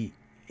 he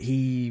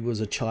was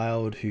a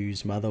child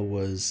whose mother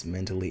was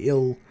mentally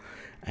ill,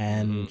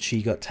 and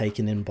she got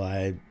taken in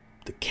by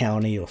the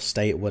county or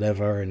state,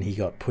 whatever, and he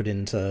got put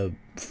into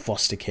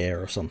foster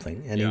care or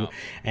something. And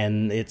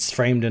and it's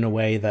framed in a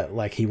way that,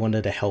 like, he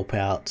wanted to help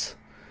out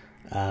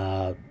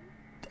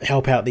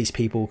these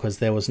people because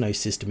there was no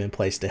system in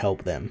place to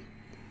help them.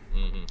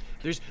 Mm-hmm.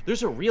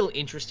 There's a real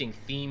interesting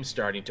theme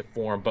starting to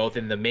form both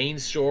in the main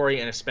story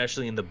and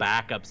especially in the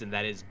backups, and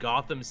that is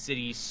Gotham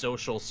City's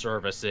social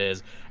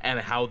services and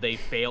how they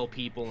fail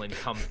people and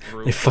come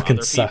through. They for fucking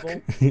other suck.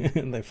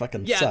 People. They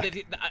fucking suck.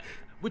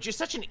 Which is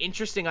such an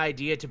interesting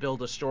idea to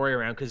build a story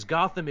around, because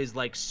Gotham is,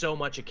 like, so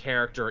much a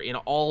character in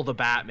all the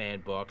Batman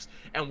books,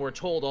 and we're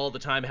told all the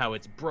time how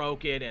it's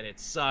broken and it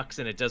sucks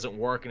and it doesn't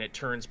work and it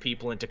turns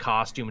people into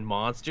costume and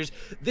monsters.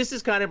 This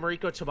is kind of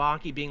Mariko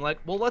Tamaki being like,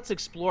 well, let's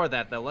explore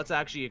that, though. Let's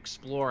actually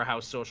explore how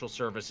social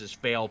services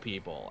fail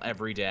people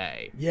every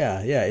day.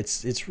 Yeah,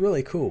 it's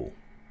really cool.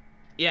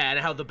 Yeah, and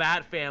how the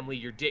Bat family,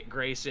 your Dick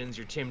Graysons,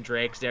 your Tim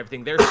Drakes,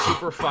 everything, they're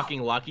super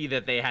fucking lucky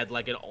that they had,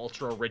 like, an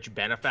ultra-rich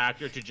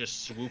benefactor to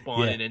just swoop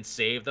on in and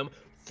save them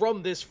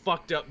from this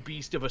fucked-up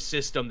beast of a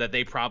system that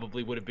they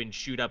probably would have been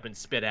chewed up and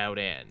spit out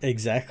in.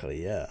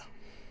 Exactly, yeah.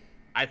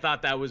 I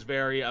thought that was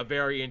a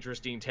very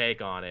interesting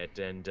take on it.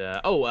 And,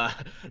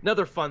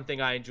 another fun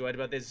thing I enjoyed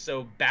about this,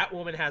 so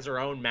Batwoman has her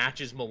own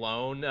Matches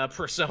Malone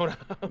persona.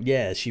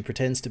 Yeah, she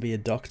pretends to be a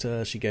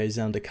doctor. She goes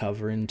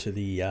undercover into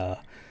the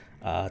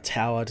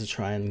tower to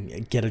try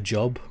and get a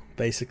job,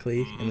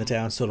 basically, in the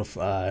town, sort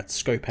of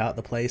scope out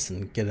the place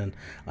and get an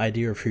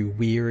idea of who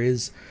Weir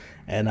is.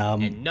 And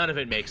none of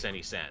it makes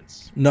any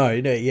sense. No,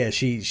 yeah,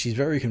 she's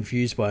very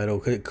confused by it all,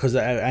 because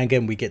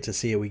again, we get to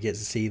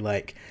see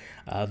like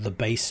the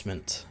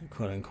basement,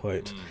 quote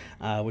unquote,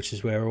 which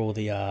is where all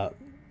the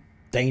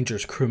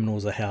dangerous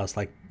criminals are housed,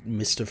 like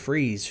Mr.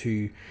 Freeze,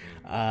 who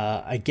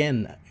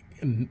again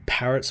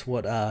parrots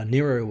what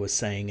Nero was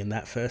saying in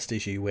that first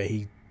issue, where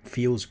he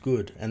feels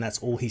good, and that's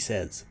all he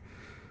says.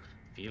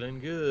 Feeling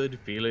good.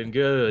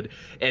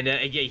 And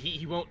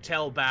he won't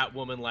tell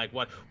Batwoman, like,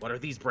 what are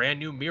these brand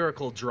new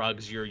miracle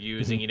drugs you're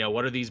using?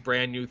 What are these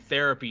brand new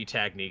therapy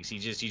techniques? He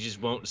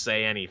just won't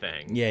say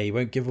anything. Yeah, he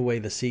won't give away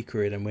the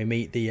secret. And we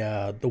meet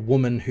the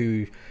woman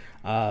who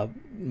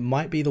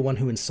might be the one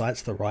who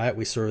incites the riot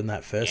we saw in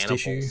that first Anna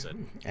issue.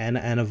 Volson.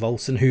 Anna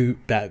Volson, who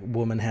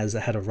Batwoman has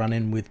had a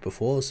run-in with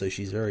before, so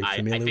she's very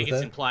familiar with her. I think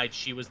it's implied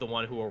she was the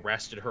one who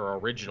arrested her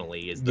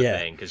originally, is the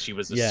thing, because she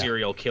was a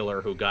serial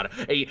killer who got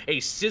a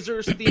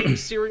scissors-themed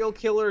serial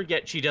killer,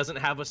 yet she doesn't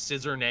have a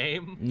scissor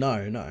name.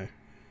 No.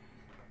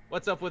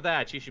 What's up with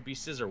that? She should be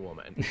Scissor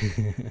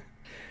Woman.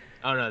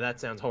 Oh no, that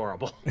sounds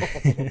horrible.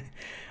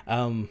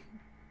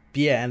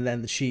 Yeah, and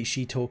then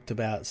she talked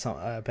about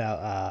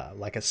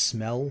like a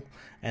smell,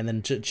 and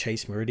then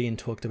Chase Meridian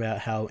talked about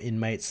how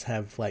inmates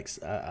have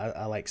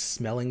are like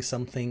smelling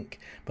something,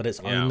 but it's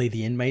only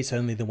the inmates,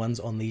 only the ones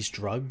on these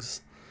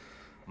drugs.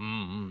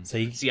 Mm-hmm.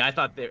 See, I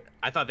thought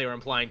they were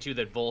implying too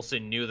that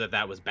Volson knew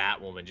that was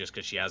Batwoman just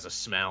because she has a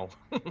smell.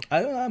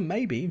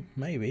 Maybe,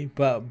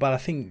 but I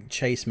think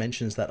Chase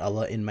mentions that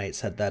other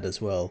inmates had that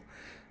as well.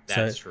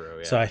 That's true.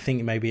 Yeah. So I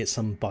think maybe it's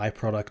some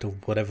byproduct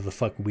of whatever the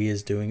fuck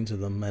Weir's doing to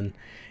them, and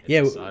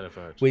side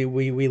effect. we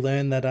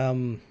learned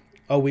that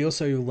we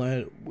also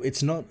learned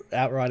it's not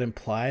outright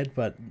implied,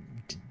 but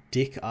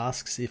Dick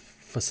asks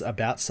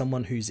about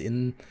someone who's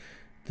in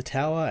the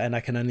tower, and I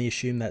can only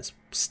assume that's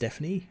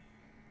Stephanie.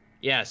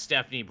 Yeah,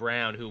 Stephanie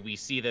Brown, who we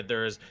see that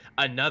there's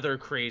another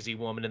crazy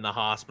woman in the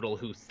hospital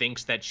who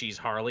thinks that she's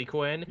Harley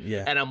Quinn.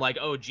 Yeah. And I'm like,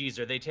 oh, geez,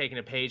 are they taking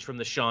a page from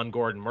the Sean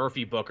Gordon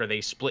Murphy book? Are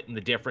they splitting the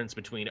difference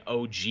between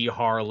OG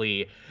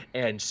Harley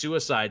and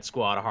Suicide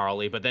Squad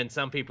Harley? But then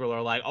some people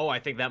are like, oh, I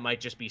think that might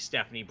just be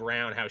Stephanie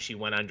Brown, how she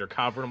went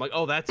undercover. I'm like,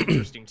 oh, that's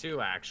interesting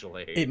too,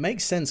 actually. It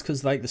makes sense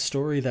because like the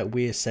story that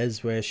Weir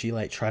says where she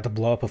like tried to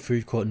blow up a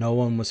food court, no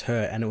one was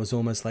hurt, and it was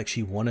almost like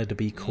she wanted to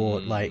be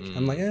caught.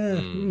 I'm like,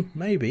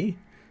 maybe.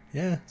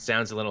 Yeah.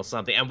 Sounds a little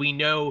something. And we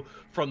know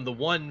from the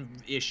one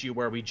issue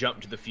where we jump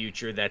to the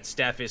future that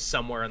Steph is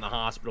somewhere in the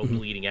hospital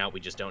bleeding out.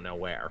 We just don't know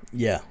where.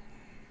 Yeah.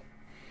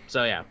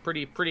 So yeah,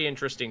 pretty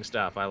interesting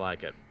stuff. I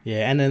like it.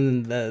 Yeah, and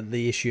then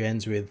the issue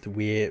ends with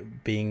Weir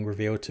being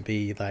revealed to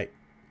be like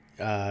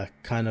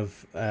kind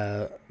of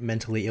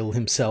mentally ill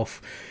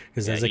himself,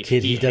 because as a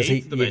kid he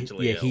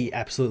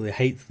absolutely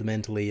hates the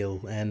mentally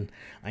ill, and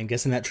I'm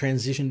guessing that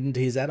transitioned into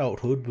his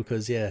adulthood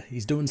because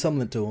he's doing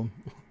something to him.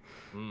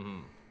 Mm-hmm.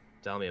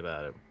 Tell me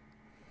about it.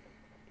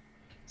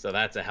 So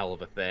that's a hell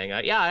of a thing.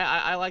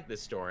 I like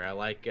this story. I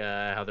like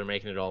how they're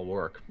making it all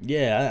work.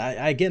 Yeah,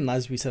 I again,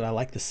 as we said, I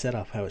like the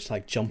setup, how it's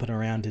like jumping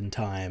around in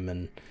time,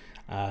 and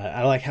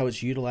I like how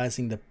it's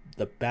utilizing the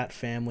Bat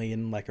family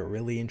in like a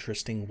really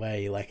interesting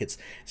way. Like it's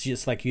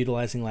just like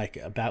utilizing like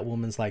a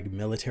Batwoman's like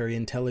military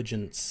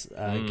intelligence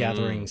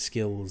gathering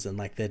skills and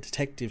like their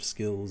detective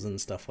skills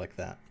and stuff like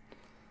that.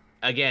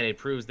 Again, it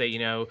proves that,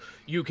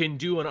 you can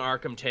do an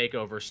Arkham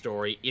Takeover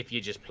story if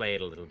you just play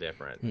it a little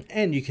different.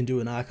 And you can do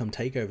an Arkham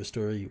Takeover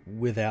story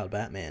without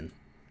Batman.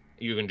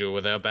 You can do it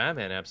without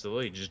Batman,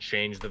 absolutely. Just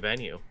change the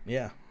venue.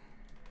 Yeah.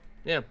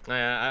 Yeah,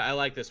 I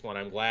like this one.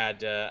 I'm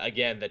glad,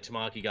 again, that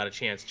Tamaki got a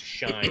chance to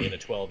shine in a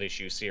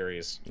 12-issue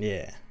series.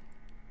 Yeah.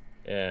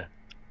 Yeah.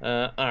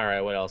 All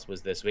right, what else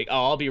was this week?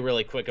 Oh, I'll be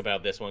really quick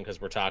about this one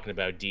because we're talking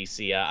about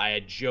DC. I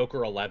had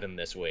Joker 11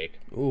 this week.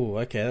 Ooh,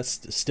 okay,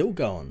 that's still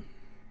going.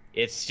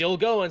 It's still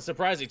going,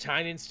 surprisingly.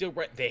 Tynion's still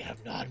right. They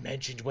have not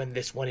mentioned when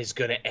this one is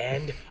going to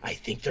end. I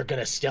think they're going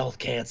to stealth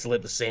cancel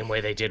it the same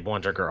way they did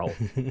Wonder Girl.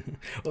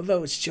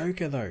 Although it's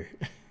Joker, though.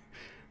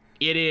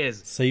 It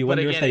is. So you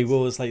wonder if they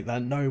will. It's like,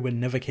 no, we're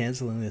never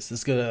canceling this.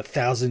 It's got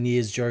 1,000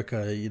 years Joker,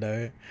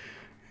 And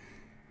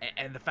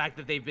the fact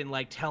that they've been,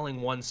 like,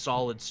 telling one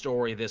solid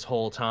story this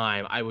whole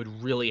time, I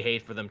would really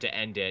hate for them to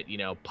end it,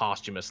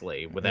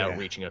 posthumously without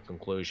reaching a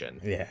conclusion.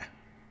 Yeah.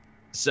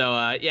 So,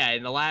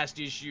 in the last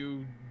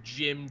issue,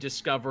 Jim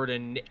discovered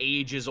an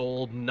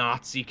ages-old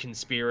Nazi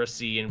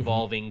conspiracy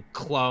involving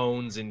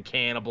clones and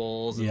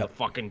cannibals and the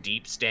fucking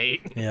deep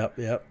state.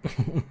 Yep.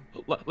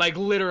 Like,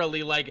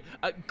 literally,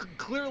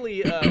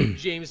 clearly,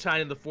 James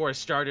Tynion IV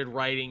started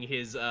writing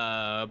his,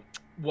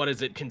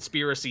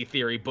 conspiracy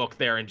theory book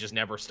there and just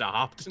never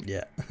stopped.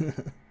 Yeah.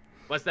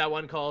 What's that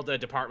one called?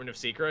 Department of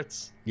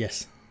Secrets?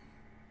 Yes.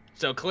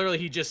 So clearly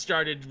he just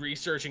started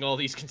researching all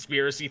these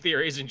conspiracy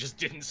theories and just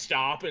didn't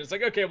stop. And it's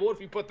like, okay, well, what if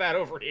we put that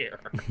over here?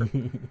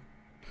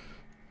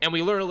 And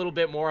we learn a little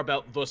bit more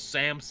about the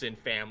Sampson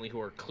family, who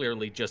are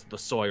clearly just the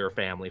Sawyer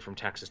family from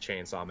Texas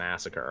Chainsaw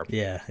Massacre.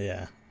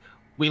 Yeah.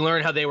 We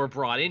learn how they were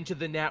brought into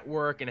the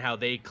network and how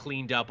they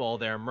cleaned up all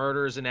their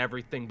murders and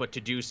everything, but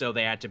to do so,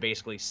 they had to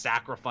basically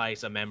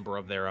sacrifice a member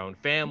of their own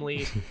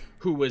family,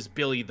 who was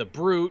Billy the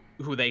Brute,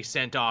 who they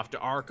sent off to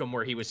Arkham,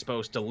 where he was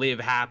supposed to live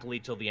happily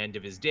till the end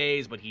of his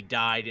days, but he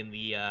died in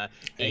the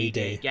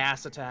A-Day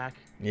gas attack.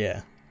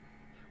 Yeah.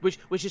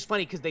 Which is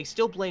funny, because they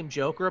still blame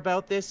Joker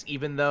about this,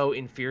 even though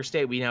in Fear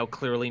State we now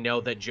clearly know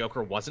that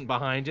Joker wasn't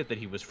behind it, that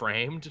he was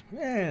framed.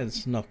 Yeah,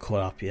 it's not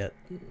caught up yet.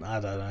 I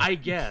don't know. I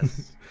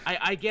guess.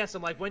 I guess.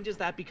 I'm like, when does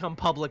that become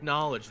public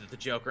knowledge that the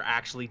Joker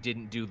actually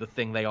didn't do the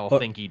thing they all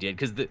think he did?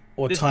 Because this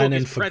book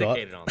is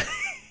predicated on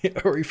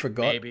that. Or he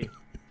forgot.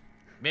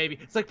 Maybe.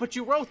 It's like, but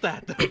you wrote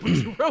that, though. But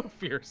you wrote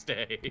Fear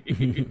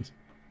State.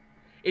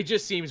 It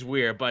just seems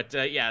weird, but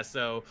yeah.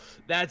 So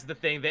that's the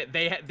thing that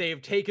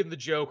they've taken the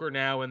Joker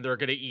now, and they're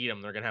gonna eat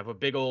him. They're gonna have a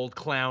big old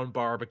clown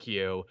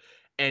barbecue,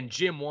 and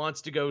Jim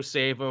wants to go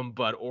save him,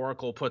 but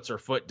Oracle puts her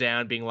foot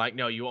down, being like,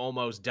 "No, you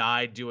almost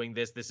died doing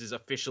this. This is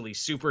officially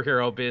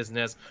superhero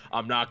business.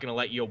 I'm not gonna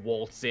let you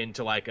waltz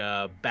into like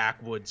a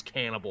backwoods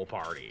cannibal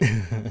party."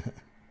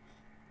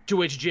 To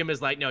which Jim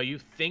is like, "No, you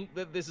think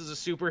that this is a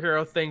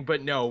superhero thing,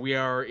 but no, we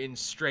are in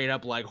straight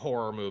up like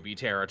horror movie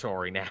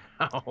territory now."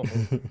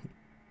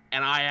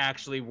 And I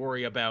actually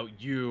worry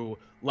about you.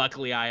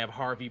 Luckily, I have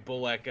Harvey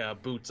Bullock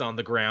boots on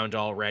the ground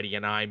already,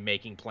 and I'm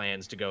making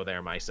plans to go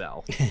there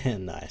myself.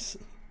 Nice.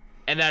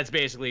 And that's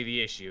basically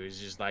the issue. It's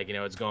just like,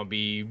 it's going to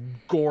be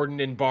Gordon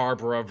and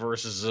Barbara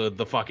versus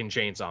the fucking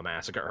Chainsaw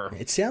Massacre.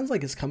 It sounds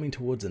like it's coming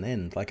towards an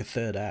end, like a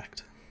third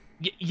act.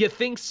 You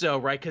think so,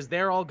 right? Because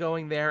they're all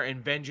going there,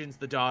 and Vengeance,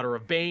 the daughter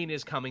of Bane,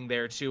 is coming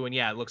there too. And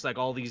yeah, it looks like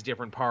all these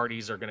different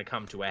parties are going to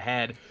come to a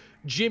head.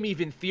 Jim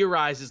even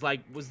theorizes,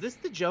 like, was this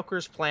the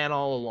Joker's plan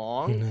all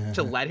along?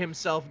 To let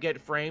himself get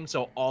framed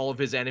so all of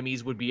his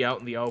enemies would be out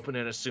in the open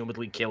and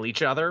assumedly kill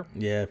each other?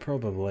 Yeah,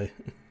 probably.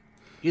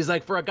 He's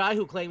like, for a guy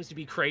who claims to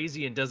be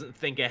crazy and doesn't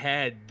think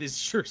ahead, this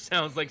sure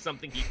sounds like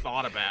something he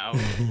thought about.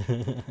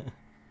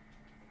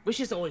 Which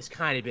has always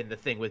kind of been the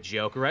thing with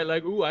Joker, right?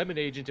 Like, ooh, I'm an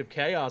agent of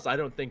chaos. I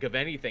don't think of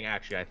anything.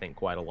 Actually, I think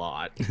quite a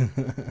lot.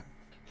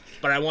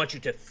 But I want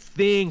you to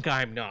think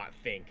I'm not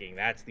thinking.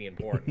 That's the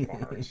important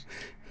part.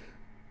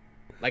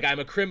 Like, I'm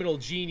a criminal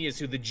genius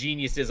who the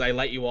genius is I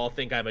let you all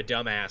think I'm a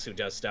dumbass who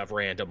does stuff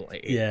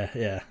randomly.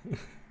 Yeah.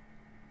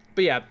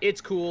 But yeah, it's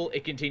cool.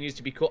 It continues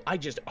to be cool. I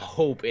just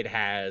hope it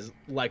has,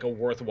 like, a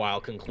worthwhile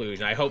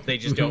conclusion. I hope they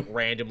just don't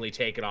randomly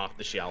take it off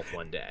the shelf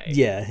one day.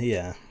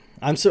 Yeah.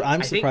 I'm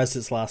surprised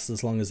it's lasted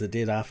as long as it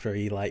did after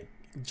he, like,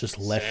 just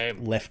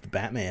left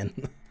Batman.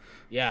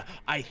 Yeah,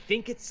 I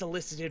think it's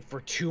solicited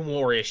for 2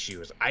 more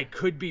issues. I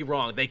could be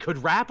wrong. They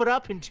could wrap it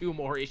up in 2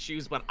 more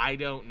issues, but I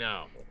don't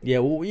know.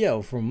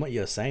 Yeah, from what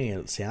you're saying,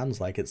 it sounds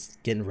like it's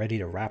getting ready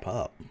to wrap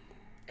up.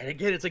 And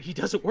again, it's like he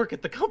doesn't work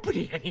at the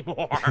company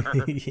anymore.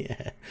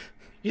 Yeah.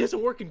 He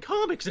doesn't work in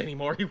comics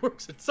anymore. He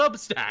works at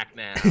Substack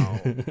now.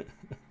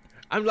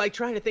 I'm like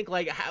trying to think,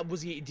 like, how did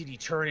he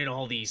turn in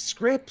all these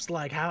scripts?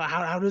 Like,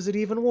 how does it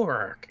even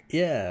work?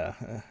 Yeah,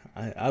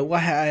 I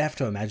have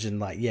to imagine,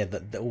 like, yeah,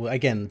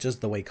 again,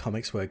 just the way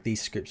comics work,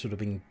 these scripts would have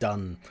been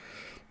done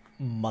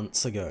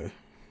months ago.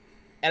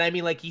 And I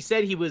mean, like, he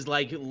said he was,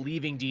 like,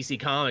 leaving DC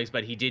Comics,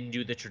 but he didn't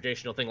do the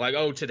traditional thing, like,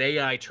 oh,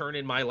 today I turn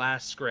in my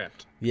last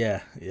script.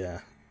 Yeah.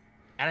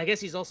 And I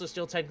guess he's also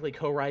still technically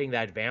co-writing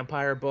that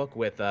vampire book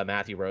with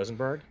Matthew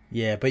Rosenberg.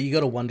 Yeah, but you got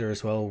to wonder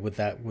as well with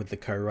the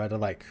co-writer,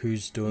 like,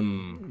 who's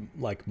doing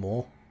like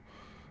more.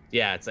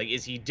 Yeah, it's like,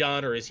 is he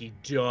done or is he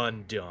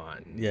done?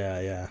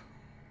 Yeah.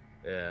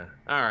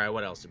 All right,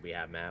 what else did we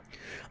have, Matt?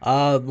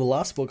 The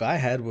last book I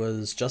had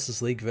was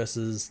Justice League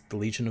versus the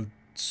Legion of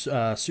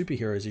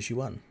Superheroes issue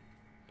 1.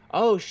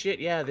 Oh shit!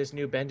 Yeah, this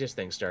new Bendis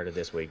thing started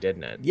this week,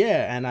 didn't it?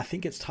 Yeah, and I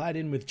think it's tied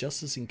in with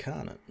Justice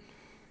Incarnate.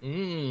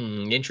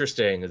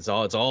 Interesting. It's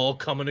all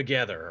coming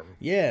together.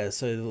 Yeah,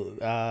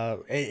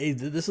 so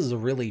this is a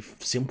really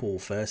simple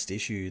first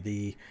issue.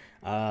 The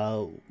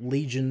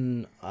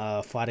Legion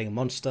fighting a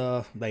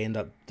monster, they end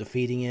up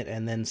defeating it,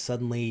 and then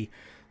suddenly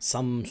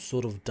some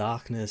sort of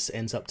darkness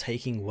ends up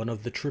taking one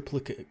of the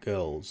triplicate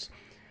girls.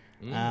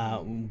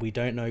 We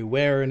don't know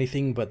where or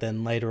anything, but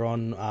then later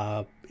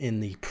on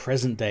in the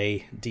present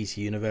day DC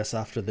universe,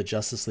 after the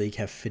Justice League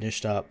have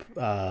finished up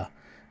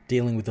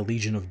dealing with the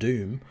Legion of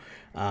Doom,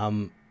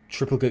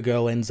 Triplicate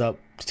Girl ends up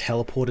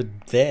teleported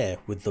there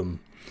with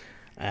them,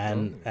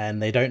 and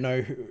they don't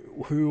know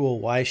who or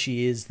why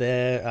she is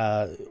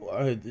there.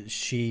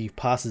 She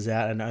passes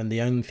out, and the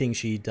only thing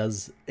she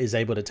does is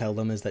able to tell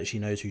them is that she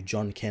knows who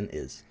John Kent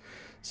is.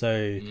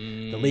 So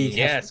the League,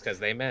 because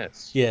they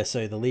met. Yeah,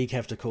 so the League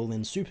have to call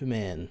in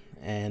Superman,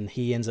 and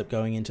he ends up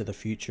going into the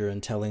future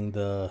and telling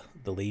the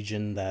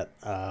Legion that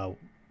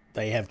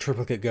they have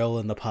Triplicate Girl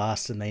in the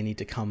past, and they need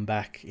to come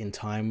back in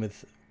time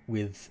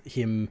with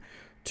him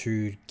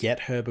to get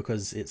her,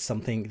 because it's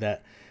something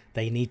that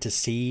they need to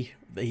see.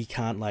 He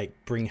can't, like,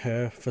 bring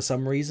her for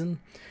some reason.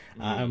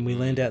 And we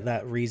learned out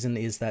that reason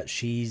is that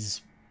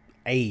she's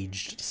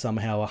aged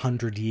somehow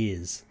 100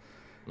 years.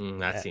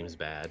 That seems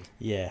bad.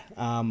 Yeah.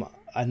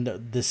 And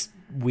this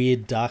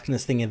weird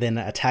darkness thing, and then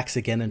attacks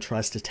again and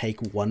tries to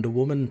take Wonder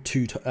Woman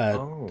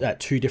at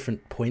 2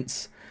 different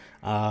points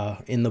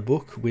in the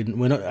book.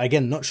 We're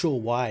not sure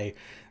why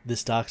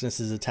this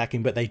darkness is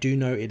attacking, but they do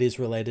know it is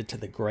related to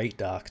the Great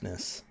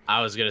Darkness.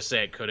 I was gonna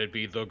say, could it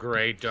be the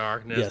Great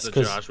Darkness that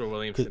Joshua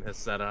Williamson has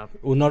set up?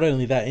 Well, not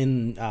only that,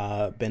 in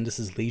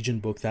Bendis's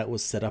Legion book, that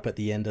was set up at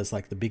the end as,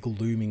 like, the big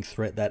looming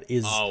threat that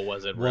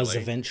was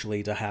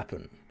eventually to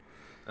happen.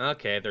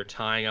 Okay, they're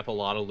tying up a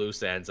lot of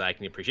loose ends. I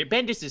can appreciate.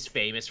 Bendis is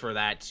famous for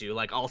that too.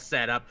 Like, I'll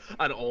set up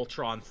an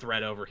Ultron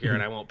threat over here,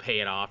 and I won't pay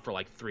it off for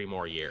like 3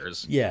 more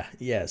years. Yeah.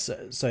 So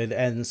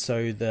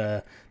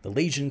the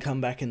Legion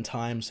come back in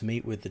time to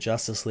meet with the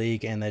Justice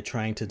League, and they're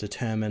trying to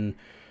determine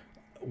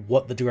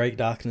what the Great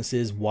Darkness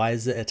is, why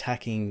is it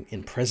attacking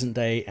in present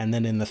day and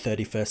then in the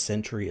 31st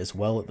century as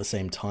well at the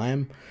same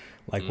time,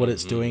 like what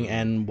it's doing.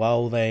 And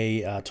while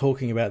they are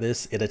talking about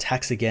this, it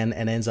attacks again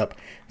and ends up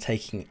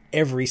taking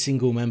every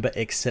single member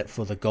except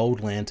for the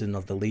Gold Lantern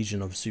of the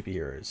Legion of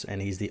Superheroes,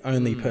 and he's the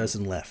only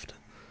person left.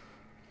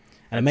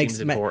 And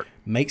it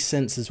makes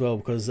sense as well,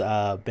 because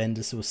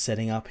Bendis was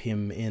setting up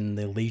him in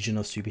the Legion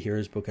of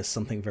Superheroes book as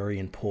something very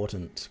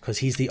important, because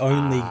he's the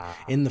only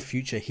in the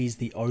future. He's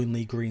the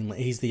only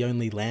he's the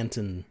only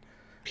Lantern.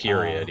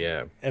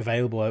 Period.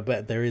 Available,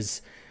 but there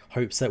is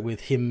hopes that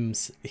with him,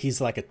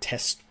 he's like a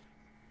test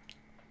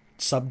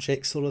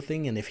subject sort of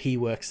thing, and if he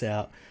works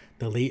out,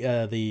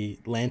 the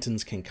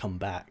Lanterns can come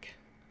back.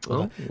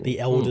 The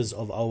Elders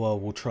of Oa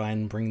will try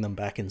and bring them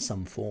back in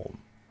some form.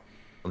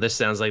 Well, this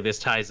sounds like this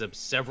ties up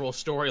several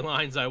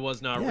storylines I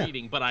was not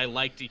reading, but I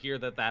like to hear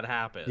that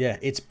happens. Yeah,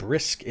 it's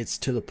brisk, it's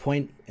to the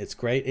point, it's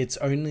great. It's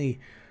only,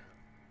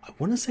 I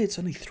want to say it's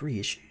only 3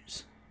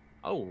 issues.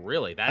 Oh,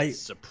 really? That's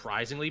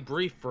surprisingly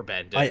brief for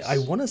Bendis. I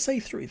want to say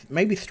 3,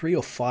 maybe 3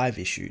 or 5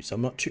 issues.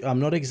 I'm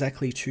not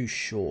exactly too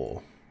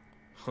sure.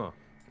 Huh.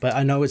 But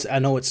I know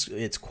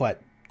it's quite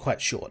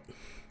short.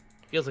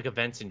 Feels like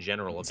events in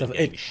general have been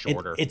getting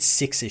shorter. It's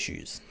 6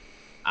 issues.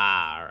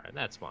 All right,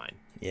 that's fine.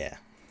 Yeah.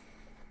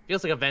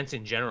 Feels like events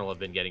in general have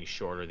been getting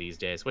shorter these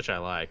days, which I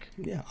like.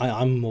 Yeah,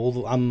 I'm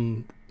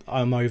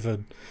over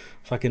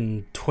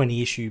fucking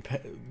 20 issue,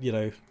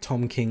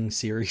 Tom King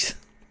series.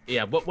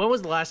 Yeah, when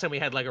was the last time we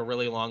had like a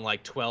really long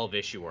 12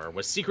 issuer?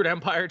 Was Secret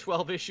Empire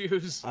 12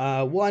 issues?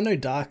 Well, I know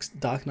Dark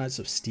Knights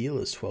of Steel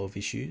is 12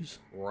 issues.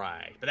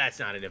 Right, but that's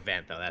not an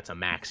event though. That's a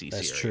maxi series.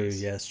 That's true.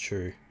 Yeah, that's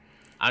true.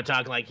 I'm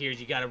talking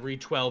you got to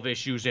read 12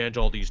 issues and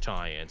all these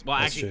tie-ins. Well,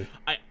 that's actually,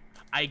 true.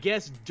 I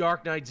guess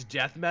Dark Knight's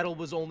Death Metal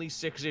was only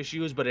 6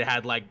 issues, but it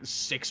had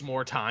 6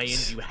 more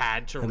tie-ins you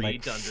had to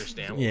read to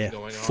understand what was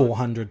going on.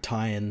 400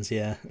 tie-ins,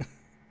 yeah.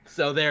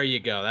 So there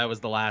you go. That was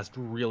the last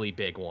really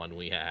big one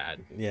we had.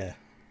 Yeah.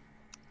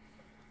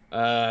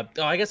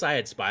 I guess I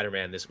had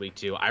Spider-Man this week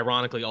too.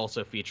 Ironically,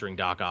 also featuring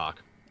Doc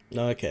Ock.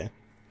 Okay.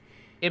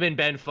 Him and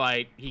Ben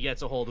fight. He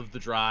gets a hold of the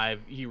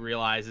drive. He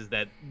realizes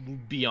that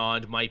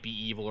Beyond might be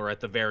evil, or at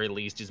the very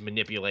least is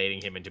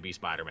manipulating him into be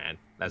Spider-Man.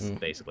 That's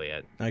basically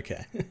it.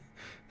 Okay.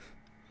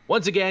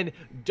 Once again,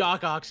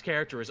 Doc Ock's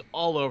character is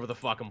all over the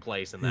fucking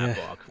place in that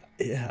book.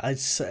 Yeah, I'd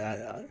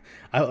say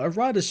our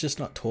writers just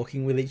not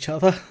talking with each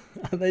other.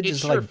 They're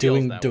just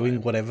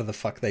doing whatever the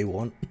fuck they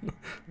want.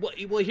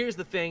 Well, here's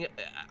the thing.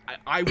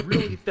 I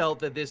really felt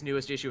that this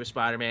newest issue of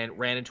Spider-Man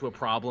ran into a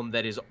problem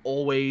that is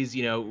always,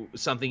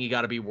 something you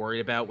got to be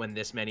worried about when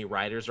this many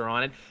writers are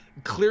on it.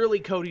 Clearly,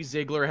 Cody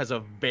Ziegler has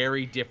a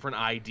very different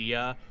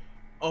idea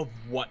of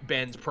what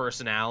Ben's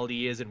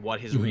personality is and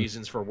what his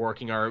reasons for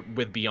working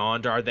with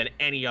Beyond are than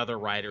any other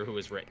writer who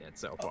has written it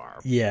so far.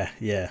 Yeah.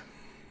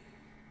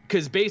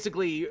 Because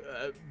basically,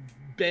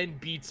 Ben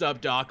beats up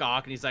Doc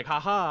Ock and he's like,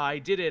 haha, I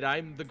did it.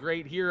 I'm the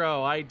great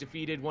hero. I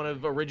defeated one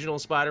of original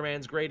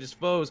Spider-Man's greatest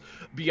foes.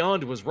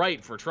 Beyond was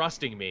right for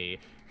trusting me.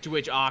 To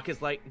which Ock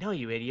is like, no,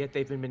 you idiot.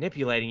 They've been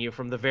manipulating you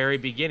from the very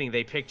beginning.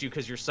 They picked you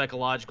because your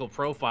psychological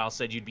profile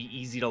said you'd be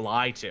easy to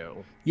lie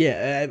to.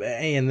 Yeah,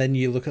 and then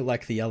you look at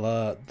the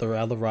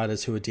other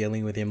writers who are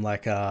dealing with him.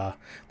 Like I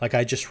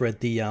just read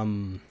the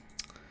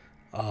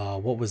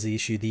what was the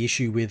issue? The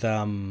issue with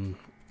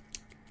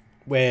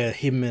where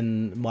him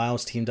and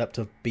Miles teamed up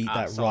to beat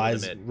that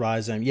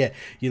Rhizome. Yeah,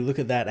 you look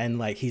at that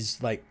and he's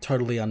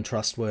totally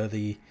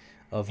untrustworthy.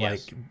 Of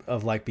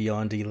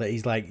Beyond,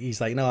 he's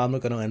like, no, I'm not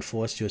going to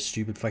enforce your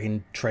stupid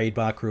fucking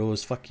trademark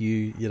rules. Fuck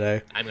you,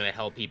 I'm going to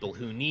help people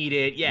who need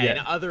it. Yeah, in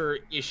other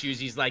issues,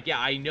 he's like,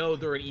 yeah, I know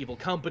they're an evil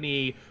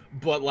company,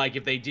 but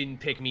if they didn't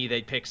pick me,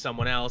 they'd pick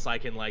someone else. I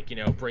can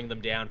bring them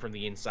down from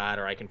the inside,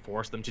 or I can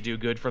force them to do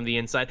good from the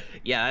inside.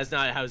 Yeah, that's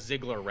not how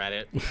Ziegler read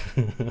it.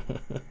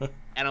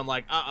 And I'm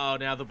like,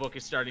 now the book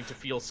is starting to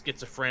feel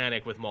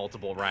schizophrenic with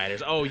multiple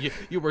writers. Oh,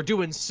 you were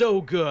doing so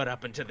good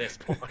up until this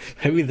point.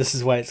 Maybe this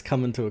is why it's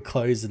coming to a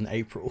close in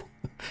April.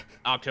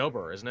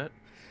 October, isn't it?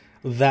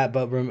 That,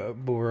 but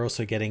we're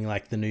also getting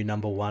the new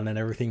 #1 and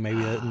everything. Maybe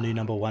the new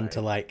 #1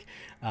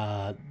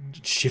 to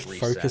shift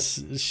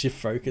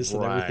focus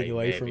and everything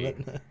away from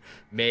it.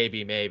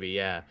 maybe,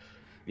 yeah.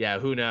 Yeah,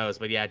 who knows?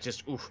 But yeah,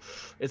 just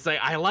it's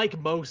I like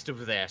most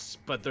of this,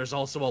 but there's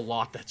also a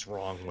lot that's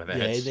wrong with it.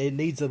 Yeah, it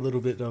needs a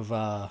little bit of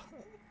I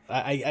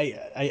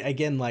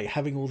again,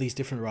 having all these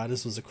different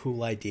writers was a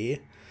cool idea.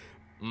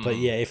 But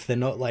yeah, if they're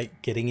not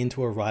getting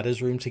into a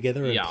writer's room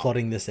together and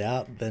plotting this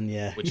out, then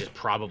yeah. Which is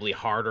probably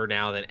harder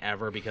now than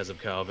ever because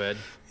of COVID.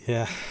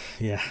 Yeah.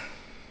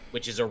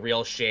 Which is a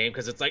real shame,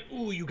 because it's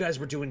ooh, you guys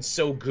were doing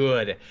so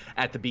good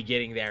at the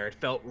beginning there. It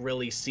felt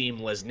really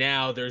seamless.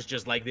 Now there's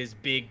just this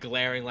big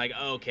glaring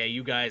okay,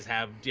 you guys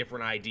have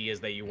different ideas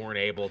that you weren't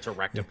able to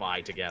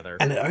rectify together.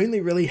 And it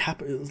only really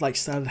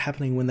started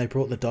happening when they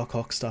brought the Doc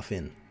Ock stuff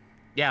in.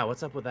 Yeah,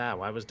 what's up with that?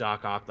 Why was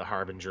Doc Ock the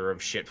harbinger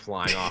of shit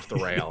flying off the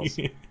rails?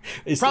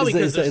 Is that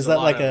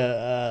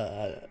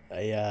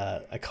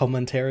a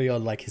commentary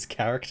on his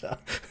character?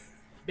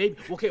 Maybe.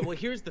 Okay, well,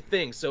 here's the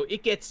thing. So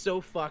it gets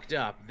so fucked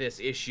up, this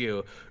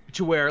issue,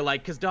 to where,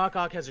 like, because Doc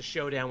Ock has a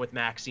showdown with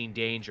Maxine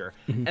Danger,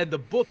 and the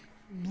book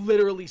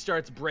literally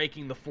starts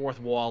breaking the fourth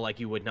wall like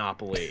you would not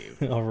believe.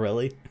 Oh,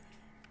 really?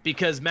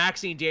 Because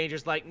Maxine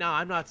Danger's like, nah,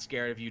 I'm not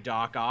scared of you,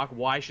 Doc Ock.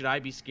 Why should I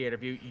be scared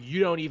of you? You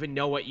don't even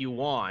know what you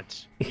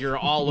want. You're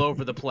all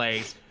over the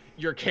place.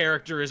 Your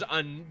character is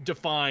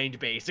undefined,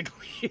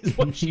 basically, is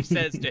what she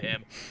says to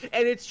him.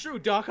 And it's true.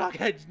 Doc Ock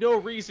had no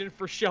reason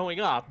for showing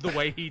up the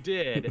way he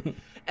did.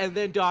 And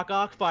then Doc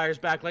Ock fires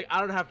back like, I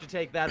don't have to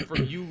take that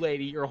from you,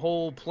 lady. Your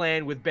whole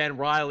plan with Ben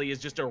Reilly is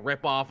just a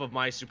ripoff of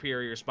my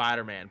Superior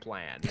Spider-Man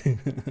plan.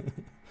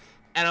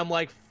 And I'm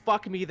like,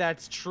 fuck me,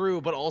 that's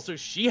true, but also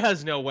she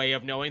has no way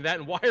of knowing that,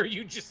 and why are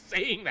you just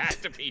saying that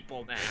to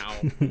people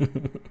now?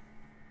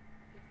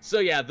 So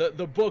yeah,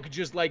 the book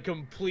just, like,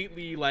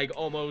 completely, like,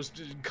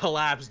 almost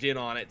collapsed in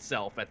on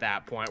itself at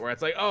that point, where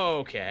it's like,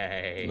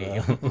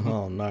 okay.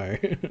 Oh, no.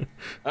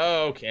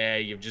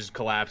 Okay, you've just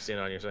collapsed in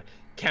on yourself.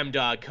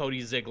 Chemdog,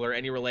 Cody Ziegler,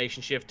 any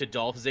relationship to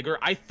Dolph Ziggler?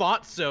 I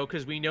thought so,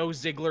 because we know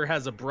Ziggler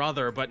has a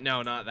brother, but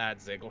no, not that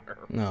Ziggler.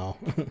 No.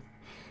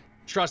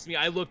 Trust me,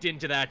 I looked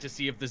into that to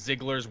see if the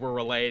Zigglers were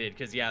related,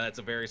 because, yeah, that's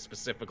a very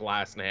specific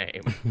last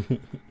name.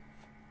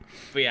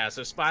 But, yeah,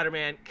 so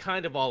Spider-Man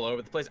kind of all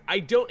over the place. I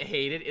don't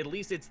hate it. At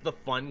least it's the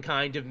fun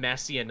kind of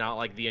messy and not,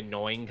 like, the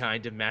annoying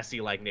kind of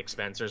messy like Nick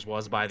Spencer's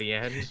was by the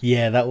end.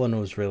 Yeah, that one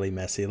was really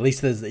messy. At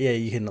least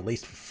you can at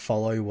least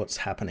follow what's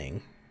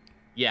happening.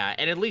 Yeah,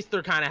 and at least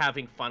they're kind of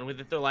having fun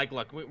with it. They're like,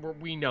 look,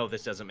 we know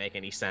this doesn't make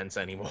any sense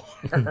anymore.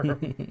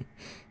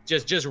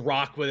 just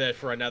rock with it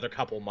for another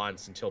couple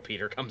months until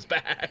Peter comes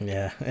back.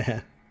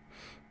 Yeah.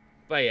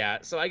 But yeah,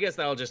 so I guess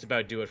that'll just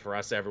about do it for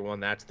us, everyone.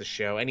 That's the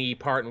show. Any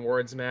parting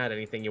words, Matt?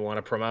 Anything you want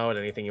to promote?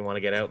 Anything you want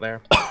to get out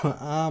there?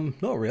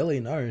 Not really.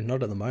 No,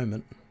 not at the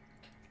moment.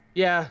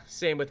 Yeah,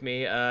 same with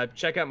me.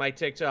 Check out my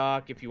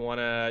TikTok if you want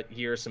to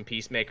hear some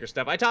Peacemaker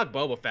stuff. I talk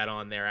Boba Fett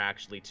on there,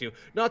 actually, too.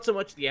 Not so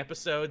much the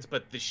episodes,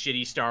 but the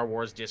shitty Star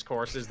Wars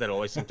discourses that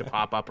always seem to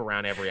pop up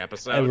around every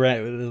episode. Right,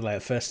 like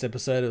the first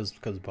episode, it was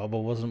because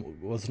Boba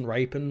wasn't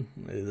raping.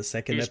 The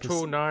second episode...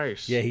 He's too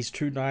nice. Yeah, he's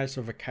too nice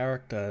of a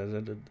character.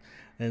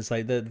 And it's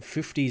like the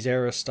 50s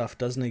era stuff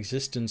doesn't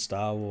exist in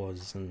Star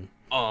Wars, and...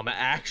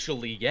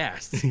 Actually,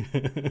 yes.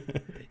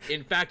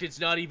 In fact, it's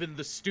not even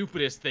the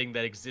stupidest thing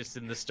that exists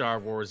in the Star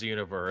Wars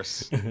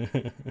universe.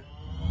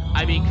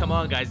 I mean, come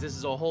on, guys. This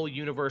is a whole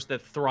universe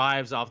that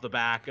thrives off the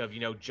back of,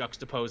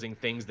 juxtaposing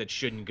things that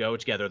shouldn't go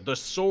together. The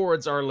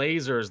swords are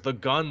lasers. The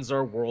guns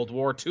are World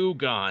War II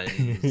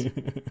guns.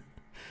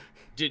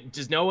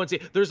 Does no one see?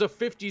 There's a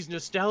 50s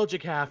nostalgia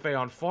cafe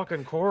on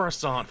fucking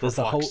Coruscant, for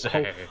fuck's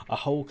sake. A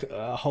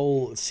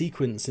whole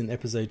sequence in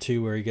episode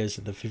 2 where he goes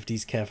to the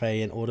 50s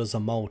cafe and orders a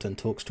malt and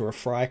talks to a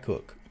fry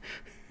cook.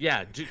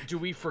 Yeah, do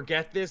we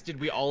forget this? Did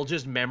we all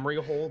just memory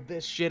hold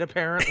this shit,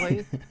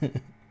 apparently?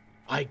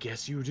 I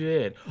guess you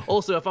did.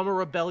 Also, if I'm a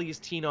rebellious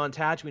teen on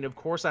Tatooine, of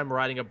course I'm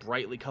riding a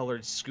brightly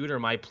colored scooter.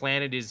 My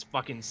planet is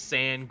fucking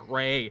sand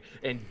gray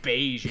and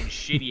beige and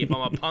shitty. If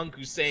I'm a punk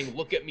who's saying,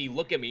 look at me,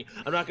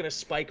 I'm not going to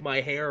spike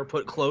my hair or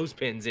put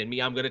clothespins in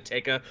me. I'm going to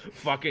take a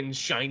fucking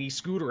shiny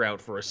scooter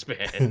out for a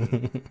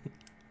spin.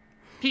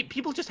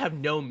 People just have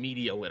no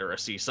media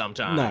literacy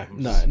sometimes.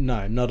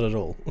 No, not at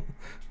all.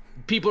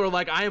 People are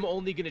like, I am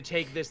only going to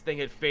take this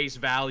thing at face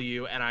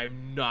value, and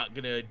I'm not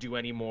going to do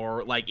any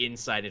more,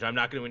 insight into it. I'm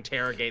not going to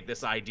interrogate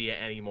this idea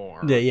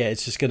anymore. Yeah,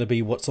 it's just going to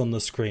be what's on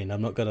the screen.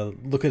 I'm not going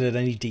to look at it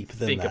any deeper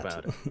than that. Think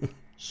about it.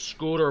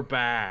 Scooter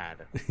bad.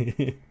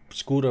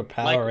 Scooter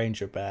Power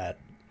Ranger bad.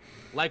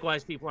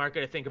 Likewise, people aren't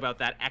going to think about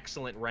that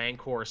excellent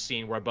Rancor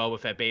scene where Boba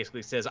Fett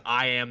basically says,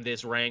 I am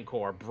this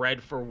Rancor,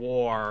 bred for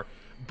war,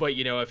 but,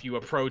 if you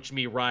approach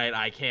me right,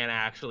 I can't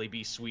actually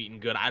be sweet and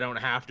good. I don't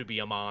have to be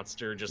a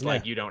monster, just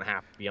like you don't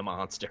have to be a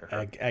monster.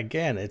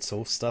 Again, it's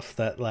all stuff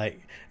that,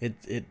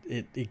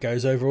 it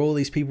goes over all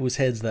these people's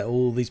heads, that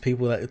all these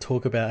people that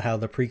talk about how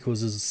the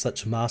prequels is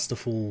such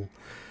masterful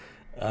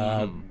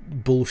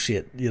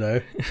bullshit,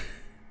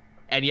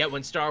 And yet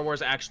when Star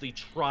Wars actually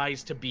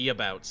tries to be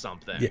about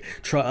something. Yeah,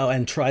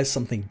 tries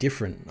something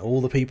different.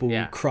 All the people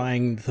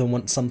crying they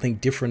want something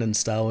different in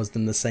Star Wars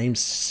than the same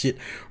shit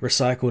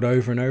recycled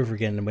over and over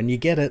again. And when you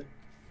get it,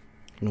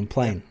 I'm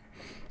playing.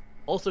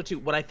 Also, too,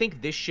 what I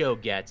think this show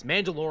gets,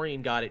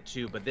 Mandalorian got it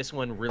too, but this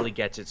one really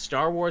gets it.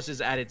 Star Wars is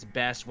at its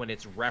best when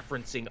it's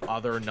referencing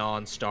other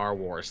non-Star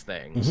Wars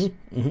things.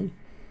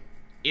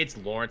 It's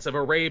Lawrence of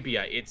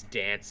Arabia. It's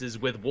Dances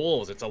with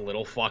Wolves. It's a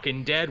little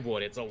fucking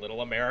Deadwood. It's a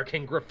little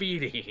American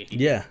Graffiti.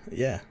 Yeah.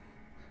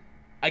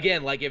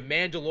 Again, if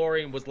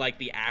Mandalorian was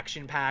the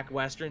action-packed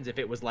westerns, if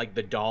it was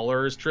the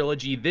Dollars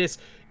trilogy, this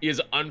is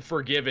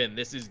Unforgiven.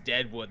 This is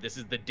Deadwood. This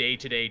is the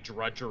day-to-day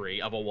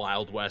drudgery of a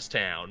Wild West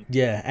town.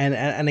 Yeah,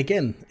 and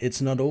again,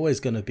 it's not always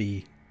going to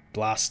be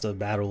blaster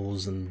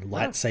battles and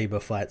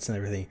lightsaber fights and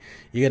everything.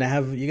 You're gonna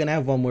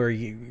have one where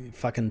you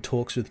fucking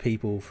talks with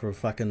people for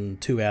fucking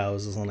 2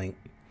 hours or something.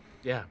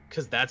 Yeah,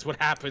 because that's what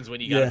happens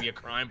when you gotta be a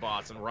crime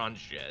boss and run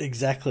shit.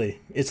 Exactly.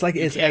 It's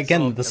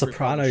again, The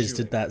Sopranos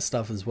did that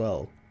stuff as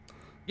well.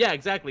 Yeah,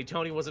 exactly.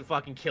 Tony wasn't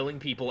fucking killing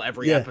people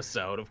every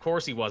episode. Of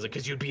course he wasn't,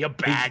 because you'd be a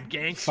bad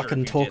gangster.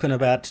 Fucking talking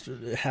about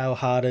how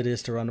hard it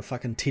is to run a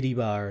fucking titty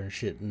bar and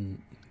shit.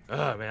 And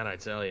oh man, I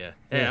tell you.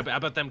 Hey, how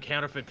about them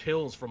counterfeit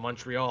pills from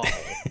Montreal?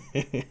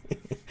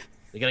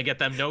 You gonna get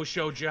them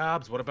no-show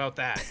jobs? What about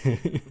that?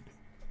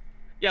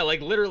 Yeah,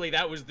 like, literally,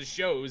 that was the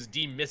show. It was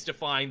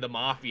demystifying the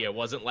mafia. It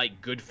wasn't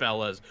like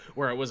Goodfellas,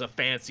 where it was a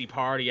fancy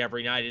party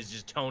every night. It's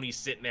just Tony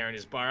sitting there in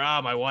his bar.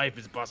 Ah, my wife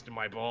is busting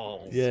my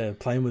balls. Yeah,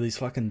 playing with these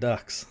fucking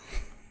ducks.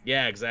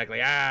 Yeah, exactly.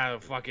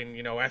 Fucking,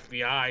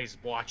 FBI's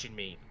watching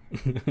me.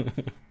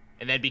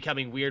 And then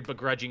becoming weird,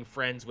 begrudging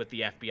friends with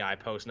the FBI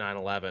post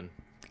 9/11.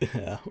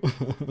 Yeah.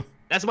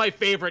 That's my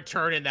favorite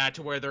turn in that,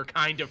 to where they're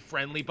kind of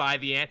friendly by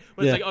the end.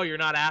 But it's like, oh, you're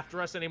not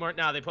after us anymore?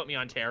 No, they put me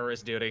on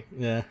terrorist duty.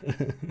 Yeah.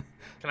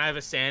 Can I have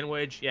a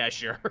sandwich? Yeah,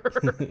 sure.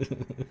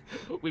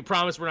 We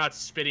promise we're not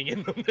spitting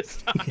in them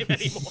this time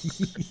anymore.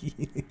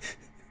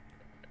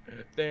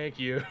 Thank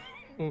you.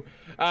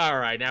 All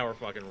right, now we're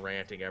fucking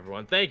ranting,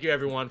 everyone. Thank you,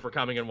 everyone, for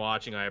coming and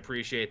watching. I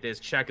appreciate this.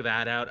 Check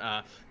that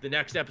out. The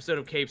next episode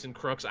of Capes and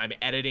Crooks, I'm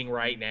editing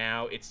right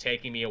now. It's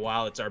taking me a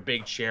while. It's our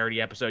big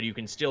charity episode. You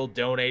can still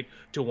donate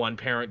to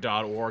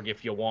oneparent.org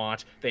if you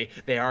want. They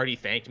already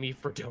thanked me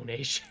for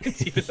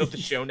donations, even though the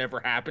show never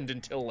happened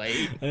until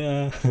late.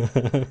 Yeah.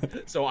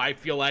 So I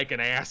feel like an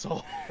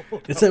asshole.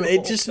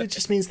 It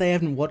just means they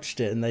haven't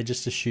watched it and they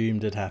just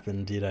assumed it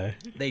happened,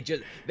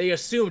 They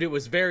assumed it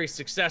was very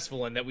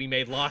successful and that we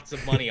made lots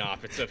of money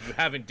off it. So if you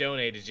haven't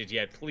donated it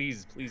yet,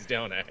 please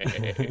donate.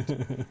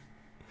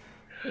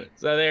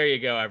 So there you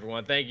go,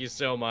 everyone. Thank you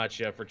so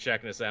much for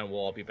checking us out, and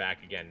we'll all be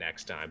back again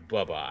next time.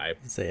 Bye-bye.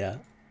 See ya.